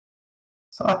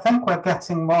So I think we're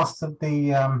getting most of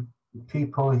the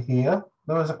people here.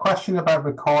 There was a question about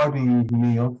recording,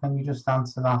 Neil. Can you just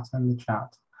answer that in the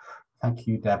chat? Thank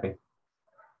you, Debbie.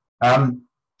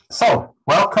 So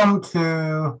welcome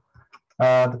to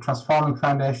the Transforming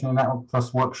Foundation and Network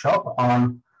Plus workshop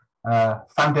on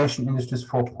Foundation Industries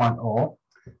 4.0,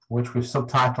 which we've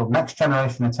subtitled Next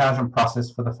Generation Intelligent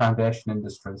Process for the Foundation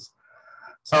Industries.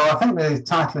 So I think the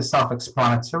title is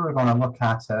self-explanatory. We're going to look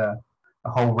at a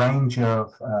whole range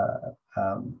of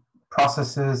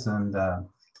processes and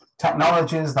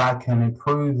technologies that can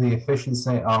improve the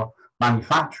efficiency of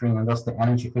manufacturing and thus the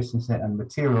energy efficiency and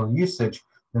material usage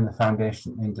in the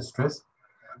foundation industries.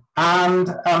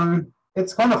 And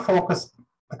it's going to focus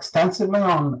extensively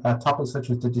on topics such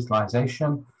as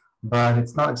digitalization, but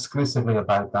it's not exclusively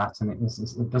about that, and it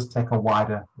does take a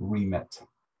wider remit.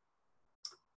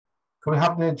 Could we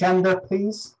have the agenda,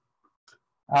 please?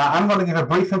 I'm going to give a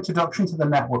brief introduction to the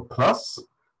Network Plus.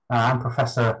 I'm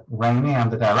Professor Rainey, I'm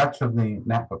the director of the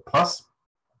Network Plus.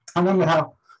 And then we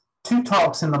have two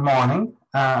talks in the morning,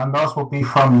 and those will be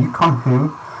from Yukun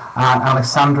Hu and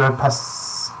Alessandra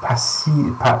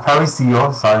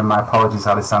Parisio, sorry, my apologies,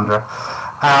 Alessandra,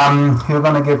 who are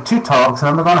going to give two talks, and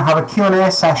then we're going to have a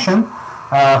Q&A session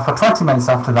for 20 minutes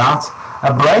after that,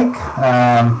 a break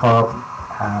for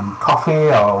coffee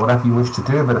or whatever you wish to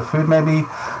do, a bit of food maybe,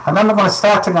 and then we're going to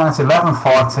start again at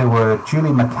 11:40 where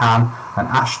Julie McCann and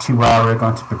Ash Tiwari are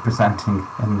going to be presenting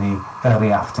in the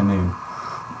early afternoon.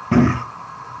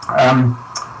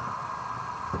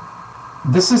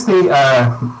 This is the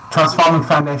Transforming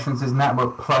Foundations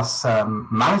Network Plus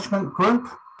management group.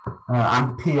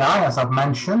 I'm the PI, as I've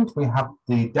mentioned. We have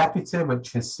the deputy,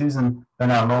 which is Susan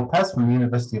Bernal-Lopez from the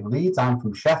University of Leeds. I'm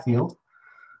from Sheffield.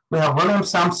 We have William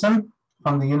Sampson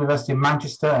from the University of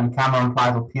Manchester and Cameron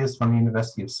Pridle-Pierce from the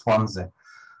University of Swansea.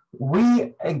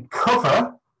 We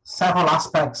cover several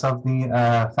aspects of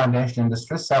the foundation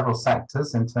industry, several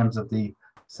sectors in terms of the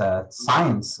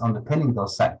science underpinning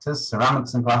those sectors: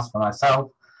 ceramics and glass for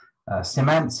myself,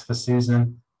 cements for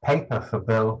Susan, paper for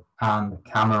Bill, and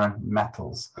Cameron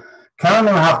Metals.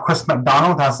 Currently we have Chris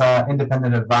MacDonald as our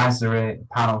independent advisory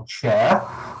panel chair.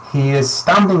 He is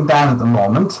standing down at the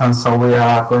moment, and so we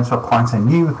are going to appoint a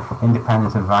new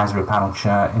independent advisory panel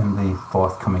chair in the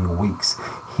forthcoming weeks.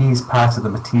 He's part of the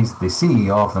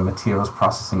CEO of the Materials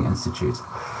Processing Institute.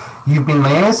 You've been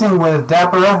liaising with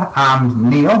Deborah and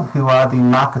Neil, who are the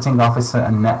marketing officer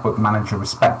and network manager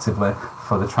respectively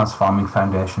for the Transforming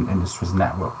Foundation Industries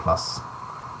Network Plus.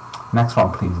 Next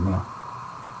one, please, Neil.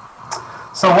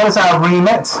 So what is our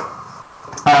remit?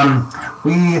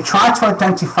 We try to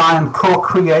identify and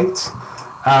co-create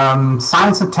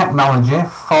science and technology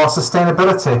for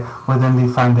sustainability within the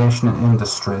foundation and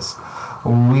industries.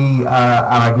 We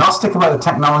are agnostic about the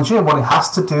technology. What it has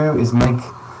to do is make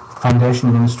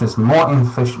foundation industries more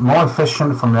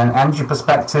efficient from an energy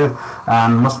perspective,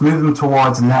 and must move them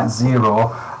towards net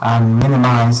zero and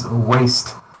minimize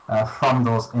waste from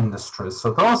those industries.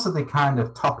 So those are the kind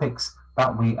of topics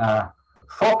that we are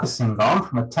focusing on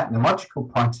from a technological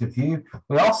point of view.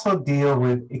 We also deal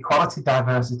with equality,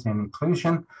 diversity and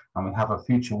inclusion, and we have a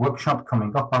future workshop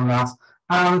coming up on that.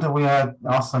 And we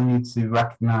also need to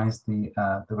recognize the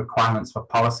requirements for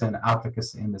policy and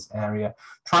advocacy in this area,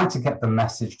 trying to get the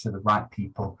message to the right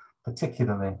people,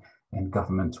 particularly in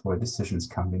government where decisions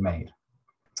can be made.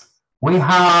 We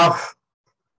have,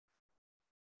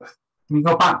 can you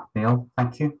go back, Neil?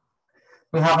 Thank you.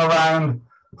 We have around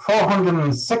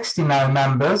 460 now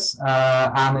members,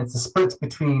 and it's a split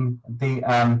between the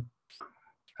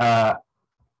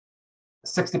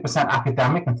 60%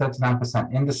 academic and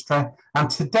 39% industry. And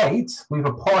to date, we've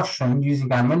apportioned,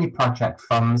 using our mini project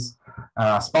funds,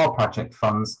 small project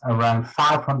funds, around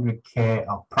 500k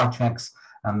of projects,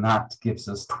 and that gives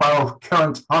us 12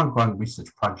 current ongoing research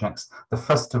projects, the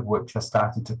first of which are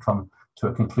starting to come to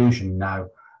a conclusion now.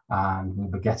 And we'll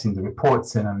be getting the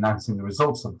reports in and announcing the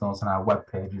results of those on our web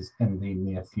pages in the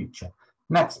near future.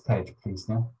 Next page, please,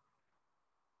 Neil.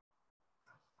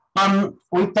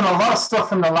 We've done a lot of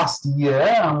stuff in the last year,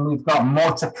 and we've got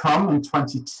more to come in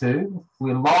 22.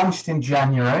 We launched in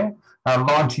January. Our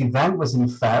launch event was in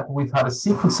Feb. We've had a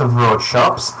sequence of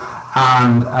roadshops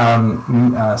and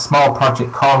small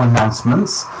project call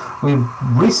announcements. We've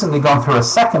recently gone through a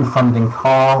second funding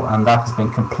call, and that has been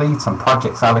complete and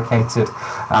projects allocated.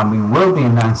 And we will be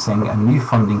announcing a new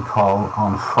funding call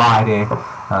on Friday.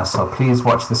 So please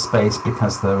watch the space,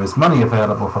 because there is money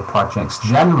available for projects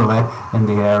generally in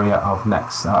the area of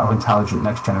intelligent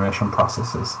next generation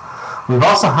processes. We've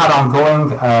also had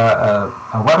ongoing a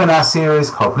webinar series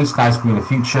called Blue Skies Greener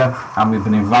Future, and we've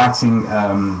been inviting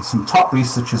some top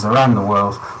researchers around the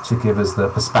world to give us their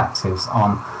perspectives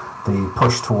on the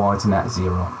push towards net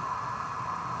zero.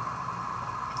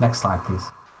 Next slide, please.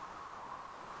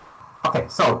 Okay,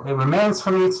 so it remains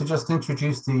for me to just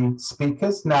introduce the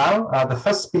speakers now. The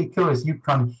first speaker is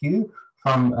Yukun Hu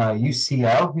from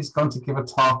UCL, who's going to give a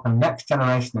talk on next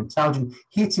generation intelligent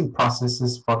heating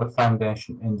processes for the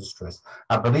foundation industries.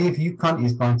 I believe Yukun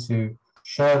is going to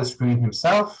share the screen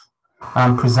himself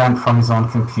and present from his own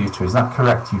computer. Is that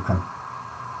correct, Yukun?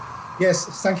 Yes,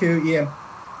 thank you, Ian.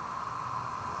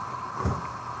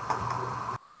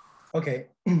 Okay.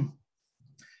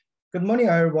 Good morning,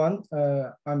 everyone.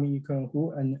 I'm Yukun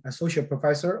Hu, an associate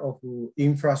professor of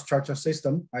infrastructure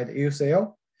system at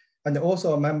UCL, and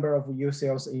also a member of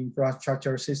UCL's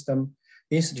Infrastructure System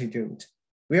Institute,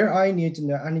 where I lead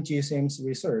the energy themes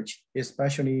research,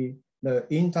 especially the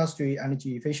industry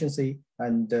energy efficiency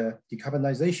and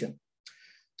decarbonization.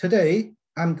 Today,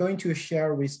 I'm going to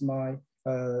share with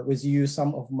you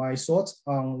some of my thoughts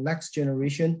on next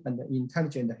generation and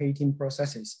intelligent heating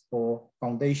processes for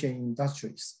foundation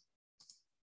industries.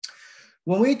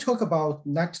 When we talk about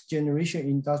next generation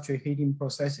industrial heating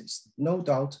processes, no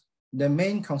doubt the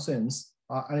main concerns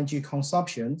are energy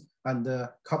consumption and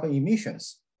carbon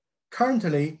emissions.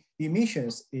 Currently,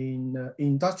 emissions in the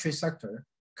industry sector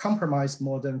comprise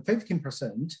more than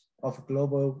 15% of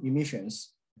global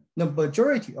emissions, the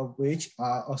majority of which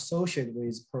are associated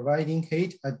with providing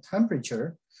heat at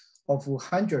temperature of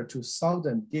 100 to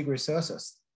 1000 degrees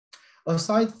Celsius.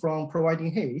 Aside from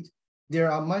providing heat, there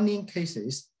are many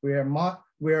cases where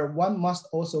one must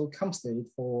also compensate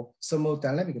for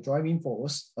thermodynamic driving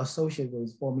force associated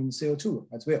with forming CO2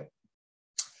 as well.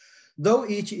 Though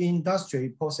each industry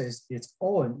possesses its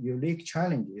own unique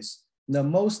challenges, the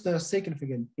most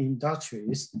significant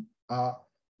industries are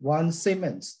one,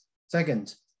 cement,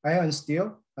 second, iron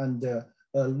steel, and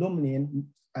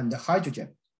aluminum and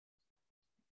hydrogen.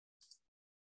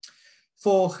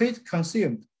 For heat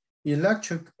consumed,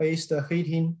 electric-based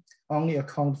heating only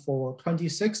account for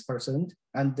 26%,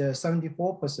 and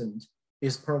 74%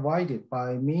 is provided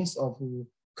by means of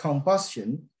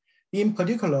combustion. In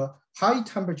particular, high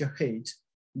temperature heat,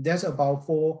 that's about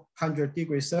 400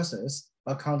 degrees Celsius,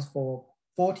 accounts for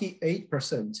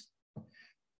 48%.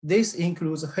 This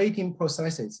includes heating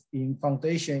processes in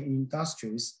foundation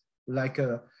industries like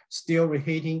steel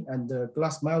reheating and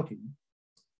glass melting.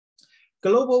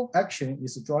 Global action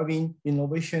is driving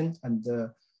innovation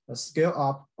and scale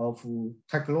up of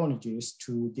technologies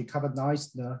to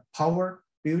decarbonize the power,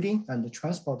 building, and the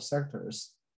transport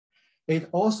sectors. It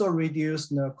also reduces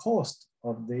the cost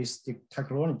of this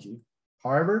technology.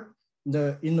 However,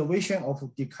 the innovation of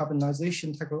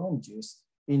decarbonization technologies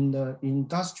in the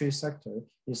industry sector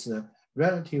is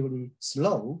relatively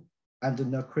slow, and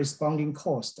the corresponding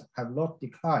costs have not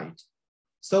declined,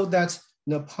 so that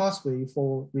the pathway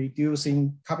for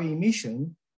reducing carbon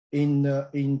emission in the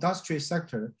industry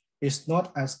sector is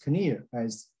not as clear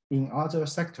as in other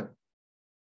sectors.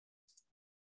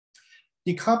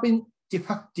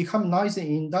 Decarbonizing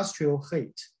industrial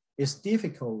heat is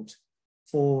difficult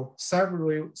for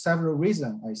several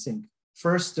reasons, I think.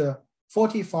 First,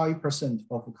 45%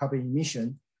 of carbon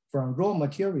emission from raw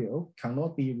material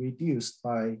cannot be reduced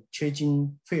by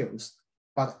changing fuels,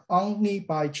 but only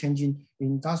by changing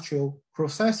industrial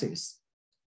processes.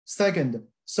 Second,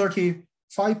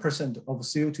 35% of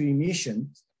CO2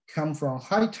 emissions come from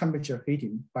high temperature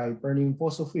heating by burning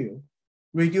fossil fuel.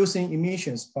 Reducing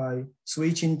emissions by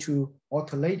switching to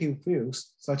alternative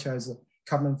fuels, such as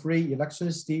carbon-free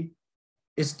electricity,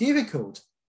 is difficult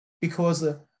because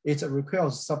it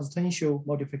requires substantial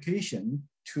modification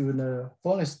to the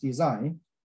furnace design.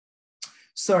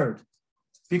 Third,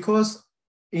 because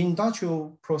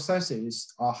industrial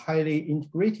processes are highly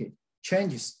integrated,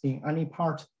 changes in any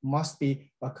part must be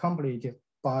accompanied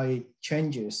by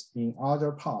changes in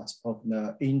other parts of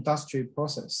the industry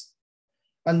process.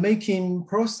 And making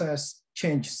process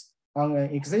changes on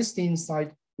an existing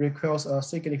site requires a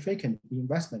significant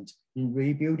investment in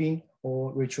rebuilding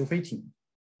or retrofitting.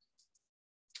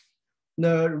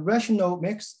 The rational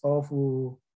mix of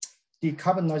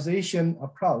decarbonization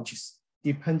approaches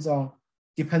depends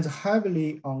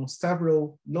heavily on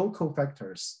several local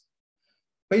factors.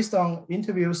 Based on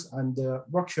interviews and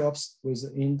workshops with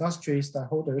industry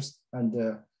stakeholders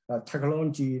and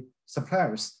technology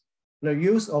suppliers, the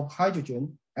use of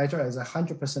hydrogen, either as a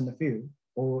 100% fuel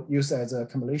or used as a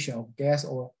combination of gas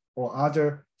or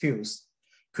other fuels,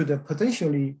 could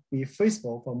potentially be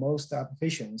feasible for most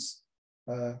applications,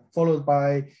 followed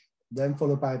by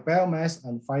biomass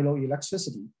and final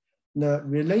electricity. the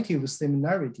relative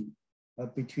similarity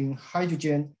between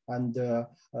hydrogen and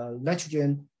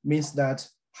nitrogen means that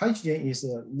hydrogen is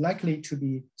likely to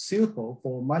be suitable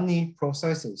for many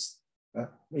processes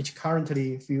which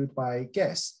currently fueled by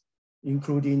gas,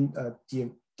 including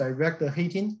direct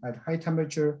heating at high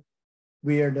temperature,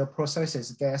 where the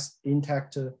processes gas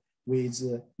interact with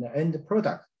the end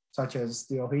product, such as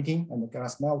steel heating and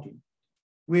glass melting,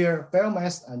 where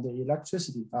biomass and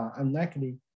electricity are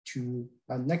unlikely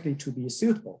to be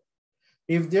suitable.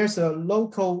 If there's a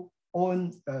local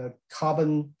own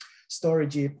carbon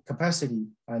storage capacity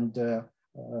and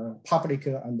public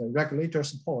and regulator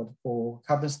support for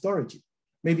carbon storage,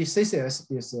 maybe CCS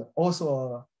is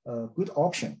also a good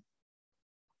option.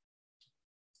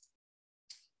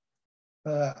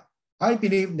 I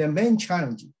believe the main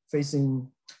challenge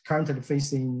currently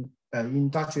facing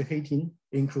industrial heating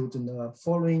include the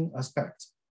following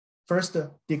aspects. First,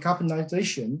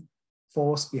 decarbonization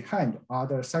falls behind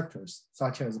other sectors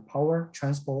such as power,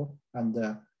 transport,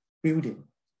 and building.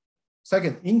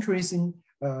 Second, increasing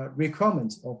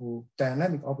requirements of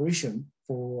dynamic operation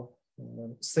for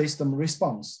system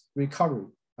response, recovery,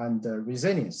 and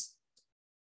resilience.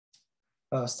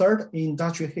 Third,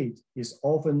 industrial heat is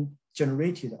often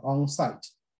generated on site,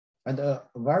 and a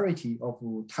variety of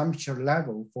temperature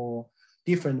level for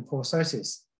different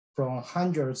processes from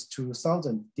hundreds to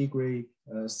 1,000 degrees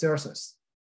Celsius.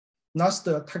 Thus,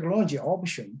 the technology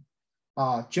options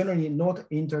are generally not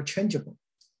interchangeable.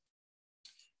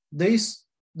 Those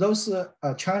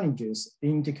challenges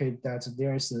indicate that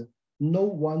there is no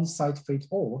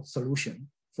one-size-fits-all solution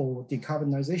for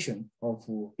decarbonization of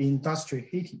industrial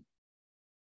heating.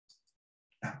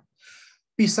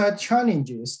 Besides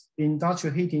challenges,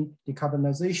 industrial heating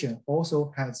decarbonization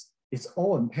also has its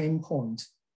own pain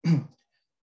points.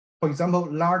 For example,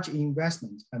 large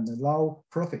investment and low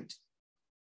profit.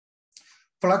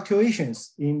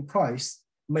 Fluctuations in price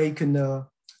make the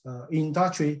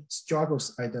industry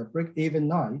struggles at the break-even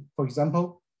line. For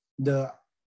example, the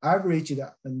weighted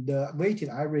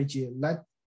average net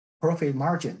profit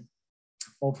margin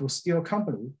of a steel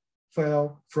company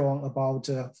fell from about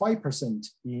 5%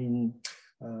 in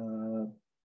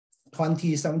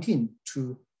 2017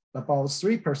 to about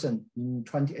 3% in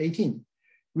 2018,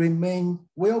 remain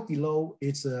well below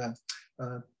its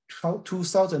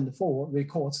 2004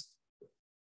 records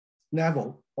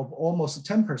level of almost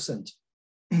 10%.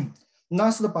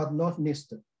 Last but not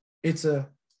least, it's the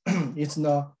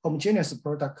homogeneous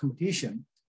product competition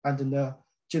and the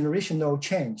generational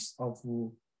change of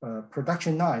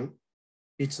production line.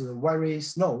 It's very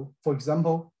slow. For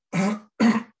example,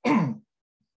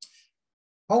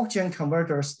 oxygen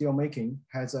converter steel making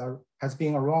has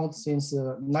been around since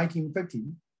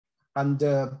 1950, and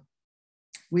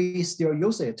we still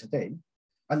use it today.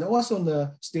 And also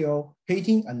the steel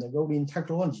heating and the rolling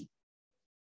technology.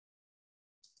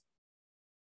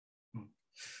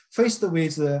 Faced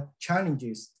with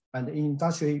challenges and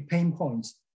industrial pain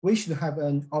points, we should have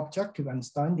an objective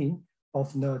understanding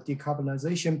of the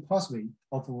decarbonization pathway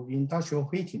of industrial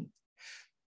heating.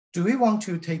 Do we want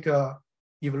to take a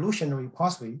evolutionary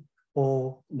pathway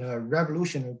or the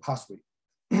revolutionary pathway?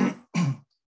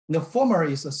 The former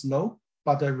is slow,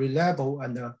 but reliable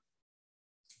and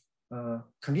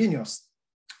continuous.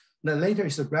 The latter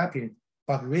is rapid,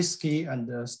 but risky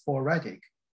and sporadic.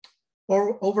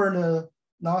 Over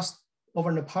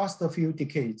the past few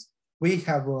decades, we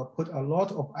have put a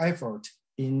lot of effort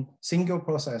in single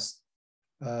process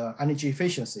energy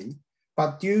efficiency,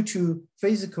 but due to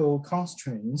physical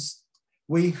constraints,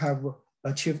 we have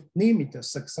achieved limited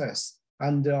success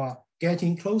and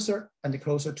getting closer and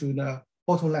closer to the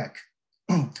bottleneck.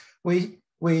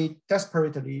 We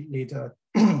desperately need a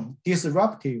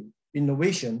disruptive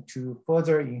innovation to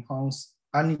further enhance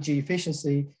energy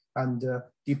efficiency and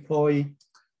deploy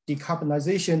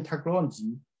decarbonization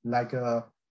technology like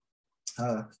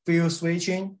fuel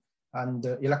switching and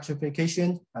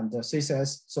electrification and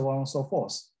CCS, so on and so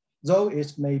forth, though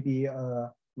it may be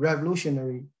a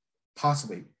revolutionary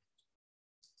pathway.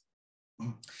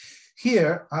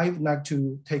 Here, I would like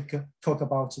to talk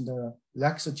about the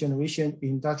next generation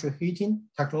industrial heating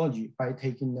technology by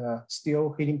taking the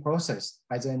steel heating process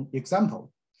as an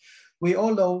example. We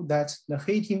all know that the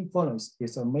heating furnace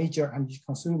is a major energy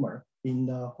consumer in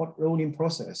the hot rolling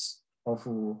process of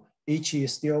each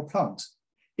steel plant.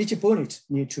 Each bullet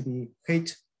needs to be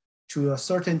heated to a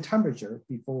certain temperature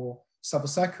before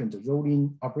subsequent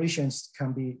rolling operations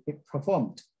can be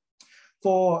performed.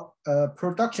 For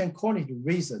production quality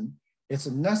reason, it's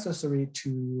necessary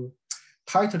to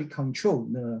tightly control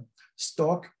the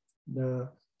stock, the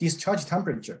discharge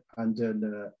temperature, and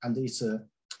its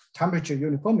temperature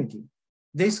uniformity.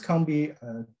 This can be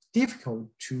difficult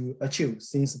to achieve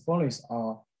since furnaces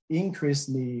are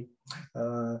increasingly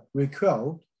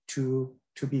required to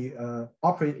be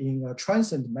operate in a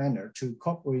transient manner to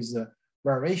cope with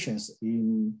variations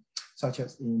in such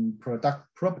as in product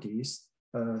properties,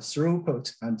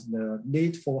 throughput, and the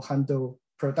need for handle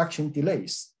production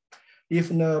delays. If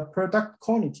the product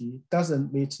quality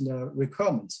doesn't meet the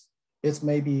requirements, it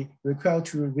may be required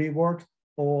to rework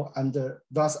and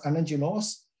thus energy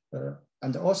loss,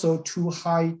 and also too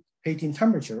high heating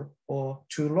temperature or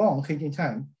too long heating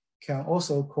time can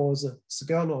also cause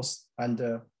scale loss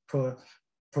and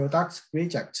product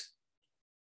reject.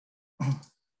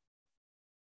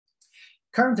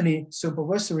 Currently,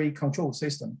 supervisory control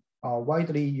systems are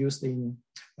widely used in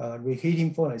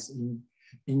reheating furnace.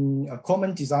 In a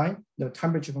common design, the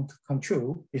temperature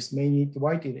control is mainly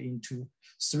divided into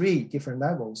 3 different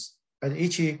levels. At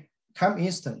each time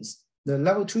instance, the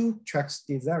level 2 tracks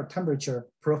desired temperature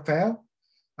profile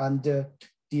and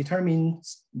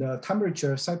determines the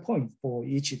temperature set point for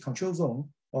each control zone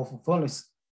of furnace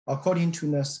according to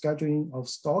the scheduling of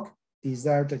stock,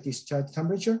 desired discharge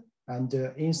temperature, and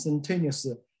the instantaneous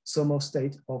thermal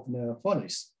state of the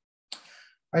furnace.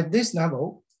 At this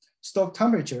level, stock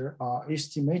temperature are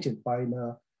estimated by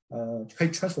the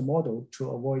heat transfer model to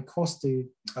avoid costly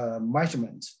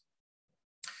measurement.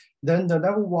 Then the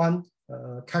level 1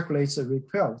 calculates the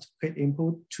required heat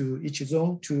input to each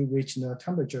zone to reach the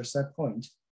temperature set point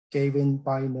given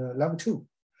by the level 2.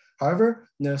 However,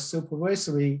 the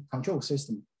supervisory control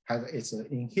system has its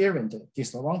inherent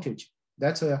disadvantage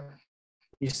that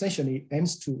essentially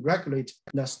aims to regulate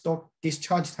the stock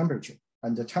discharge temperature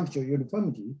and the temperature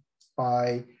uniformity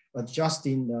by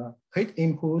adjusting the heat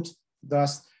input.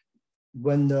 Thus,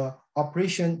 when the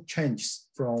operation changes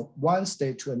from one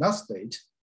state to another state,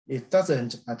 it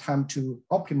doesn't attempt to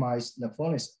optimize the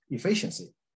furnace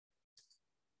efficiency.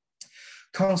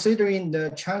 Considering the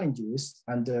challenges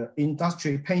and the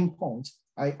industry pain points,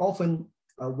 I often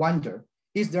wonder,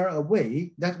 is there a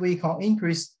way that we can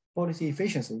increase quality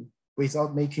efficiency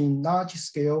without making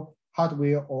large-scale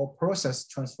hardware or process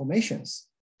transformations?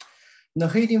 The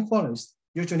heating furnace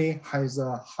usually has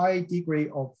a high degree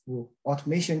of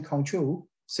automation control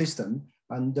system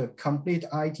and a complete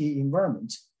IT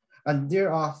environment, and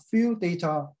there are few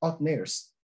data outliers.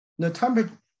 The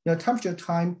temperature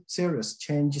time series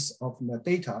changes of the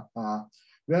data are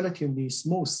relatively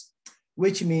smooth,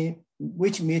 which meet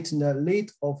the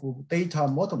need of data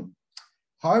modeling.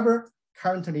 However,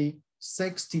 currently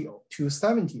 60 to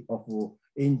 70 of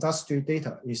industry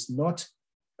data is not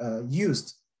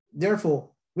used.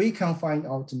 Therefore, we can find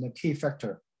out the key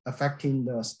factor affecting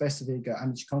the specific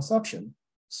energy consumption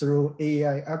through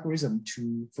AI algorithm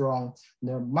from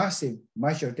the massive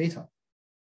measured data.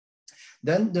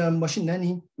 Then the machine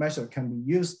learning method can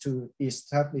be used to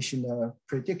establish a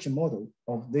prediction model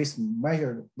of these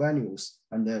measured values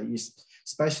and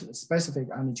specific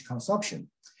energy consumption,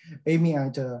 aiming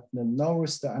at the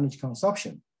lowest energy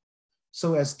consumption,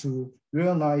 so as to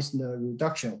realize the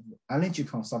reduction of energy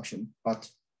consumption, but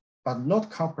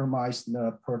not compromise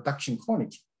the production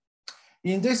quality.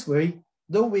 In this way,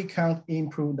 though we can't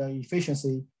improve the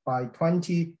efficiency by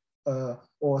 20 or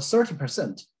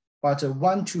 30%, but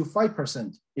 1 to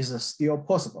 5% is still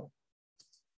possible.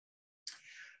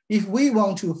 If we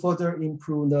want to further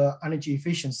improve the energy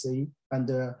efficiency and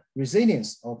the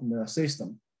resilience of the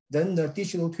system, then the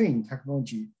digital twin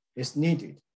technology is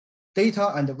needed.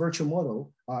 Data and the virtual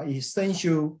model are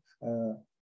essential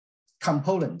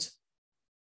components.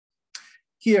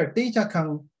 Here, data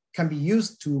can be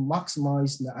used to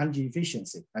maximize the energy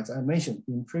efficiency, as I mentioned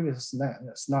in previous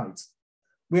slides.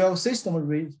 While system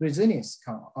resilience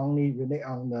can only rely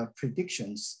on the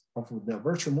predictions of the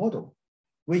virtual model,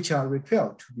 which are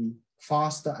required to be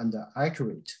fast and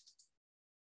accurate.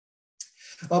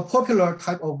 A popular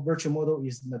type of virtual model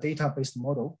is the data-based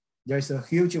model. There's a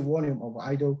huge volume of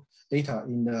idle data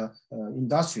in the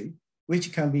industry,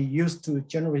 which can be used to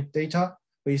generate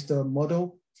data-based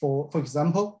model. For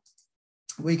example,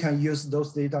 we can use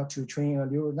those data to train a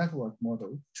neural network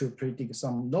model to predict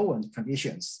some known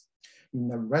conditions in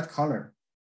the red color.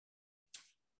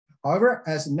 However,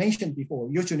 as mentioned before,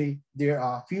 usually there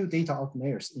are few data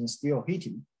outliers in steel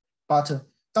heating, but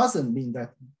doesn't mean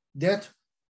that that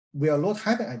will not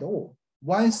happen at all.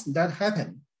 Once that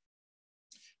happens,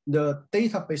 the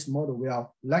data-based model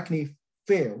will likely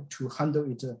fail to handle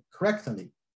it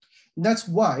correctly. That's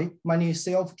why many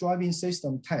self-driving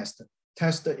system test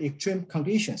the extreme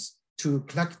conditions to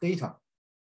collect data.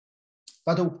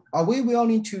 But are we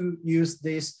willing to use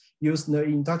the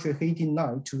industrial heating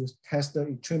line to test the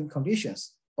extreme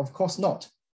conditions? Of course not.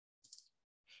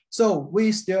 So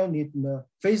we still need the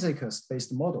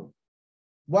physics-based model.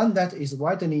 One that is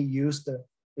widely used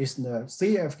is the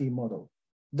CFD model,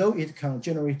 though it can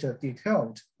generate a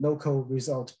detailed local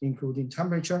result, including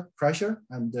temperature, pressure,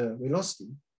 and velocity.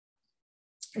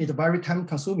 It's very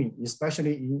time-consuming,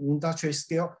 especially in industrial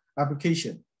scale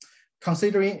application.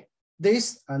 Considering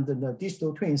this and the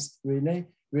digital twins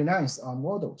reliance on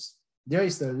models, there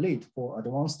is a need for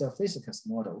advanced physics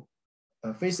model,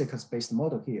 a physics-based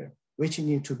model here, which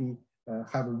need to be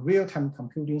have real-time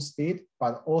computing speed,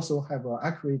 but also have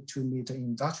accurate to meet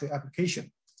industrial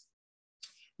application.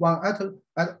 One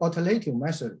alternative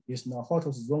method is the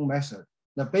Hoto's zone method.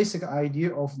 The basic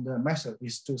idea of the method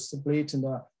is to split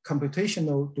the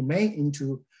computational domain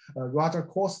into a rather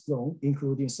coarse zone,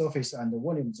 including surface and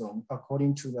volume zone,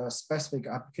 according to the specific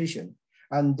application,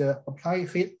 and apply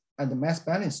heat and mass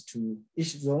balance to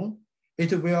each zone.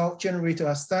 It will generate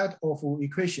a set of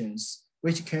equations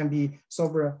which can be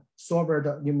solved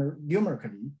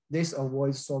numerically. This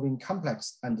avoids solving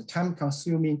complex and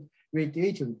time-consuming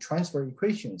radiative transfer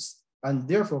equations, and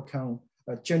therefore can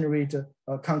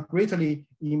can greatly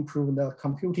improve the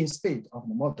computing speed of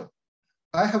the model.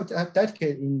 I have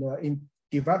dedicated in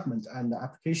development and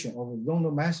application of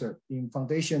zonal method in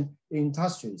foundation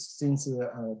industries since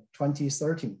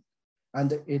 2013,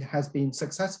 and it has been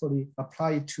successfully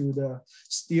applied to the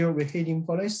steel reheating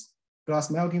furnace,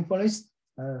 glass melting furnace,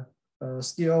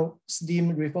 steel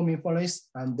steam reforming furnace,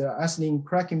 and ethylene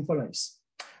cracking furnace.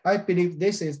 I believe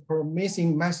this is a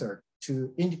promising method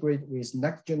to integrate with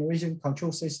next generation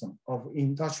control system of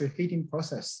industrial heating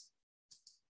process.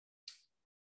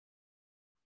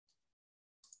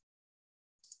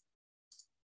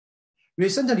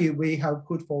 Recently, we have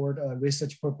put forward a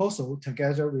research proposal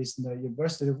together with the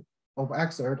University of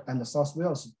Exeter and South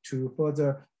Wales to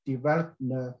further develop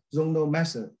the zonal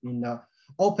method in an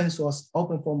open source,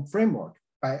 open form framework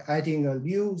by adding a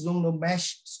new zonal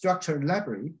mesh structure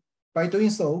library. By doing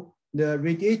so, the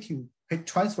radiative heat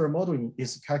transfer modeling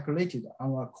is calculated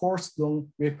on a coarse zone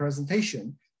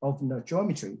representation of the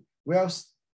geometry,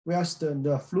 whilst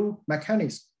the fluid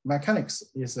mechanics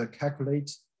is calculated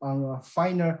on a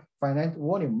finer finite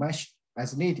volume mesh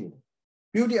as needed.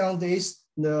 Building on this,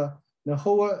 the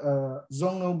whole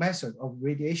zonal method of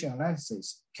radiation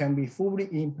analysis can be fully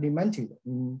implemented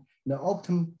in the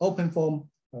open form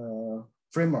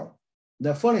framework.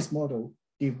 The furnace model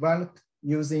developed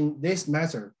using this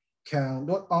method can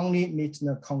not only meet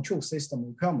the control system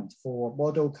requirement for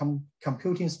model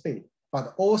computing speed,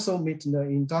 but also meet the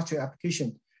industrial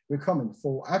application requirement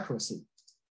for accuracy.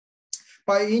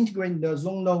 By integrating the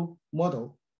zonal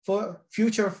model, for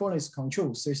future furnace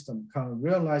control system can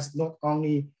realize not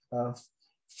only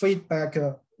feedback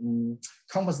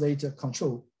composite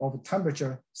control of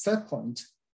temperature set point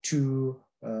to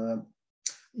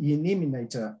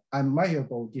eliminate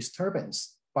unmeasurable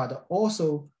disturbance, but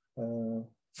also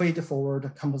feed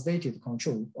forward compensated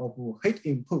control of heat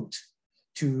input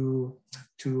to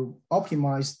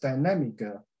optimize dynamic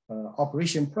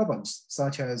operation problems,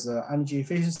 such as energy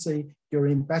efficiency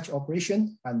during batch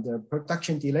operation and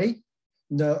production delay.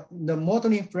 The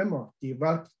modeling framework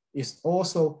developed is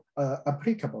also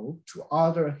applicable to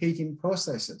other heating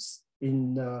processes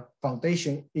in the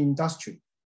foundation industry.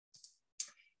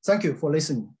 Thank you for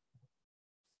listening.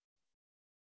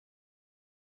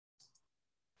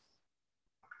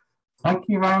 Thank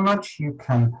you very much,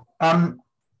 Yukun.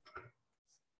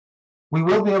 We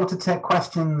will be able to take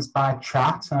questions by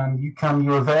chat, and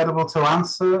you're available to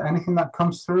answer anything that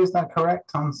comes through. Is that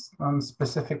correct on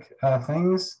specific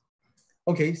things?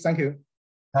 Okay, thank you. Is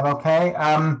that okay?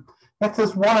 If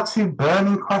there's one or two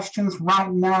burning questions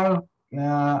right now,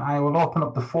 I will open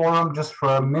up the forum just for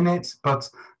a minute, but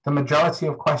the majority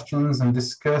of questions and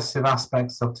discursive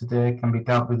aspects of today can be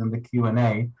dealt with in the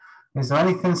Q&A. Is there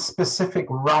anything specific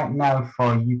right now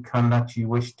for Yukun that you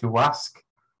wish to ask?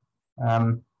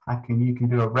 You can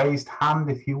do a raised hand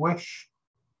if you wish.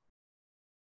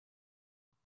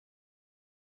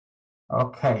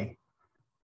 Okay.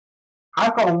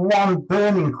 I've got one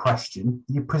burning question.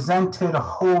 You presented a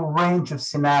whole range of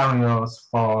scenarios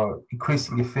for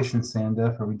increasing efficiency and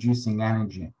therefore reducing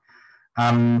energy.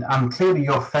 And clearly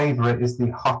your favorite is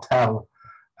the hotel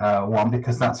one,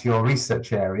 because that's your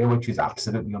research area, which is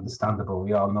absolutely understandable.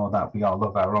 We all know that. We all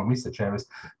love our own research areas.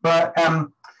 But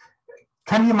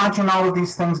can you imagine all of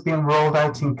these things being rolled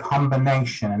out in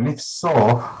combination? And if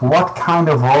so, what kind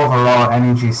of overall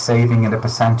energy saving in a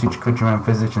percentage could you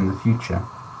envisage in the future?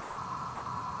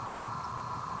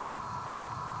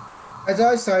 As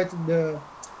I said,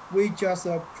 we just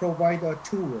provide a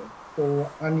tool for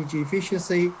energy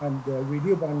efficiency and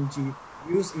renewable energy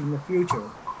use in the future.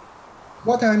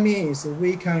 What I mean is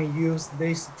we can use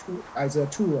this tool as a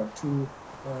tool to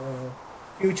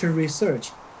future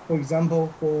research. For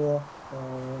example, for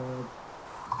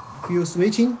fuel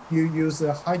switching, you use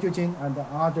hydrogen and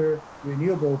other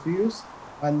renewable fuels.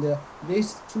 And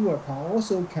this tool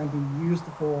can be used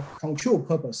for control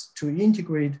purpose to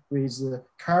integrate with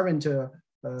current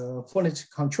furnace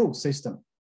control system.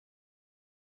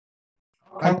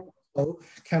 Okay. And also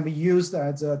can be used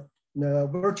as a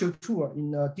virtual tool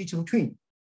in a digital twin.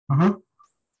 Mm-hmm.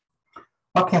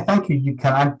 Okay, thank you,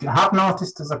 Yukun. I have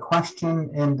noticed there's a question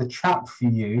in the chat for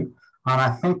you, and I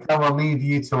think I will leave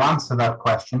you to answer that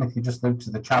question. If you just look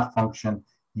to the chat function,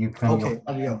 okay,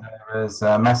 there is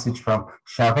a message from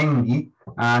Shavingi,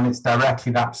 and it's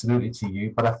directed absolutely to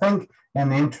you. But I think in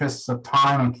the interests of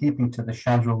time and keeping to the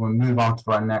schedule, we'll move on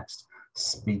to our next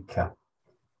speaker.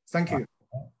 Thank you.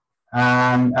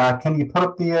 And can you put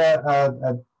up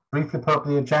the, briefly put up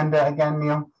the agenda again,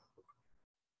 Neil?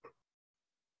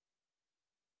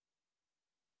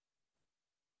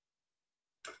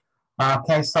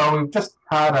 Okay, so we've just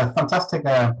had a fantastic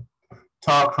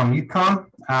talk from Yukun,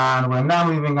 and we're now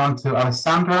moving on to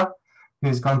Alessandra,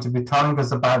 who's going to be telling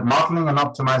us about modeling and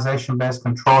optimization-based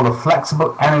control of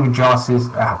flexible energy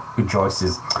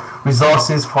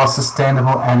resources for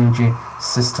sustainable energy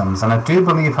systems. And I do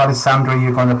believe, Alessandra,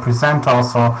 you're going to present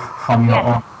also from your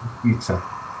own computer.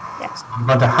 Yes. So I'm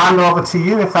going to hand over to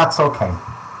you if that's okay.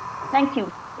 Thank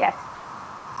you. Yes.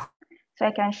 So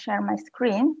I can share my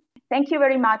screen. Thank you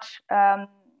very much,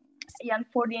 Ian,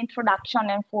 for the introduction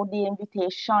and for the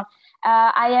invitation.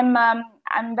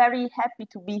 I'm very happy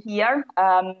to be here,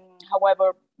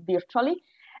 however, virtually.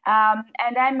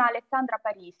 And I'm Alessandra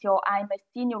Parisio. I'm a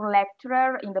senior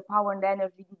lecturer in the Power and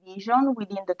Energy Division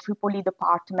within the Tripoli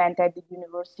department at the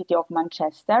University of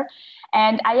Manchester.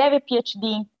 And I have a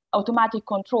PhD in automatic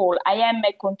control. I am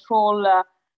a control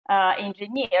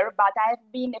engineer, but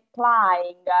I've been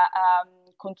applying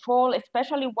control,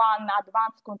 especially one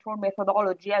advanced control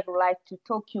methodology I would like to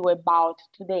talk to you about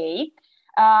today,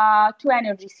 to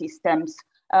energy systems,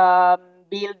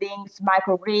 buildings,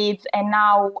 microgrids, and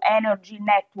now energy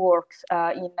networks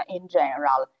in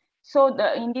general. So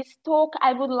in this talk,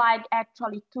 I would like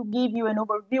actually to give you an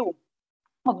overview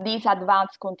of this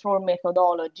advanced control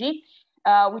methodology,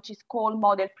 which is called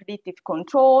model predictive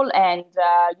control, and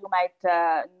you might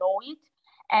know it.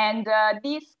 And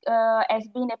this has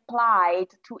been applied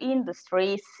to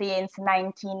industry since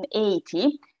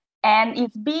 1980, and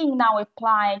it's being now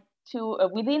applied to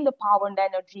within the power and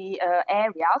energy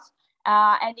areas,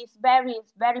 and it's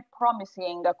very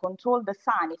promising. Control the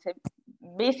sun. It's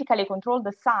basically control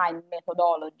the sun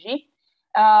methodology,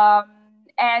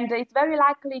 and it's very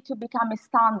likely to become a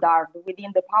standard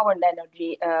within the power and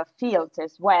energy fields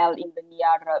as well in the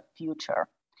near future.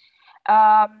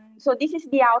 So this is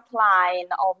the outline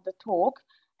of the talk,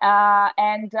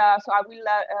 and so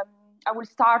I will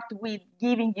start with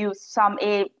giving you some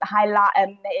highlight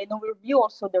an overview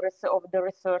also of the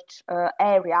research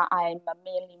area I'm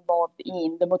mainly involved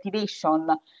in, the motivation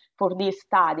for these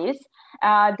studies.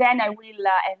 Then I will,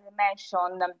 as I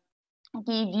mentioned,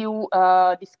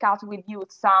 discuss with you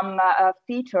some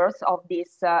features of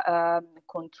this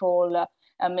control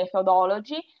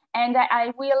methodology. And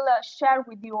I will share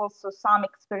with you also some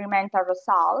experimental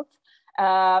results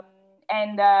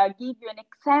and give you an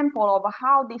example of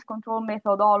how this control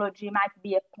methodology might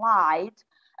be applied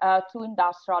to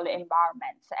industrial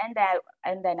environments.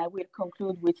 And then I will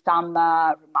conclude with some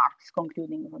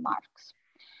concluding remarks.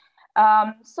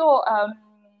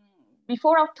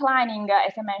 Before outlining,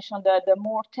 as I mentioned, the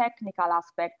more technical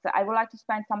aspects, I would like to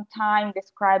spend some time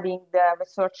describing the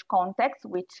research context,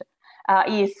 which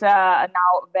is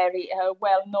now very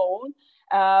well known.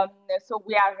 So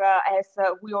we are, as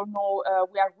we all know,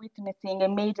 we are witnessing a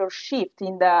major shift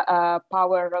in the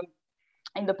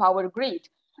power grid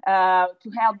to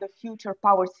help the future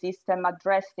power system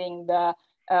addressing the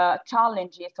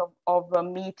challenges of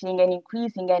meeting and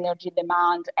increasing energy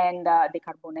demand and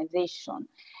decarbonization.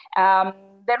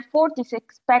 Therefore, it is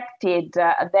expected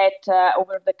that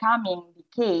over the coming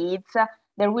decades,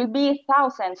 there will be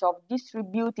thousands of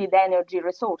distributed energy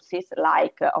resources,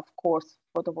 like, of course,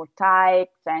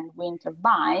 photovoltaics and wind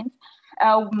turbines,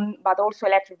 but also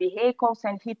electric vehicles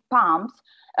and heat pumps,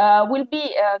 will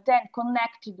be then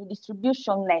connected to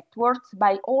distribution networks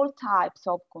by all types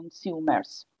of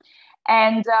consumers.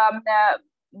 And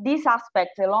these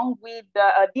aspects, along with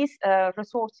these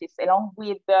resources, along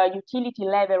with utility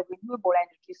level renewable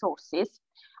energy sources,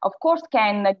 of course,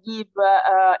 can give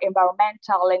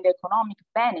environmental and economic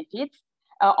benefits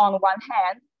on one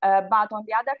hand, but on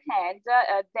the other hand,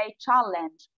 they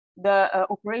challenge the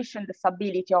operation, the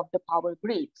stability of the power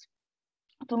grid.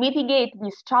 To mitigate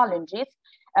these challenges,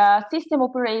 system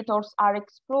operators are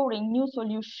exploring new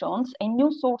solutions and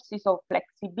new sources of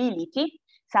flexibility,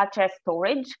 such as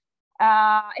storage,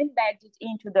 embedded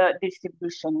into the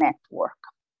distribution network.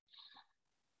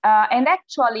 And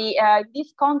actually, in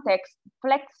this context,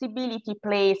 flexibility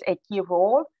plays a key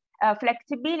role.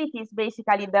 Flexibility is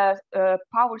basically the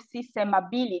power system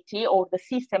ability or the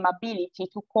system ability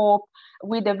to cope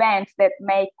with events that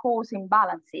may cause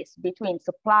imbalances between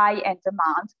supply and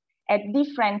demand at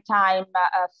different time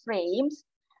frames,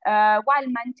 while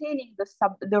maintaining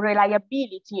the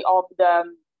reliability of the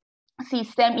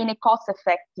system in a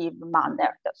cost-effective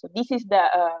manner. So this is the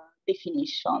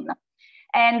definition.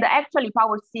 And actually,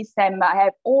 power systems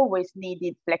have always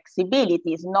needed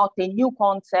flexibility. It's not a new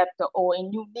concept or a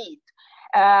new need.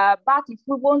 But if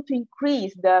we want to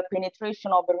increase the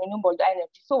penetration of renewable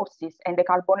energy sources and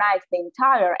decarbonize the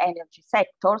entire energy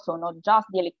sector, so not just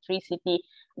the electricity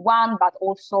one, but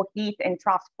also heat and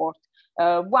transport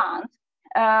ones,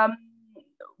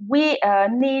 we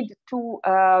need to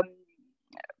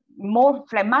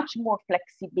much more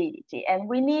flexibility, and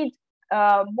we need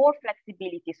more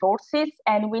flexibility sources,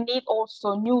 and we need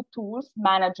also new tools,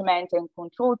 management and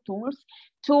control tools,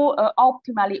 to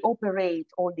optimally operate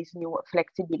all these new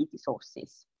flexibility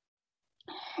sources.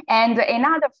 And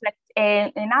another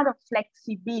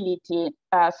flexibility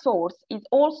source is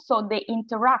also the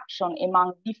interaction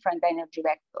among different energy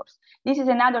vectors. This is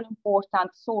another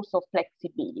important source of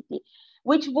flexibility,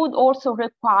 which would also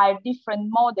require different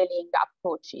modeling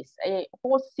approaches, a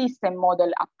whole system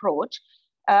model approach,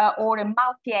 or a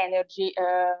multi-energy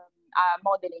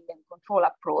modeling and control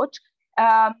approach,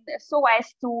 so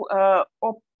as to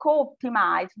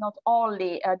co-optimize not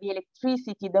only the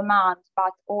electricity demand,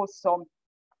 but also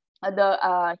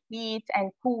the heat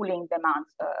and cooling demands,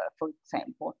 for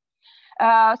example.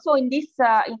 So in this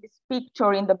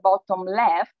picture in the bottom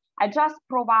left, I just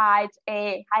provide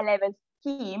a high-level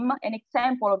scheme, an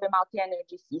example of the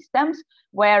multi-energy systems,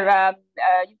 where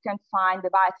you can find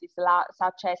devices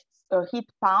such as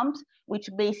heat pumps, which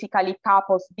basically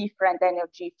couples different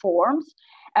energy forms,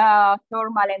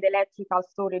 thermal and electrical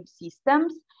storage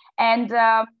systems, and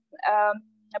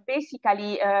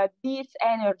basically these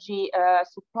energy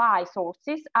supply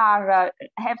sources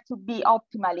have to be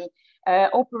optimally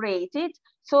operated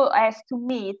so as to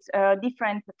meet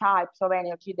different types of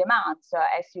energy demands,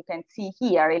 as you can see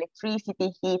here: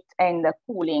 electricity, heat, and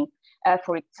cooling,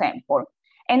 for example.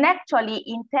 And actually,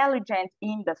 intelligent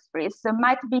industries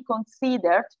might be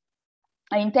considered,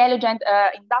 intelligent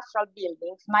industrial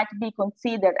buildings might be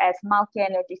considered as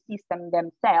multi-energy systems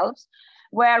themselves,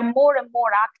 where more and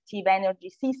more active energy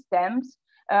systems,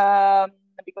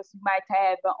 because you might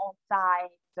have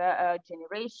on-site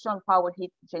generation, power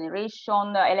heat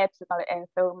generation, electrical and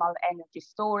thermal energy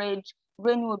storage,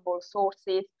 renewable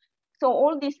sources. So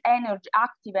all these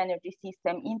active energy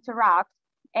systems interact,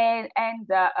 and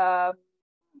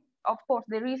of course,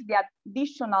 there is the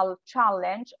additional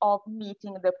challenge of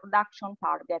meeting the production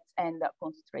targets and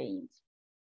constraints.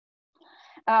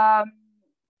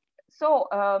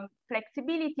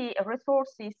 Flexibility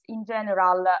resources in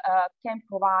general can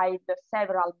provide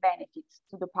several benefits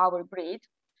to the power grid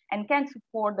and can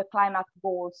support the climate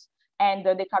goals and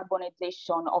the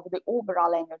decarbonization of the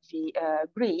overall energy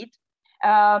grid.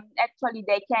 Actually,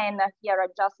 they can, here I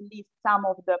just list some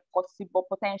of the possible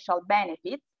potential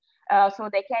benefits. So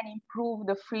they can improve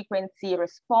the frequency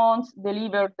response,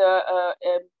 deliver the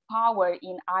power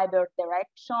in either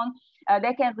direction.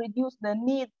 They can reduce the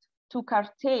need to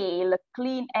curtail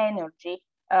clean energy,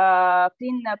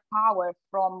 clean power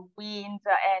from wind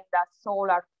and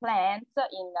solar plants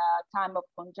in time of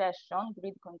congestion,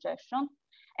 grid congestion.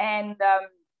 And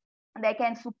they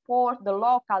can support the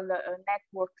local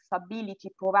network stability,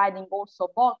 providing also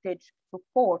voltage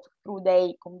support through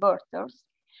the converters,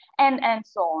 and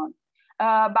so on.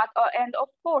 And of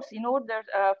course, in order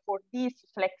for these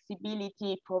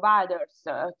flexibility providers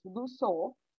to do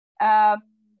so,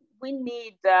 we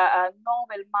need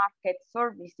novel market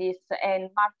services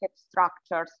and market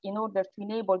structures in order to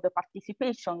enable the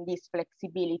participation of these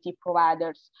flexibility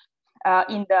providers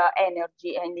in the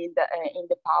energy and in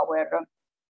the power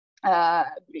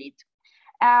grid.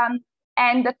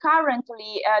 And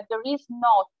currently, there is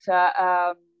not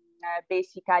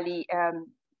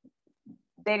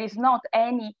there is not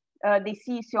any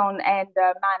decision and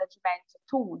management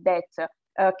tool that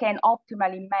can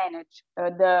optimally manage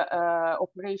the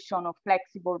operation of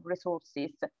flexible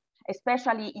resources,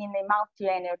 especially in a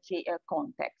multi-energy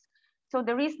context. So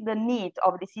there is the need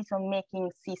of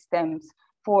decision-making systems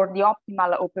for the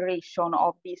optimal operation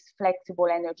of these flexible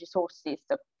energy sources,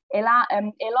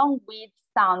 along with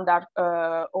standard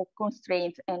of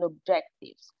constraints and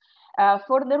objectives.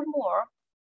 Furthermore,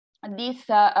 these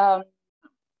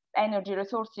energy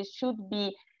resources should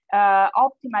be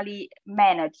optimally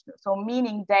managed. So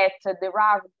meaning that there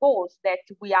are goals that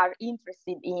we are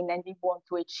interested in and we want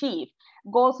to achieve.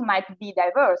 Goals might be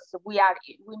diverse. We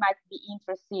might be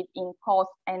interested in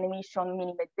cost and emission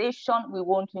minimization. We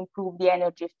want to improve the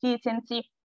energy efficiency.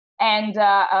 And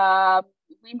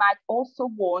we might also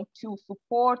want to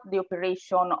support the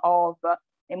operation of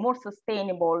a more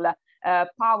sustainable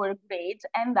power grid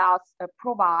and thus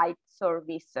provide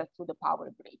service to the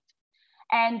power grid.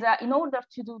 And in order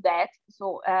to do that,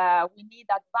 so we need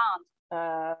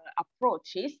advanced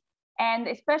approaches, and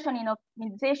especially an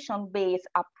optimization-based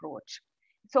approach.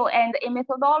 So, and a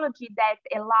methodology that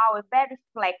allow a very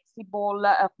flexible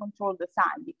control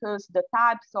design, because the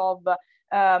types of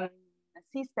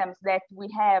systems that we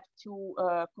have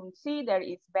to consider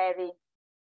is very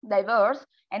diverse,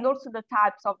 and also the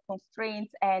types of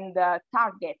constraints and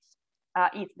targets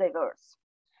is diverse.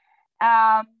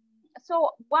 So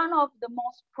one of the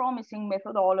most promising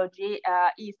methodology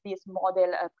is this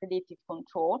model predictive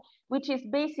control, which is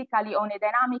basically on a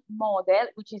dynamic model,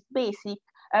 which is based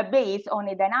on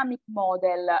a dynamic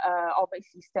model of a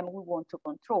system we want to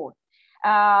control.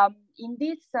 In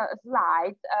this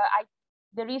slide,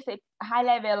 there is a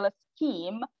high-level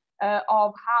scheme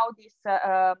of how this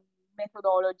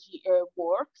methodology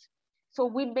works. So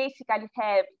we basically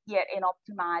have here an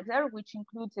optimizer, which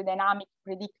includes a dynamic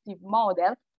predictive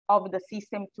model of the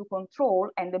system to control,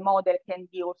 and the model can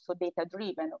be also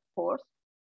data-driven, of course.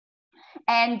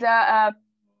 And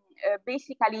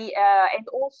basically, and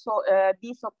also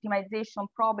this optimization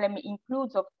problem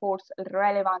includes, of course,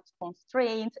 relevant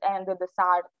constraints and the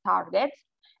desired targets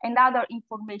and other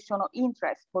information of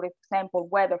interest, for example,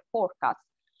 weather forecasts.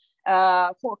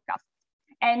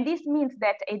 And this means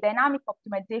that a dynamic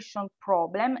optimization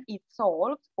problem is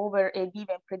solved over a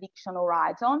given prediction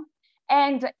horizon,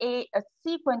 and a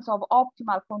sequence of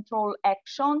optimal control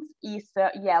actions is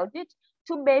yielded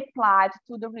to be applied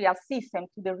to the real system,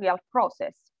 to the real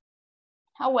process.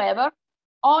 However,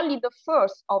 only the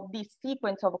first of this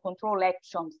sequence of control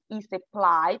actions is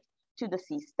applied to the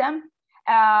system,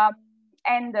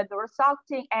 and the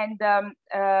resulting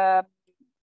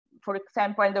for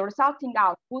example, and the resulting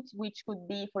outputs, which could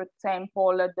be, for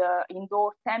example, the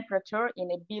indoor temperature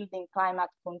in a building climate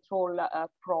control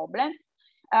problem,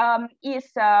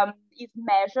 is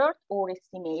measured or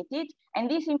estimated, and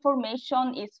this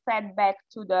information is fed back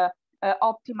to the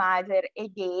optimizer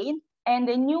again, and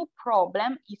a new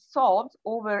problem is solved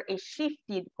over a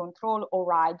shifted control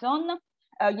horizon,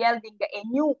 yielding a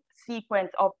new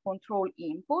sequence of control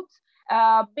inputs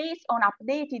based on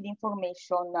updated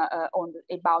information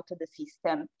about the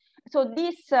system. So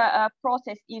this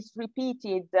process is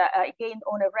repeated again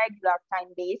on a regular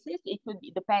time basis. It could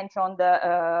be, depends on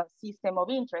the system of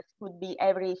interest, could be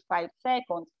every 5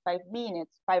 seconds, 5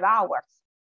 minutes, 5 hours.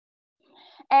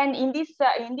 And in this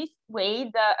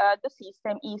way, the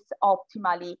system is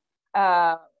optimally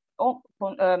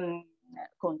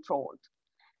controlled.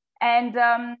 And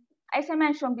as I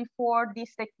mentioned before,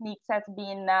 this technique has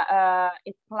been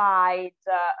applied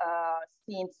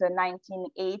since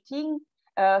 1918,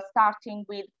 starting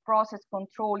with process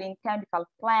control in chemical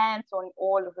plants on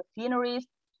all refineries,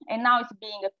 and now it's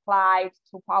being applied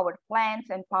to power plants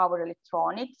and power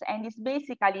electronics, and it's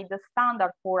basically the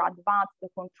standard for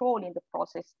advanced control in the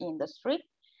process industry.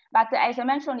 But as I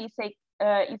mentioned,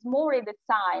 it's more a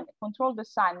design, control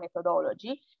design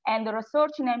methodology, and the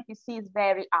research in MPC is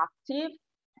very active.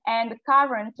 And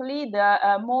currently,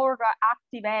 the more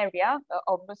active areas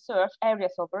of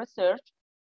research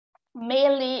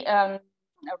mainly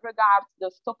regards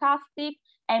the stochastic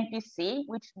MPC,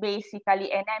 which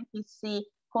basically an MPC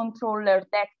controller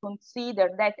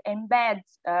that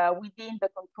embeds within the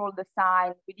control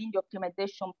design, within the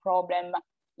optimization problem,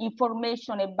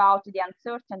 information about the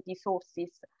uncertainty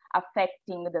sources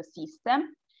affecting the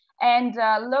system. And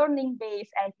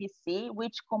learning-based MPC,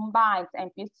 which combines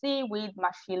MPC with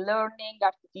machine learning,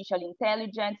 artificial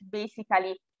intelligence.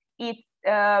 Basically, it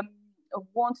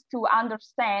wants to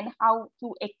understand how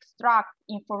to extract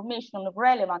information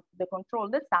relevant to the control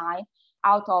design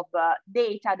out of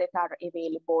data that are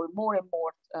available more and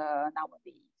more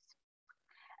nowadays.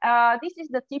 This is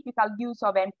the typical use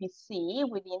of MPC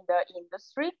within the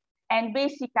industry. And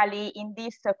basically, in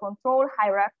this control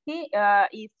hierarchy,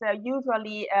 it's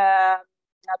usually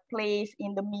placed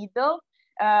in the middle.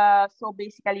 So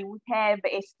basically, we have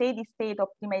a steady state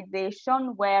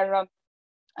optimization where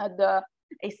the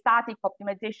a static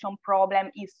optimization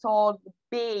problem is solved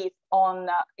based on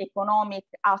economic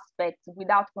aspects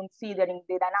without considering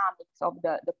the dynamics of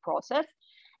the process.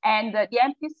 And the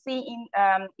MPC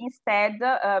instead,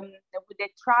 with the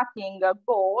tracking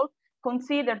goal,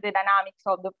 consider the dynamics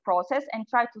of the process and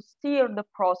try to steer the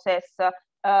process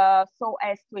so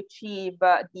as to achieve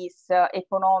this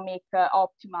economic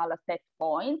optimal set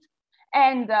point.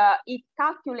 And it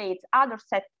calculates other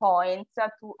set points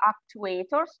to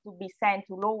actuators to be sent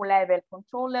to low-level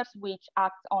controllers, which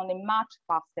act on a much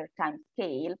faster time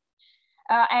scale.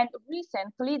 And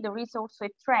recently, there is also a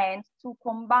trend to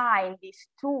combine these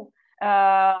two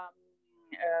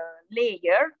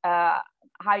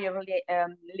higher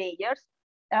layers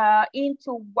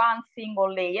into one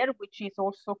single layer, which is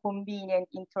also convenient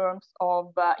in terms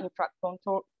of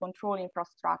control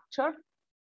infrastructure.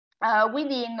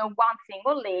 Within one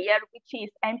single layer, which is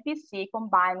MPC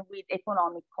combined with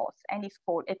economic costs, and it's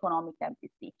called economic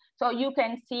MPC. So you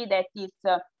can see that it's,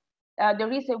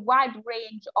 there is a wide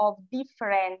range of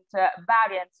different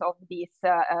variants of this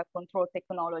control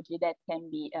technology that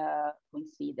can be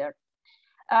considered.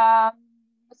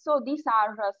 So these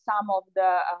are some of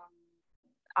the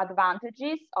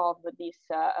advantages of this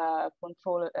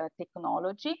control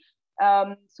technology.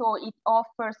 So it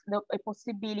offers a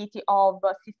possibility of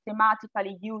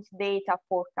systematically use data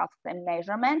forecast and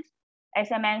measurement.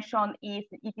 As I mentioned, it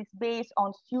is based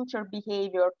on future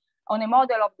behavior, on a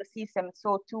model of the system,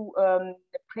 so to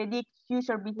predict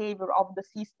future behavior of the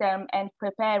system and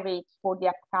prepare it for the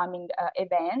upcoming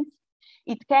events.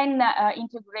 It can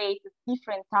integrate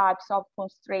different types of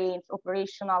constraints,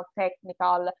 operational,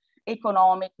 technical,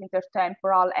 economic,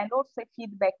 intertemporal, and also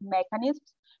feedback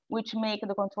mechanisms, which make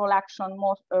the control action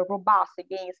more robust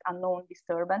against unknown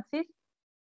disturbances.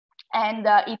 And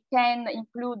it can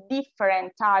include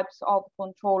different types of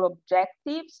control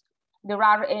objectives.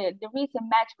 There is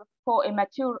a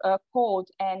mature code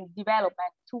and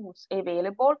development tools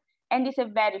available, and it's a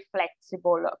very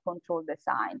flexible control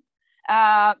design.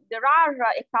 There are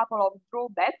a couple of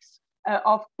drawbacks,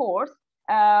 of course,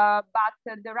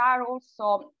 but there are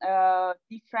also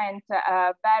different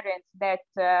variants that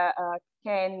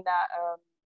can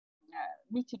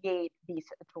mitigate these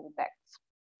drawbacks.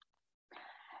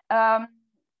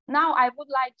 Now I would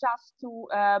like just to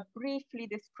briefly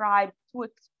describe two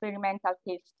experimental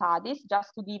case studies,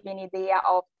 just to give an idea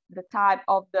of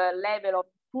the level of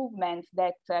improvements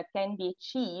that can be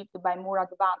achieved by more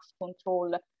advanced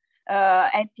control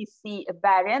MPC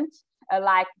variants,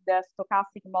 like the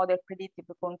stochastic model predictive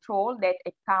control that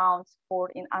accounts for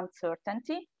an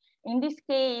uncertainty. In this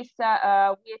case,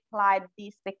 we applied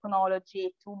this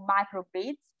technology to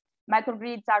microgrids.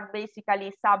 Microgrids are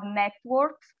basically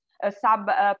sub-networks,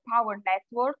 sub-power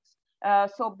networks.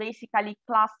 So basically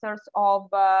clusters of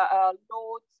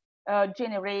loads,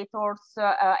 generators,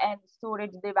 and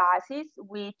storage devices,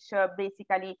 which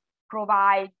basically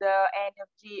provide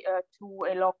energy to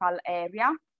a local area.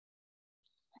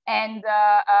 And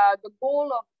the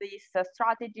goal of this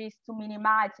strategy is to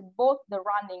minimize both the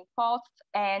running costs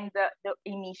and the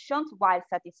emissions while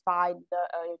satisfying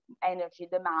the energy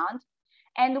demand.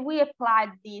 And we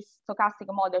applied this stochastic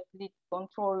model predictive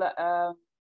control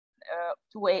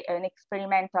to an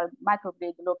experimental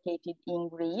microgrid located in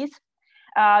Greece.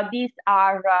 These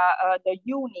are the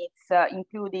units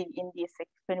included in these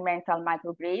experimental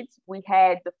microgrids. We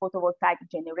had the photovoltaic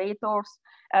generators,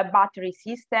 battery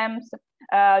systems,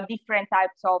 different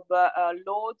types of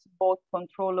loads, both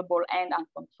controllable and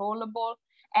uncontrollable,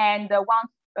 and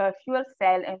one fuel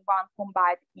cell and one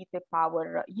combined heat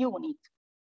power unit.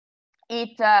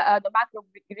 The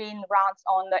microgrid runs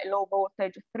on the low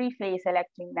voltage three-phase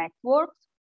electric networks.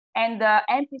 And the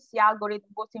MPC algorithm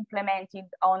was implemented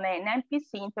on an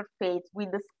MPC interface with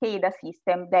the SCADA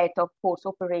system that, of course,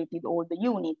 operated all the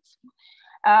units.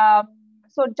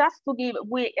 So just to give,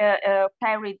 we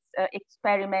carried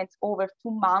experiments over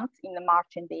 2 months in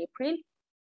March and April.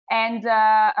 And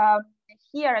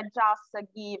here I just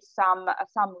give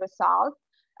some results.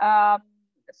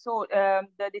 So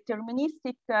the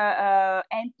deterministic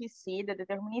MPC, the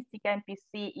deterministic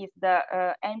MPC is the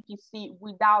MPC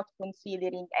without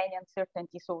considering any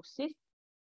uncertainty sources,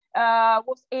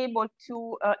 was able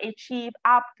to achieve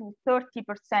up to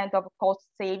 30% of cost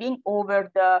saving over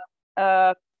the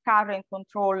current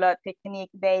control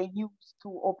technique they use to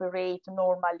operate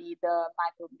normally the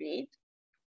microgrid.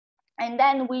 And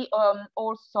then we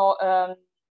also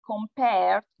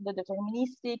compared the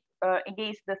deterministic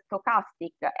against the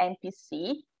stochastic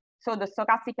MPC. So the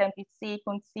stochastic MPC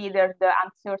considered the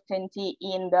uncertainty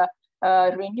in the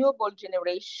renewable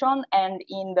generation and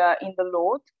in the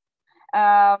load.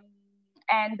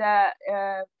 And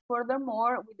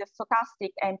furthermore, with the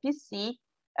stochastic MPC,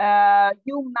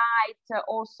 you might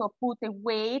also put a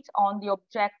weight on the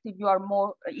objective you are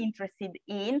more interested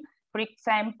in. For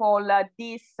example,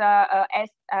 this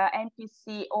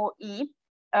MPC OE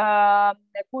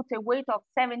put a weight of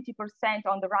 70%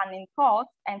 on the running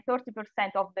costs and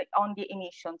 30% on the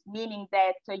emissions, meaning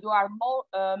that you are more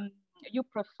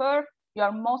you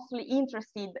are mostly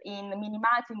interested in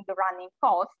minimizing the running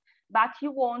costs, but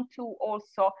you want to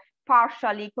also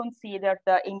partially consider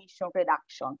the emission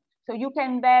reduction. So you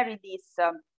can vary these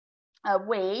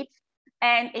weights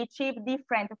and achieve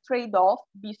different trade-offs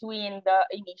between the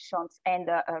emissions and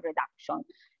the reduction.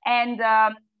 And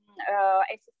as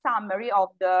a summary of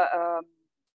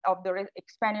the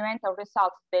experimental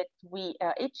results that we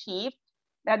achieved,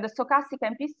 that the stochastic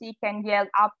MPC can yield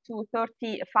up to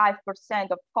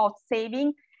 35% of cost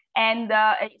saving and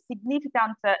a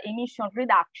significant emission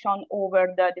reduction over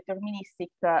the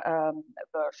deterministic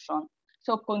version.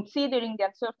 So considering the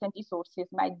uncertainty sources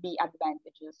might be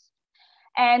advantageous.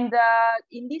 And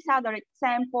in this other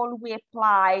example, we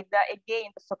applied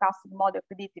again the stochastic model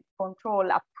predictive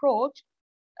control approach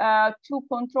to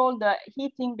control the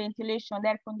heating, ventilation,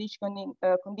 air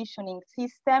conditioning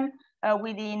system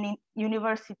within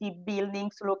university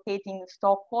buildings located in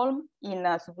Stockholm in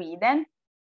Sweden.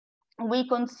 We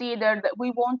considered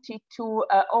we wanted to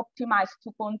optimize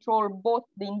to control both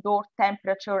the indoor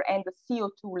temperature and the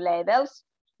CO2 levels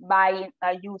by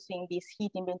using these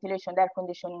heating, ventilation, air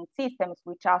conditioning systems,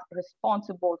 which are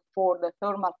responsible for the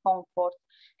thermal comfort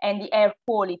and the air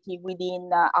quality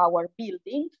within our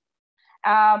buildings.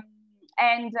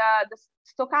 And the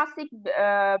stochastic,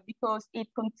 because it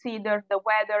considered the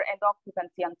weather and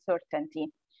occupancy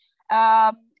uncertainty.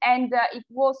 And it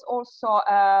was also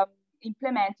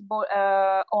implementable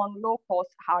on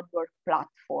low-cost hardware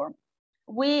platform.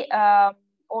 We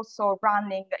also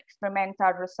running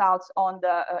experimental results on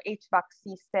the HVAC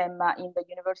system in the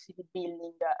university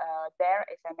building there,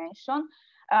 as I mentioned.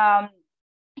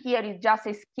 Here is just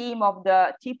a scheme of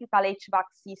the typical HVAC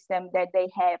system that they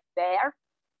have there.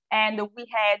 And we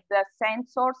had the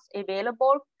sensors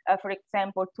available, for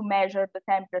example, to measure the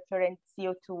temperature and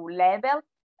CO2 level.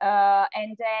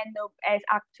 And then as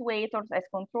actuators, as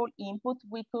control input,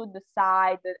 we could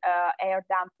decide air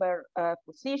damper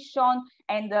position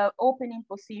and the opening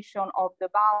position of the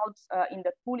valves in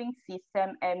the cooling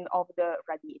system and of the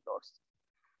radiators.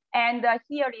 And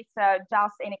here is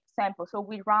just an example. So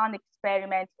we run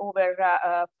experiments over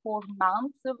 4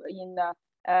 months in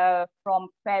from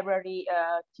February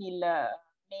till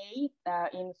May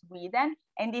in Sweden.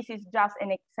 And this is just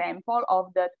an example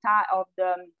of the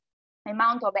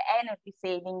amount of energy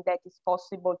saving that is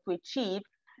possible to achieve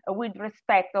with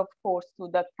respect, of course, to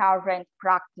the current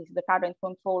practice, the current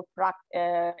control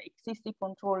existing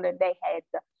control that they had,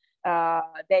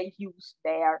 they use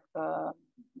there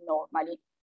normally.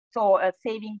 So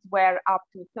savings were up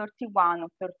to 31 or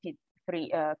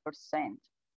 33%.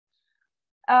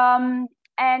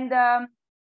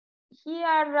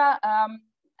 Here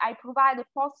I provide a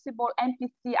possible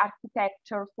MPC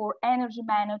architecture for energy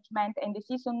management and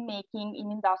decision-making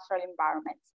in industrial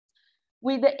environments,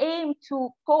 with the aim to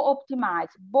co-optimize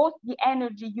both the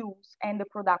energy use and the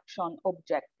production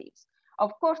objectives.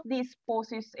 Of course, this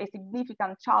poses a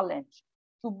significant challenge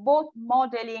to both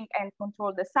modeling and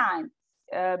control design,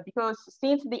 because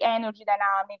since the energy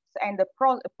dynamics and the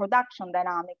production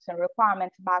dynamics and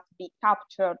requirements must be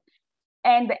captured,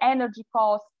 and the energy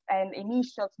costs and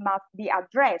emissions must be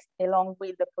addressed along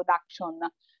with the production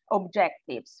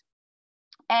objectives.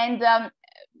 And I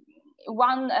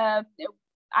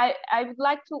would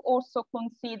like to also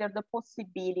consider the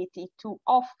possibility to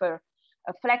offer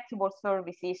flexible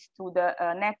services to the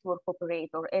network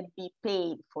operator and be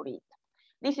paid for it.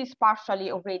 This is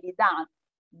partially already done,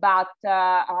 but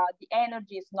the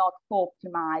energy is not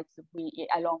optimized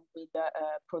along with the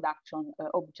production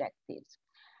objectives.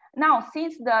 Now,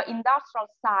 since the industrial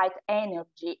site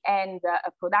energy and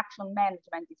production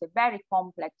management is a very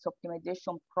complex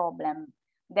optimization problem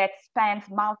that spans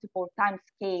multiple time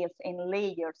scales and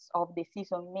layers of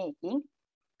decision making,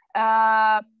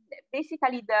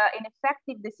 basically an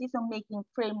effective decision making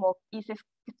framework is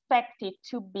expected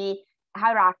to be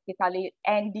hierarchical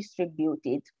and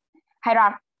distributed.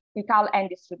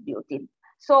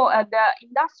 So the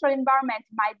industrial environment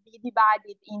might be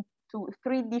divided into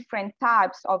 3 different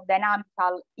types of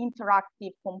dynamical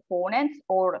interactive components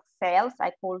or cells.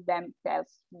 I call them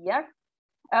cells here.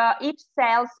 Each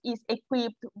cell is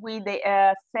equipped with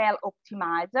a cell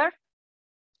optimizer.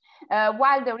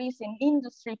 while there is an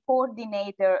industry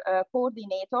coordinator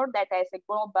that has a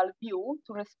global view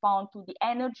to respond to the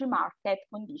energy market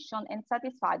condition and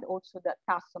satisfy also the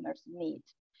customer's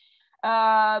needs.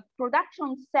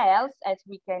 Production cells, as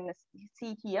we can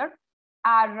see here,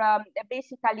 are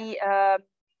basically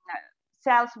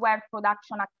cells where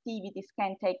production activities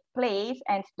can take place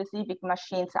and specific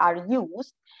machines are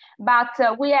used. But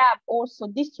we have also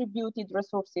distributed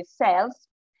resources cells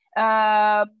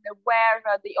where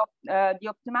the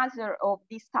optimizer of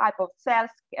this type of cells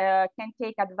can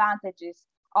take advantages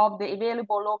of the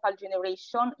available local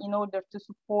generation in order to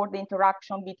support the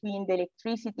interaction between the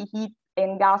electricity, heat,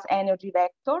 and gas energy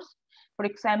vectors, for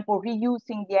example,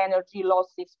 reusing the energy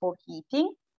losses for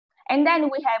heating. And then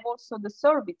we have also the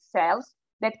service cells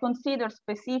that consider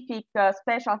specific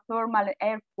special thermal and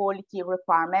air quality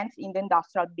requirements in the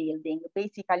industrial building,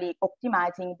 basically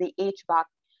optimizing the HVAC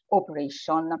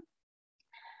operation.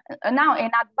 Now,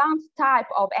 an advanced type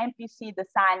of MPC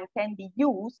design can be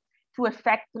used to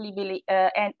effectively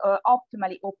and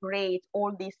optimally operate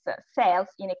all these cells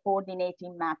in a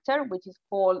coordinating manner, which is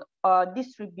called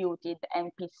distributed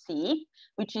MPC,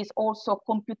 which is also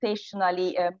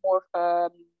computationally more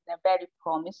very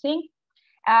promising.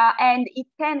 And it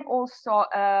can also,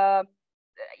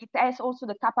 it has also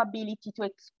the capability to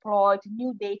exploit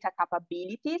new data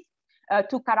capabilities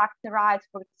to characterize,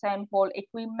 for example,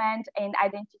 equipment and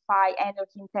identify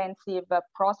energy-intensive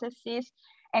processes,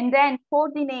 and then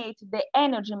coordinate the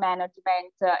energy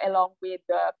management along with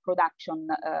the production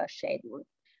schedule.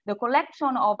 The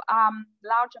collection of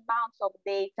large amounts of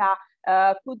data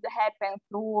could happen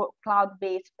through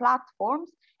cloud-based platforms,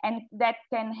 and that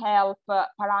can help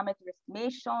parameter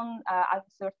estimation,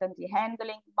 uncertainty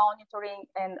handling, monitoring,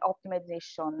 and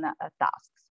optimization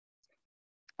tasks.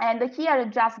 And here I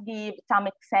just give some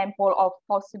example of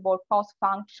possible cost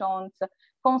functions,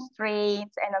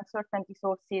 constraints, and uncertainty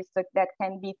sources that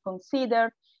can be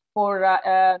considered for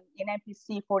an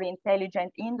MPC for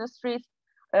intelligent industries.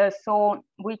 So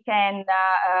we can,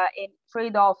 a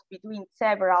trade-off between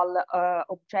several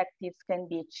objectives can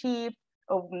be achieved,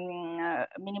 of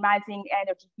minimizing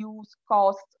energy use,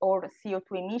 costs, or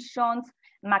CO2 emissions,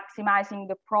 maximizing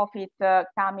the profit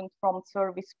coming from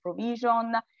service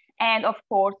provision, and of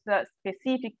course,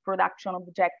 specific production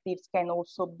objectives can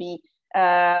also be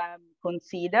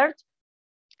considered.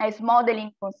 As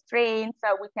modeling constraints,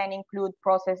 we can include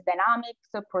process dynamics,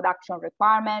 production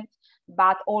requirements,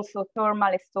 but also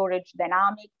thermal storage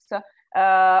dynamics,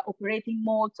 operating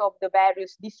modes of the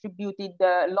various distributed,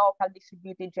 local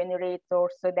distributed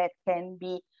generators that can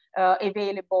be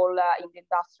available in the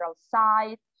industrial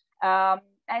site,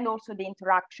 and also the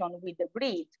interaction with the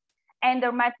grid. And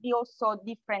there might be also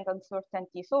different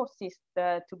uncertainty sources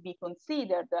to be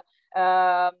considered,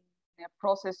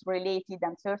 process-related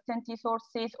uncertainty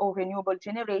sources or renewable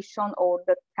generation or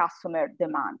the customer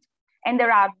demand. And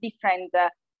there are different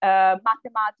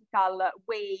mathematical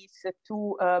ways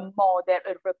to model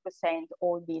and represent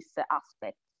all these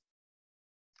aspects.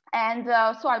 And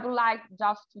so I would like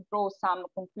just to draw some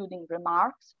concluding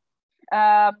remarks.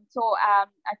 I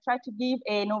try to give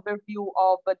an overview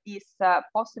of this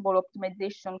possible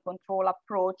optimization control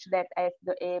approach that has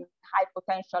a high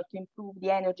potential to improve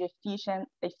the energy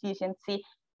efficiency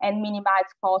and minimize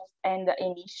costs and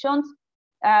emissions.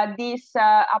 This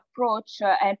approach,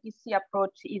 MPC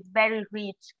approach, is very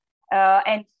rich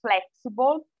and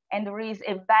flexible, and there is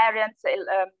a variance, a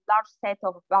large set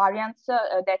of variants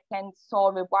that can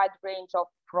solve a wide range of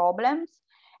problems.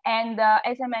 And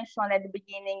as I mentioned at the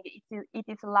beginning, it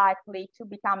is likely to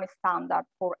become a standard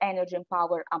for energy and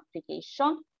power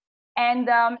application. And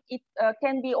it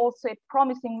can be also a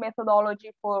promising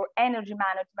methodology for energy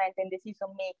management and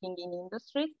decision-making in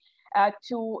industry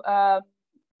to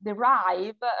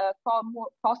derive more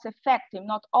cost-effective,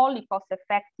 not only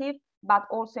cost-effective, but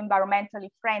also environmentally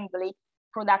friendly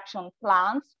production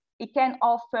plans. It can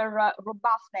offer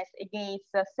robustness against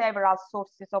several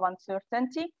sources of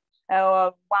uncertainty.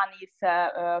 One is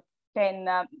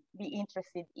can be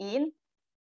interested in,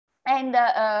 and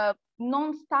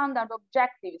non-standard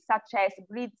objectives such as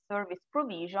grid service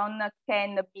provision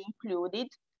can be included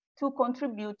to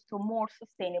contribute to more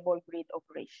sustainable grid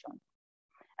operation.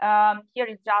 Here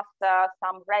is just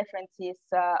some references,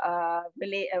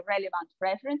 relevant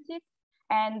references,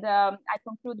 and I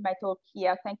conclude my talk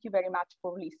here. Thank you very much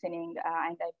for listening,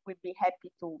 and I will be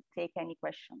happy to take any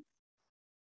questions.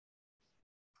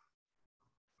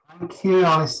 Thank you,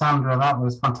 Alessandra. That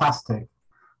was fantastic.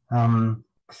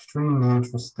 Extremely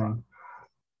interesting.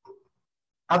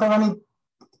 Are there any,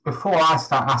 before I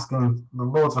start asking the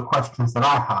loads of questions that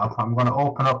I have, I'm going to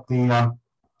open up the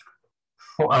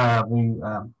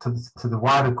to the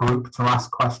wider group to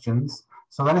ask questions.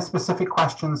 So any specific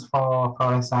questions for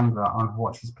Alessandra on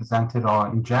what she's presented or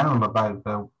in general about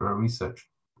the research?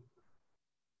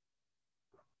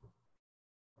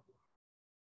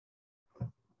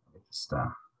 Just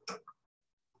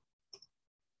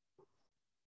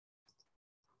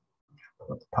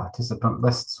put the participant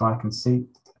list so I can see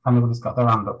if anybody's got their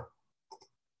hand up.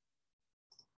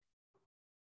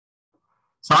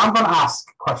 So I'm going to ask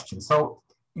questions. So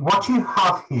what you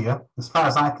have here, as far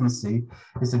as I can see,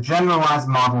 is a generalized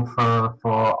model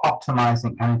for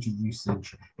optimizing energy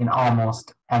usage in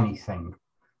almost anything.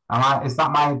 Is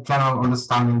that my general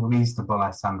understanding reasonable,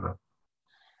 Alessandra?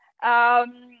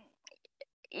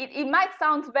 It might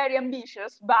sound very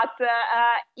ambitious, but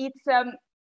it's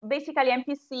basically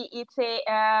MPC. It's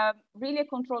a really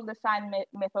controlled design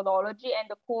methodology, and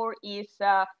the core is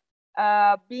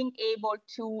being able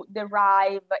to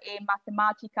derive a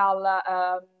mathematical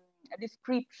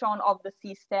description of the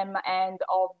system and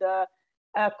of the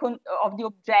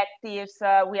objectives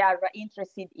we are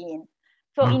interested in.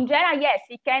 So in general, yes,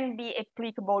 it can be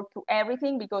applicable to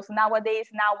everything, because nowadays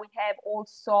we have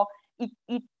also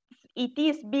it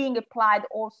is being applied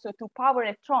also to power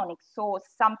electronics. So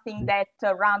something that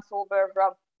runs over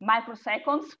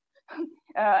microseconds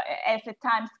as a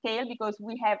time scale, because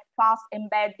we have fast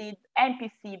embedded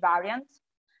MPC variants.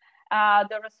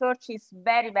 The research is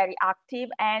very, very active.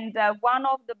 And one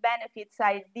of the benefits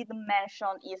I didn't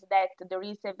mention is that there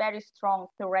is a very strong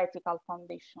theoretical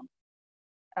foundation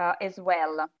as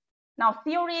well. Now,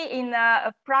 theory in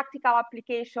a practical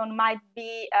application might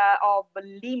be of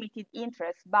limited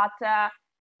interest, but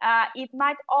it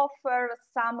might offer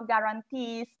some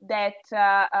guarantees that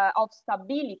of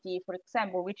stability, for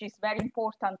example, which is very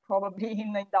important probably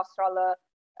in industrial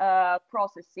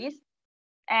processes.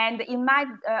 And it might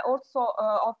also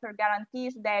offer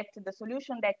guarantees that the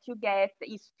solution that you get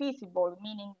is feasible,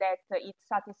 meaning that it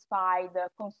satisfies the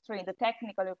constraint, the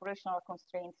technical operational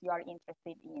constraints you are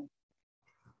interested in.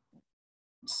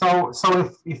 So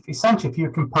if essentially, if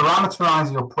you can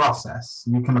parameterize your process,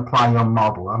 you can apply your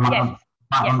model. Am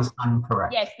I understanding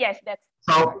correct? Yes, that's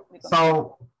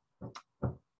so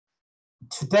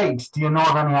to date, do you know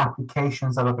of any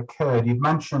applications that have occurred? You've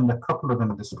mentioned a couple of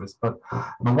industries, but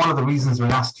one of the reasons we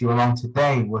asked you along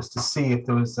today was to see if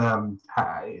there was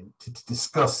to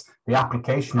discuss the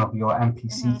application of your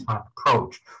MPC type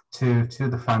approach to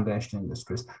the foundation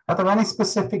industries. Are there any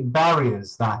specific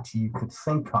barriers that you could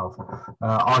think of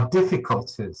or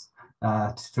difficulties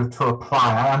to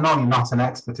apply? I know you're not an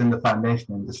expert in the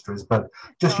foundation industries, but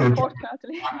just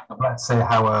let's say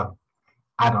how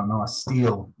I don't know, a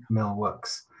steel mill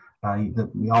works.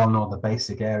 We all know the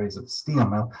basic areas of a steel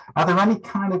mill. Are there any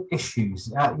kind of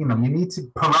issues? You need to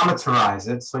parameterize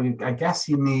it. So I guess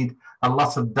you need a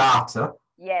lot of data.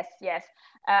 Yes.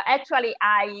 Actually,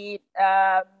 I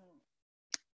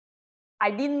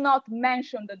did not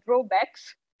mention the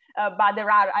drawbacks, but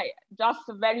there are. I just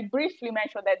very briefly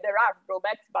mentioned that there are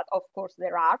drawbacks, but of course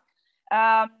there are.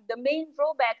 The main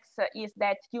drawbacks is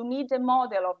that you need a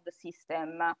model of the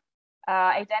system.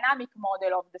 A dynamic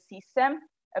model of the system,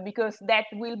 because that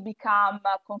will become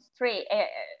constraints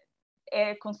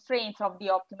of the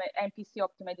MPC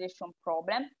optimization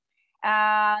problem.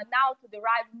 Now, to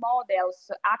derive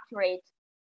models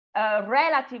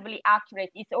relatively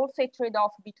accurate, it's also a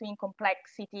trade-off between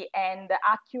complexity and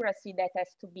accuracy that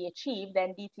has to be achieved,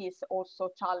 and it is also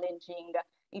challenging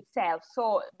itself.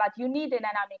 So, but you need a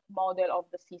dynamic model of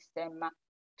the system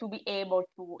to be able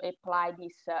to apply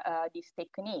this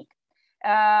technique.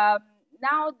 Now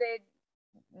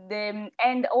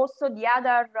and also the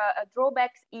other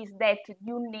drawbacks is that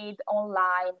you need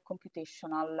online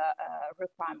computational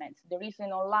requirements. There is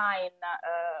an online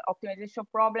optimization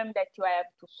problem that you have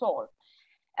to solve.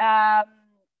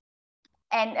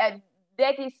 And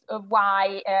that is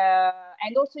why,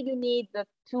 and also you need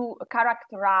to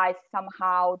characterize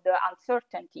somehow the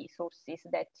uncertainty sources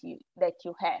that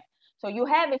you have. So you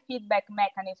have a feedback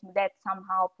mechanism that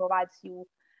somehow provides you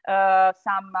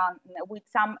with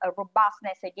some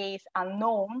robustness against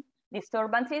unknown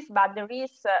disturbances, but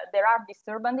there are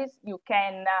disturbances you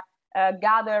can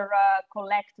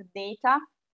collect data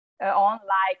on,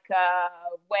 like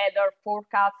weather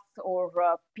forecasts or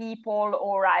people,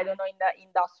 or I don't know, in the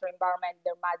industrial environment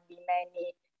there might be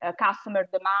many customer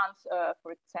demands,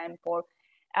 for example.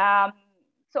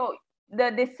 So the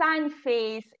design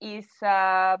phase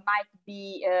might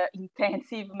be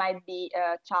intensive, might be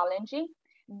challenging.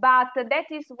 But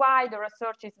that is why the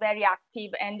research is very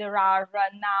active, and there are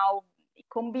now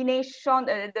combination.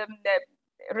 The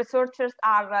researchers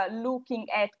are looking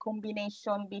at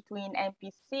combination between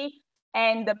MPC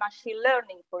and machine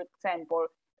learning, for example,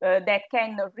 that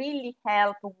can really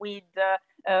help with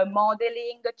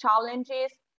modeling the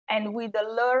challenges and with the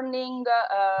learning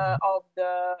of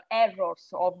the errors,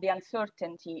 of the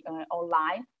uncertainty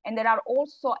online. And there are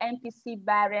also MPC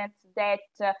variants that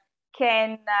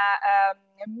can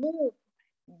move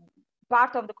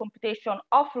part of the computation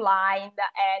offline,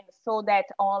 and so that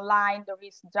online there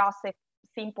is just a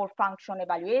simple function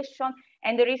evaluation,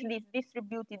 and there is this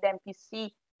distributed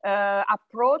MPC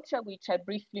approach, which I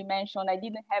briefly mentioned. I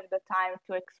didn't have the time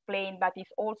to explain, but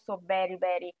it's also very,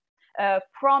 very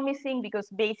promising, because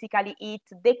basically it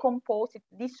decomposes,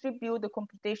 it distributes the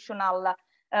computational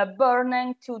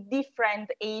burden to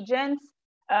different agents.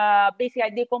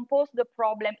 Basically, decompose the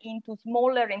problem into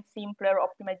smaller and simpler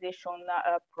optimization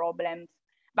problems.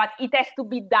 But it has to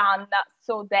be done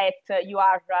so that you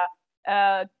are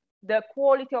the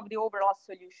quality of the overall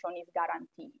solution is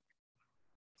guaranteed.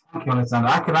 Thank you,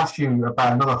 Alessandra. I could ask you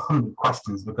about another 100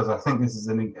 questions, because I think this is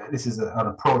an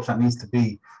approach that needs to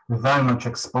be very much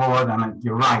explored. And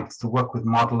you're right, to work with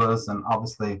modelers and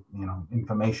obviously,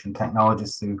 information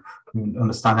technologists who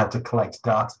understand how to collect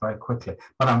data very quickly.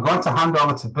 But I'm going to hand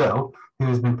over to Bill, who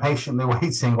has been patiently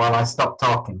waiting while I stop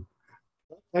talking.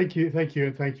 Thank you,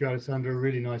 Alessandra.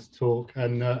 Really nice talk,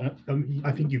 and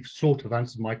I think you've sort of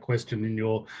answered my question in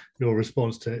your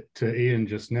response to Ian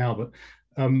just now. But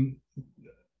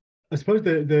I suppose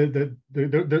the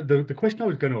question I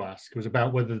was going to ask was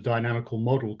about whether the dynamical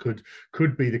model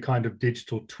could be the kind of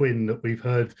digital twin that we've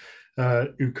heard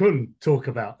Yukun talk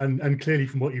about, and clearly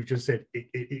from what you've just said,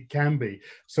 it can be.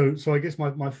 So I guess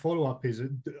my follow-up is,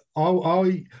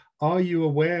 are you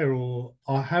aware, or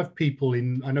have people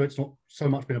in, I know it's not so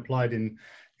much been applied in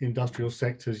industrial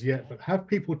sectors yet, but have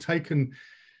people taken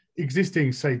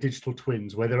existing, say, digital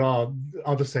twins, where there are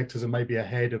other sectors that may be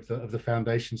ahead of the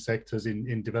foundation sectors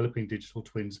in developing digital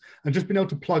twins, and just been able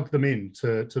to plug them in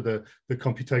to the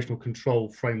computational control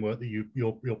framework that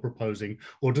you're proposing,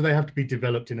 or do they have to be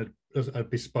developed in a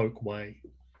bespoke way?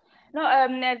 No,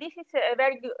 this is a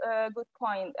very good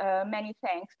point. Many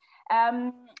thanks.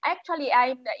 Actually,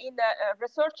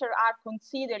 researchers are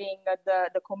considering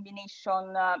the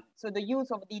combination, so the use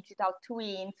of digital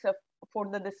twins for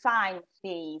the design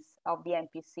phase of the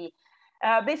MPC.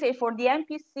 Basically, for the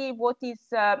MPC, what is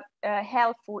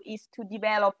helpful is to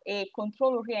develop a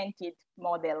control-oriented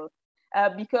model,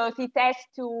 because it has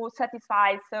to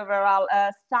satisfy several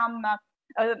some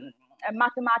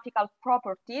mathematical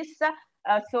properties,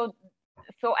 so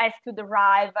as to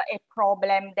derive a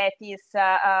problem that is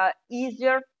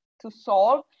easier to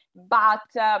solve, but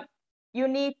you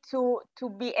need to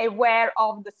be aware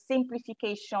of the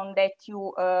simplification that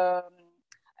you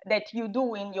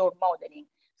do in your modeling.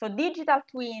 So digital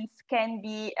twins can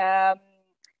be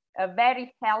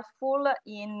very helpful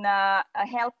in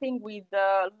helping with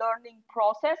the learning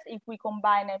process if we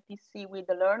combine MPC with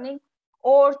the learning,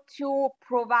 or to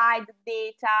provide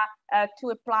data to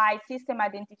apply system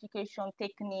identification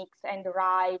techniques and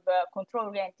derive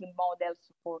control-oriented models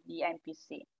for the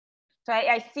MPC. So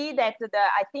I see that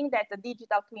I think that the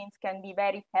digital twins can be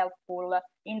very helpful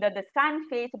in the design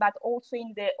phase, but also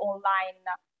in the online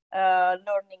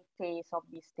learning phase of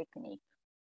this technique.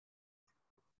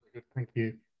 Thank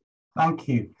you. Thank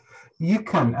you.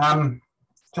 Yukun, I'm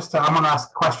going to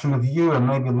ask a question of you and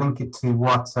maybe link it to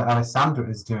what Alessandra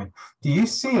is doing. Do you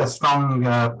see a strong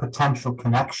potential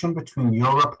connection between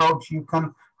your approach,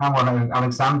 Yukun, and what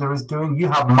Alessandra is doing? You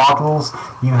have models,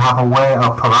 you have a way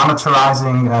of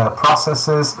parameterizing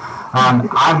processes, and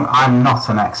I'm not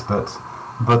an expert,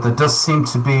 but there does seem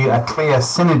to be a clear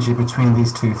synergy between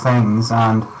these two things.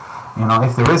 And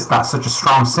if there is such a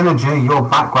strong synergy, your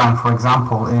background, for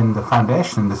example, in the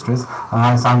foundation industries, and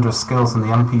Alessandra's skills in the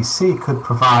MPC could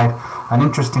provide an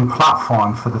interesting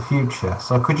platform for the future.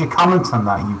 So could you comment on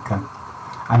that, Yukun,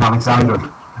 and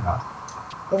Alessandra?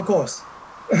 Of course.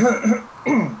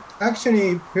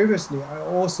 Actually, previously, I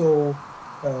also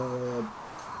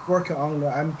worked on the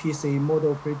MPC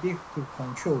model predictive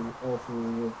control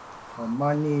of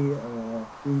money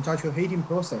industrial heating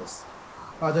process.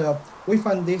 But we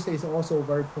find this is also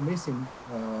very promising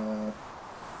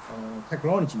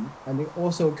technology, and it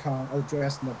also can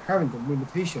address the current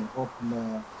limitation of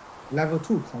the level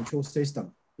 2 control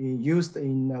system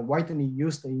widely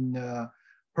used in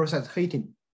process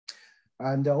heating,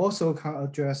 and also can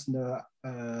address the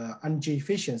energy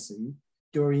efficiency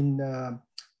during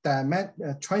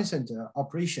transient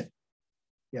operation.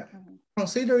 Yeah,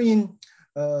 considering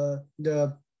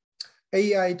the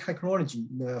AI technology,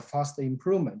 the fast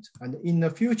improvement, and in the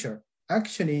future,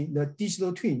 actually the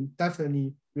digital twin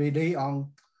definitely rely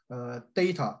on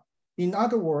data. In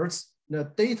other words,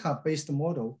 the data-based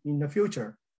model in the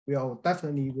future will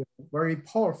definitely be very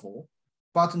powerful.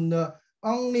 But the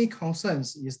only concern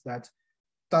is that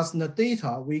does the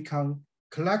data we can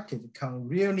collect it can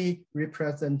really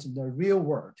represent the real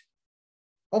world?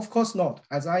 Of course not.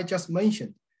 As I just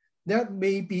mentioned, there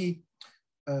may be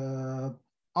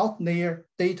outlier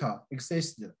data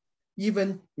exist,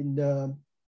 even in the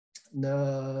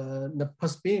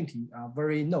possibility are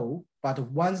very low, but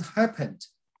once happened,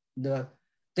 the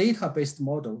data-based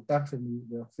model definitely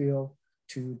will fail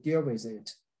to deal with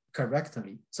it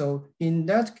correctly. So in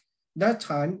that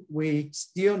time, we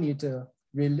still need to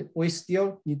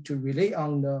rely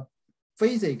on the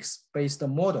physics-based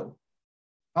model.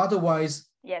 Otherwise,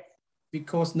 yes,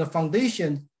 because the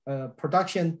foundation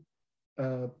production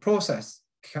process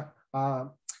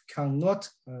cannot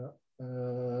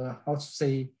how to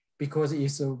say, because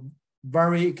it's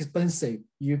very expensive.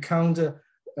 You can't.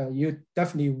 You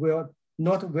definitely will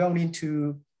not willing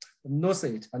to lose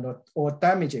it or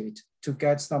damage it to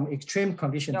get some extreme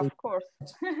conditions. Of course,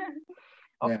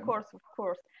 of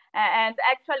course. And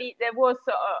actually, there was,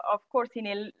 of course, in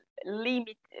a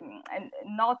limit, and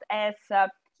not as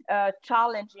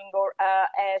challenging or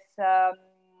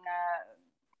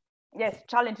as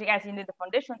challenging as in the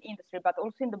foundation industry, but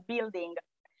also in the building.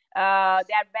 They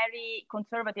are very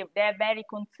conservative. They are very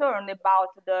concerned about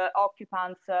the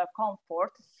occupants'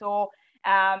 comfort. So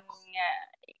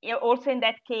also in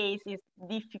that case, it's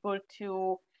difficult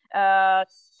to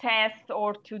test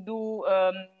or to do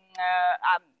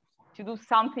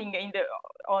something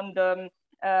on the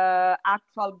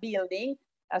actual building.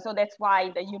 So that's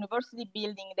why the university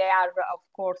building, they are of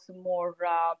course more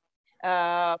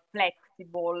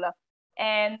flexible,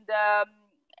 and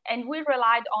we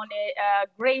relied on a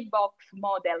gray box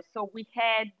model. So we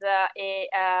had a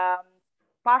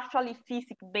partially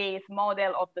physics-based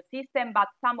model of the system, but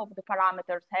some of the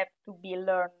parameters have to be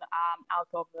learned out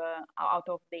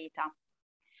of data,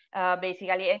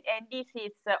 basically. And this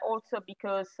is also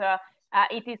because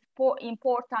it is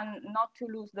important not to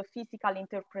lose the physical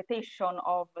interpretation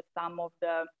of some of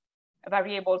the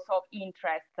variables of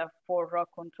interest for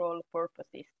control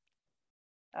purposes.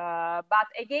 But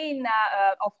again,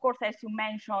 of course, as you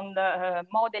mentioned,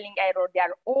 modeling error, there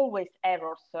are always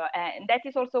errors. And that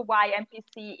is also why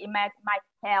MPC might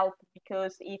help,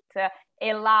 because it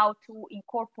allows to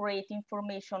incorporate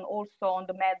information also on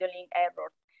the modeling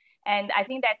errors. And I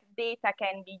think that data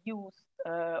can be used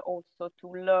also to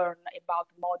learn about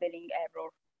modeling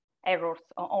errors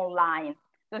online.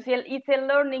 So it's a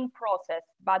learning process,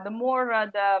 but the more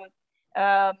the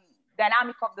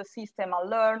dynamic of the system are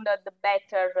learned, the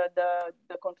better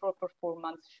the control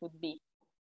performance should be.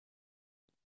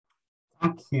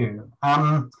 Thank you.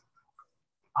 I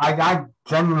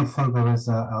genuinely think there is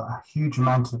a huge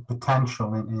amount of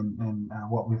potential in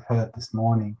what we've heard this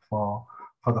morning for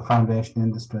the foundation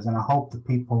industries, and I hope the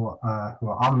people who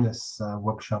are on this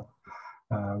workshop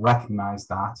recognize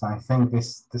that. I think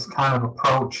this kind of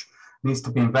approach needs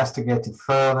to be investigated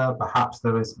further. Perhaps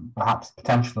there is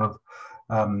potential of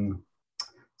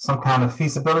some kind of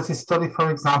feasibility study, for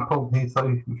example.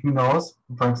 Who knows?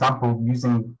 For example,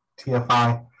 using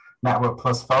TFI Network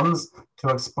Plus funds to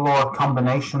explore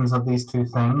combinations of these two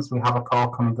things. We have a call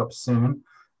coming up soon.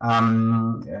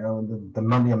 The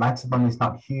amount of money is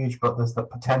not huge, but there's the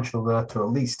potential there to at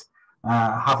least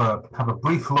have a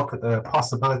brief look at the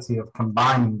possibility of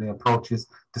combining the approaches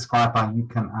described by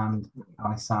Yukun and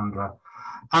Alessandra.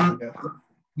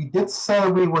 We did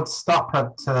say we would stop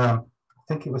at I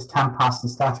think it was 10 past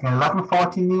and starting at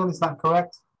 11:40. Neil, is that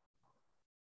correct?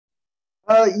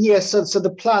 Yes. So the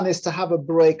plan is to have a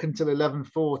break until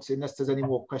 11:40, unless there's any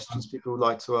more questions people would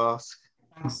like to ask.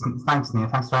 Thanks, Neil.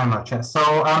 Thanks very much. So,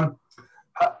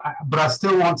 but I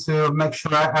still want to make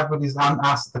sure everybody's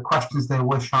asked the questions they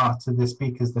wish to the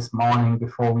speakers this morning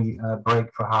before we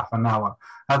break for half an hour.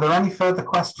 Are there any further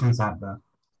questions out there?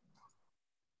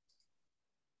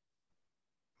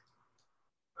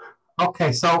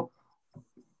 Okay, so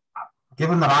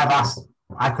given that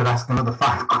I could ask another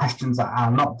 5 questions.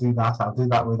 I'll not do that. I'll do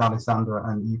that with Alessandra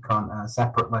and Yukun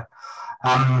separately.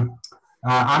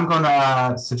 I'm going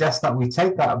to suggest that we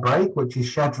take that break, which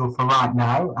is scheduled for right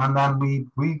now, and then we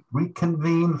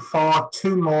reconvene for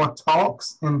 2 more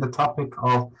talks in the topic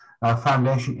of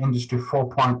Foundation Industry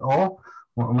 4.0.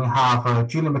 We have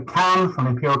Julie McCann from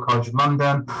Imperial College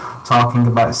London talking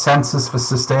about sensors for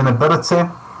sustainability,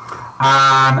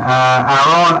 and our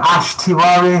own Ash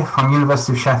Tiwari from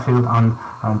University of Sheffield on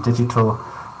digital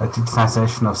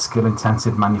digitization of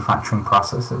skill-intensive manufacturing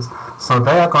processes. So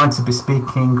they are going to be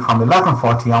speaking from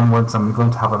 11:40 onwards, and we're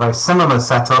going to have a very similar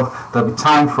setup. There'll be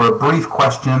time for a brief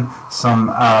question, some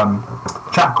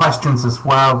chat questions as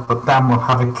well, but then we'll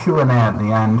have a Q&A at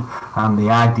the end, and the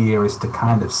idea is to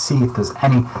kind of see if there's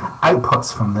any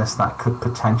outputs from this that could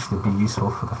potentially be useful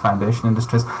for the foundation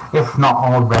industries, if not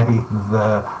already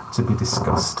there to be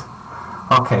discussed.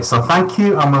 Okay, so thank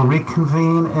you, and we'll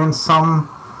reconvene in some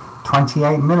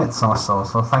 28 minutes or so.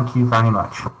 So thank you very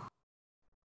much.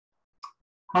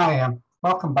 Hi,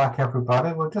 welcome back,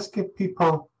 everybody. We'll just give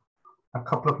people a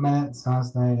couple of minutes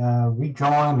as they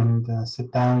rejoin and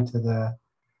sit down to the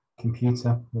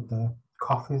computer with their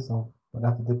coffees or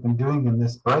whatever they've been doing in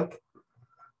this break.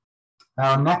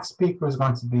 Our next speaker is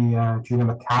going to be Julie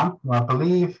McCann, who I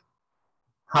believe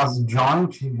has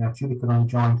joined. Julie could only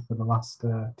join for the last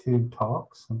 2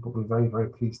 talks, but we're very, very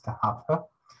pleased to have her.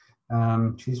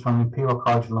 She's from Imperial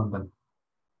College London.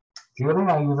 Julie,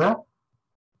 are you there?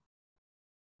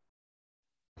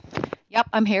 Yep,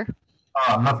 I'm here.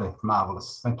 Oh, lovely,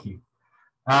 marvelous, thank you.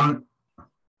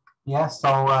 Yeah, so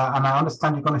and I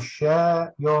understand you're going to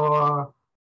share your.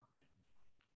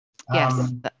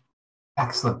 Yes.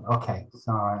 Excellent. Okay,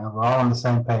 so we're all on the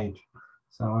same page.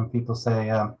 So when people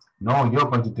say no, you're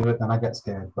going to do it, then I get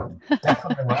scared. But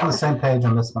definitely, we're on the same page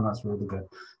on this one. That's really good.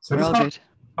 So we're just all good.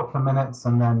 A couple of minutes,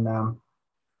 and then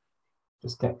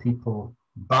just get people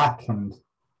back and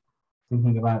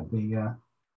thinking about the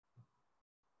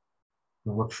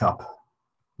workshop.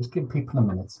 Just give people a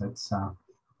minute. So it's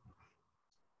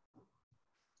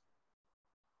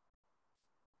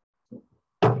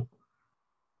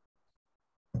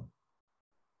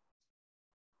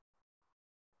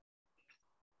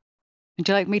Would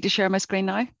you like me to share my screen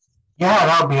now? Yeah,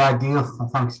 that would be ideal.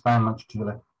 Thanks very much,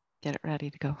 Julie. Get it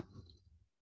ready to go.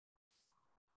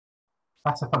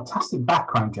 That's a fantastic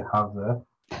background you have there.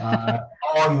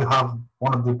 Or you have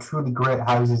one of the truly great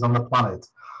houses on the planet.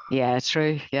 Yeah,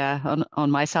 true. Yeah, on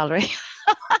my salary.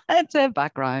 It's a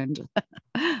background.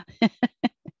 Oh,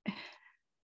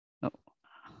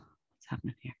 what's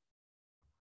happening here?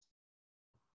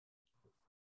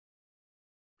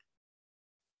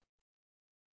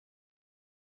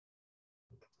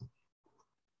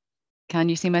 Can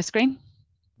you see my screen?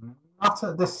 Not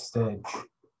at this stage.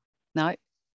 No.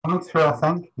 Coming through, I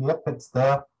think. Yep, it's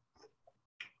there.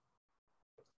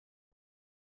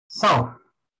 So,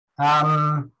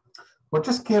 we'll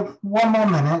just give 1 more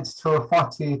minute to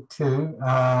 42,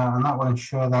 and that will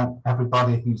ensure that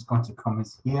everybody who's going to come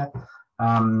is here.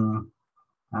 I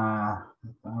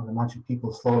would imagine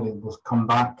people slowly will come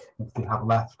back if they have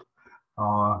left,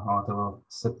 or they will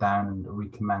sit down and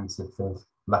recommence if they've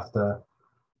left the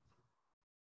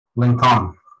link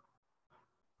on.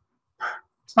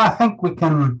 So I think we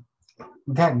can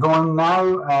get going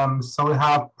now. So we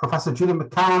have Professor Julie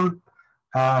McCann,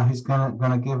 who's going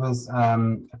to give us a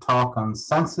talk on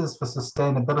sensors for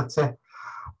sustainability.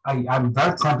 I'm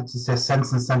very tempted to say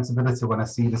sense and sensibility when I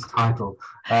see this title,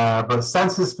 but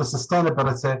sensors for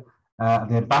sustainability,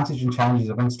 the advantage and challenges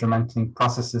of instrumenting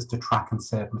processes to track and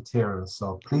save materials.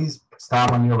 So please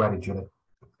start when you're ready, Julie.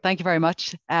 Thank you very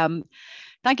much.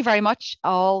 Thank you very much,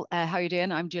 all. How are you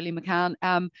doing? I'm Julie McCann.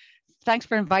 Thanks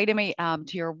for inviting me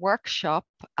to your workshop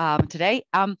today.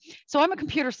 So I'm a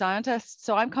computer scientist,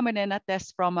 so I'm coming in at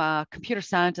this from a computer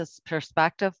scientist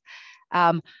perspective.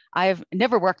 I've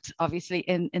never worked, obviously,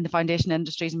 in the foundation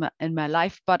industries in my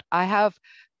life, but I have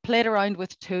played around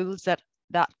with tools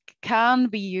that can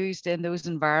be used in those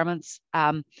environments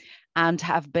and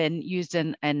have been used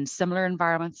in similar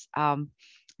environments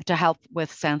to help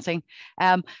with sensing.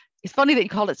 It's funny that you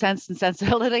call it sense and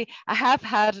sensibility. I have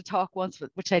had a talk once,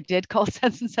 which I did call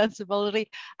sense and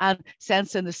sensibility and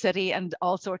sense in the city and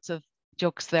all sorts of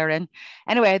jokes therein.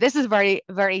 Anyway, this is a very,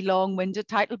 very long-winded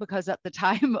title because at the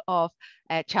time of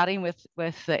chatting with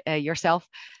yourself,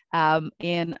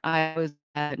 Ian, I was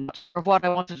not sure what I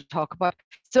wanted to talk about.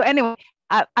 So anyway,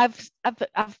 I've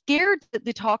geared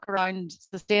the talk around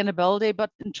sustainability, but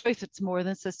in truth, it's more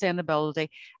than sustainability,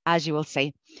 as you will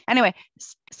see. Anyway,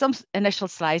 some initial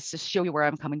slides to show you where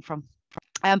I'm coming from.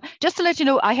 Just to let you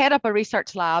know, I head up a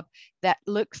research lab that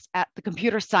looks at the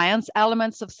computer science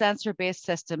elements of sensor-based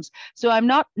systems. So I'm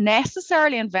not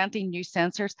necessarily inventing new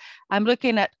sensors. I'm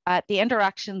looking at the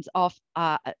interactions of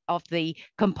the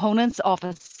components of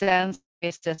a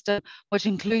sensor-based system, which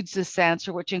includes the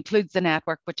sensor, which includes the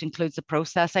network, which includes the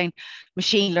processing,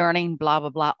 machine learning, blah, blah,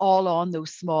 blah, all on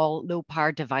those small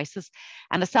low-powered devices.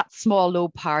 And it's that small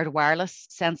low-powered wireless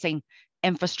sensing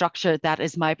infrastructure that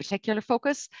is my particular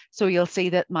focus. So you'll see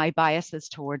that my bias is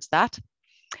towards that.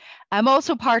 I'm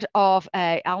also part of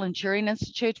Alan Turing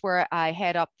Institute, where I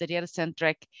head up the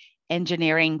data-centric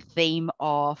engineering theme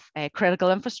of critical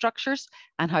infrastructures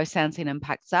and how sensing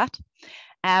impacts that.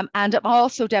 And I'm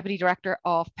also Deputy Director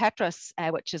of Petrus,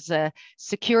 which is a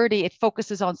security. It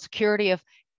focuses on security of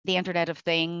the Internet of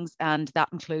Things, and that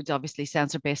includes obviously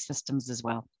sensor-based systems as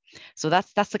well. So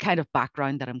that's the kind of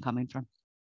background that I'm coming from.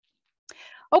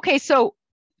 Okay, so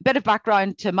a bit of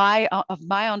background to my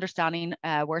understanding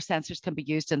where sensors can be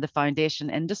used in the foundation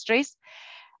industries.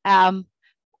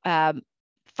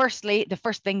 Firstly, the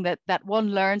first thing that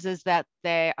one learns is that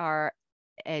they are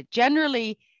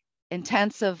generally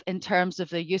intensive in terms of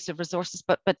the use of resources,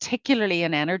 but particularly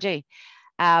in energy.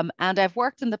 And I've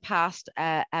worked in the past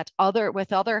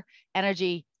with other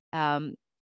energy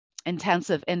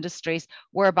intensive industries,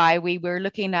 whereby we were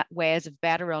looking at ways of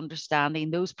better understanding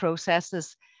those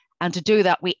processes. And to do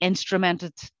that, we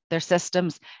instrumented their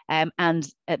systems and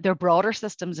their broader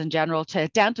systems in general to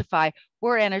identify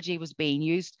where energy was being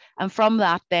used. And from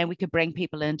that, then we could bring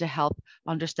people in to help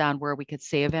understand where we could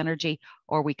save energy,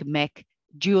 or we could make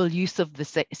dual use of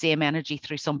the same energy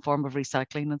through some form of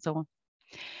recycling and so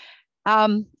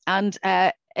on.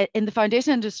 In the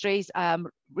foundation industries,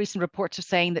 recent reports are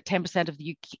saying that 10% of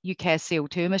the UK's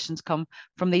CO2 emissions come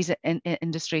from these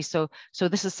industries. So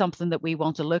this is something that we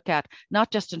want to look at,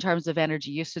 not just in terms of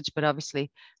energy usage, but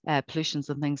obviously pollutions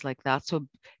and things like that. So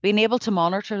being able to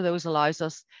monitor those allows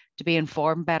us to be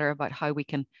informed better about how we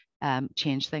can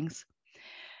change things.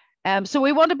 So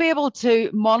we want to be able to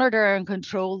monitor and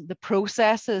control the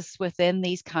processes within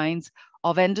these kinds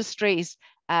of industries,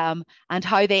 and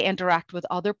how they interact with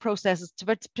other processes to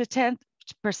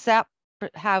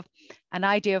have an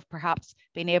idea of perhaps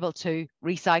being able to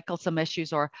recycle some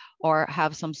issues or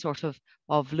have some sort of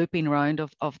looping around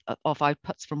of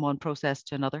outputs from one process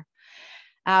to another.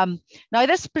 Now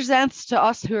this presents to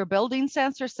us who are building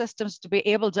sensor systems to be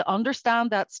able to understand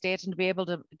that state and to be able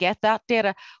to get that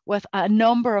data with a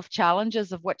number of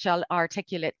challenges, of which I'll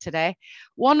articulate today.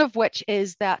 One of which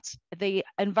is that the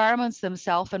environments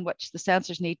themselves in which the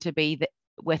sensors need to be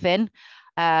within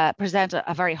present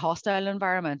a very hostile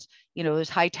environment. You know, there's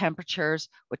high temperatures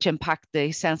which impact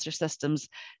the sensor system's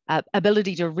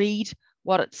ability to read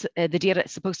what it's the data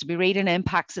it's supposed to be reading,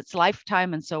 impacts its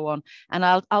lifetime, and so on. And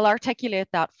I'll articulate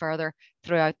that further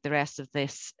throughout the rest of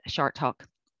this short talk.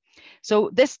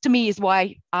 So this to me is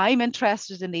why I'm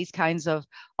interested in these kinds of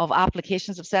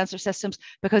applications of sensor systems,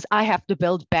 because I have to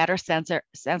build better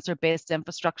sensor-based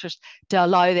infrastructures to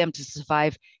allow them to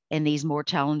survive in these more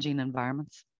challenging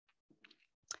environments.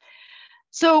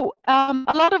 So a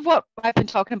lot of what I've been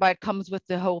talking about comes with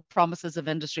the whole promises of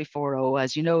Industry 4.0.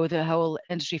 As you know, the whole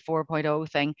Industry 4.0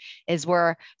 thing is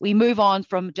where we move on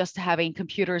from just having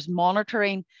computers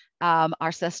monitoring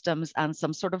our systems and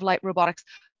some sort of light robotics.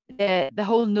 The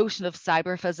whole notion of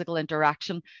cyber-physical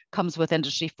interaction comes with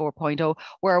Industry 4.0,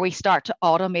 where we start to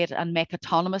automate and make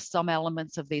autonomous some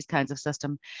elements of these kinds of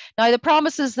systems. Now, the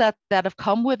promises that have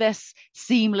come with this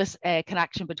seamless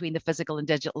connection between the physical and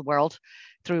digital world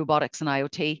through robotics and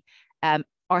IoT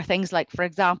are things like, for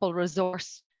example,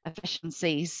 resource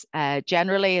efficiencies,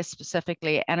 generally,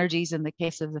 specifically energies in the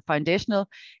case of the foundational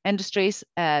industries,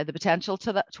 the potential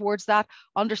towards that,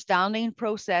 understanding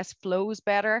process flows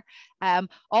better,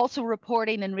 also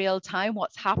reporting in real time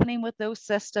what's happening with those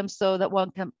systems so that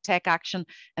one can take action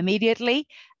immediately,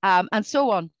 and so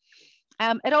on.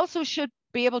 It also should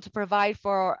be able to provide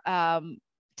for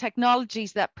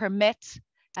technologies that permit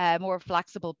more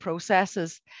flexible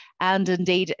processes and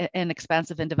indeed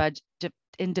inexpensive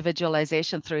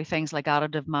individualization through things like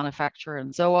additive manufacture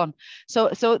and so on.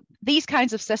 So these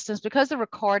kinds of systems, because the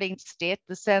recording state,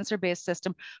 the sensor-based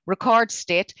system records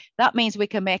state, that means we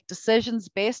can make decisions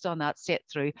based on that state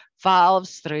through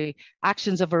valves, through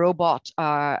actions of a robot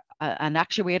and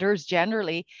actuators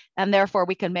generally, and therefore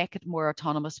we can make it more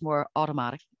autonomous, more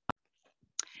automatic.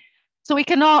 So we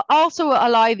can also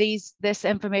allow this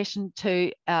information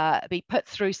to be put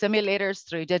through simulators,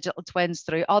 through digital twins,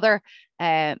 through other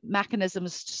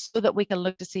mechanisms, so that we can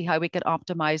look to see how we can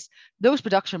optimize those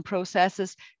production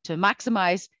processes to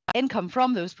maximize income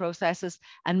from those processes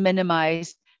and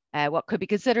minimize what could be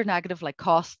considered negative, like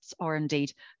costs or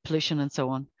indeed pollution and so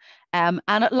on. And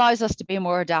it allows us to be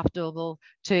more adaptable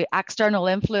to external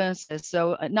influences.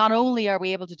 So not only are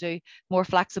we able to do more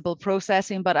flexible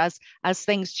processing, but as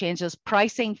things change, as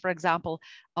pricing, for example,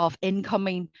 of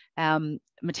incoming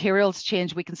materials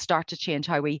change, we can start to change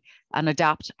how we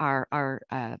adapt our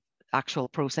actual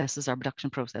processes, our production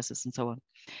processes and so on,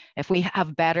 if we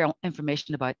have better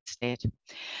information about the state.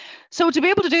 So to be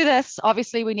able to do this,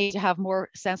 obviously we need to have more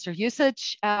sensor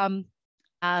usage.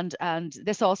 And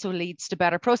this also leads to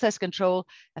better process control,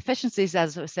 efficiencies,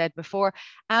 as I said before,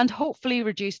 and hopefully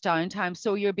reduced downtime.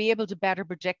 So you'll be able to better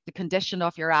predict the condition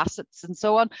of your assets and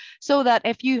so on, so that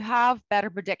if you have better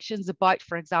predictions about,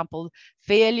 for example,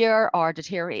 failure or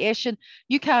deterioration,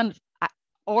 you can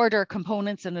order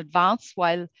components in advance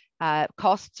while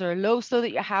costs are low, so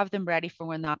that you have them ready for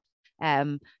when that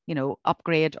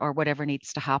upgrade or whatever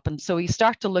needs to happen. So you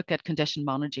start to look at condition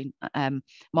monitoring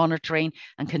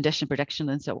and condition prediction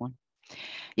and so on.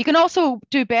 You can also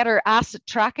do better asset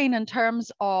tracking in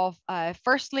terms of,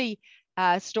 firstly,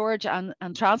 storage and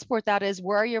transport, that is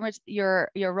where your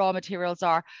raw materials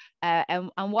are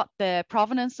and what the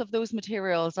provenance of those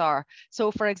materials are. So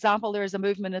for example, there is a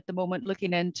movement at the moment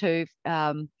looking into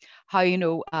how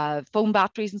phone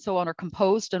batteries and so on are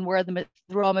composed and where the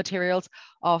raw materials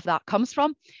of that comes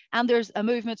from. And there's a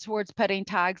movement towards putting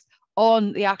tags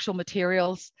on the actual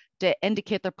materials to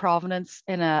indicate their provenance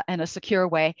in a secure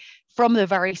way from the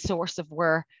very source of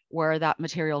where that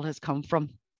material has come from.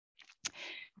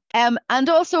 And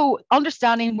also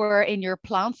understanding where in your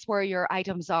plants where your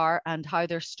items are and how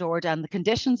they're stored and the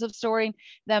conditions of storing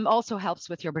them also helps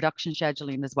with your production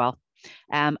scheduling as well,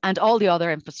 and all the other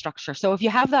infrastructure. So if you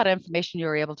have that information,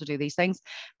 you're able to do these things.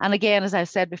 And again, as I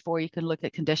said before, you can look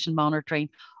at condition monitoring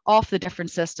of the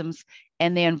different systems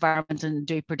in the environment and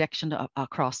do prediction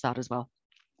across that as well.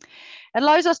 It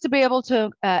allows us to be able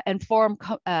to inform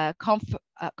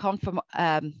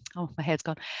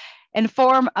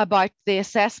about the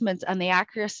assessment and the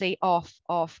accuracy of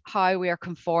how we are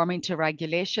conforming to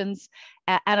regulations,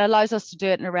 and allows us to do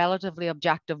it in a relatively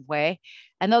objective way.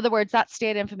 In other words, that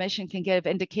state information can give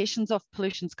indications of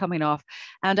pollutions coming off.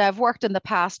 And I've worked in the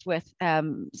past with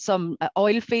some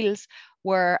oil fields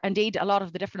where indeed a lot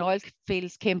of the different oil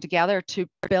fields came together to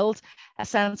build a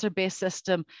sensor-based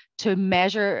system to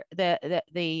measure the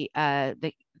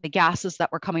gases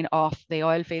that were coming off the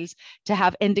oil fields, to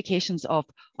have indications of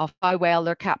how well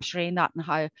they're capturing that and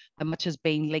how much is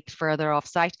being leaked further off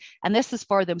site. And this is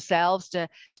for themselves to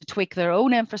tweak their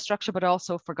own infrastructure, but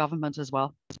also for government as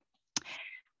well.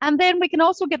 And then we can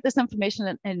also get this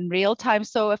information in real time.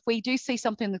 So if we do see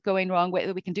something that's going wrong,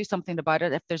 we can do something about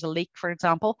it if there's a leak, for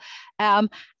example. And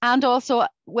also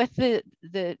with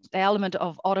the element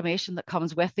of automation that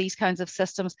comes with these kinds of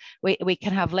systems, we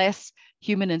can have less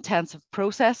human intensive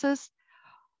processes.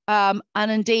 And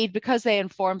indeed, because they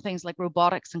inform things like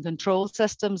robotics and control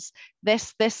systems,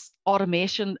 this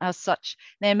automation as such,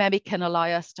 then maybe can allow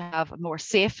us to have a more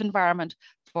safe environment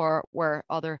for where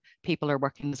other people are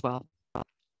working as well.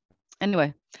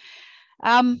 Anyway,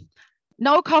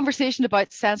 no conversation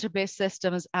about sensor-based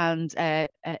systems and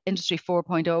Industry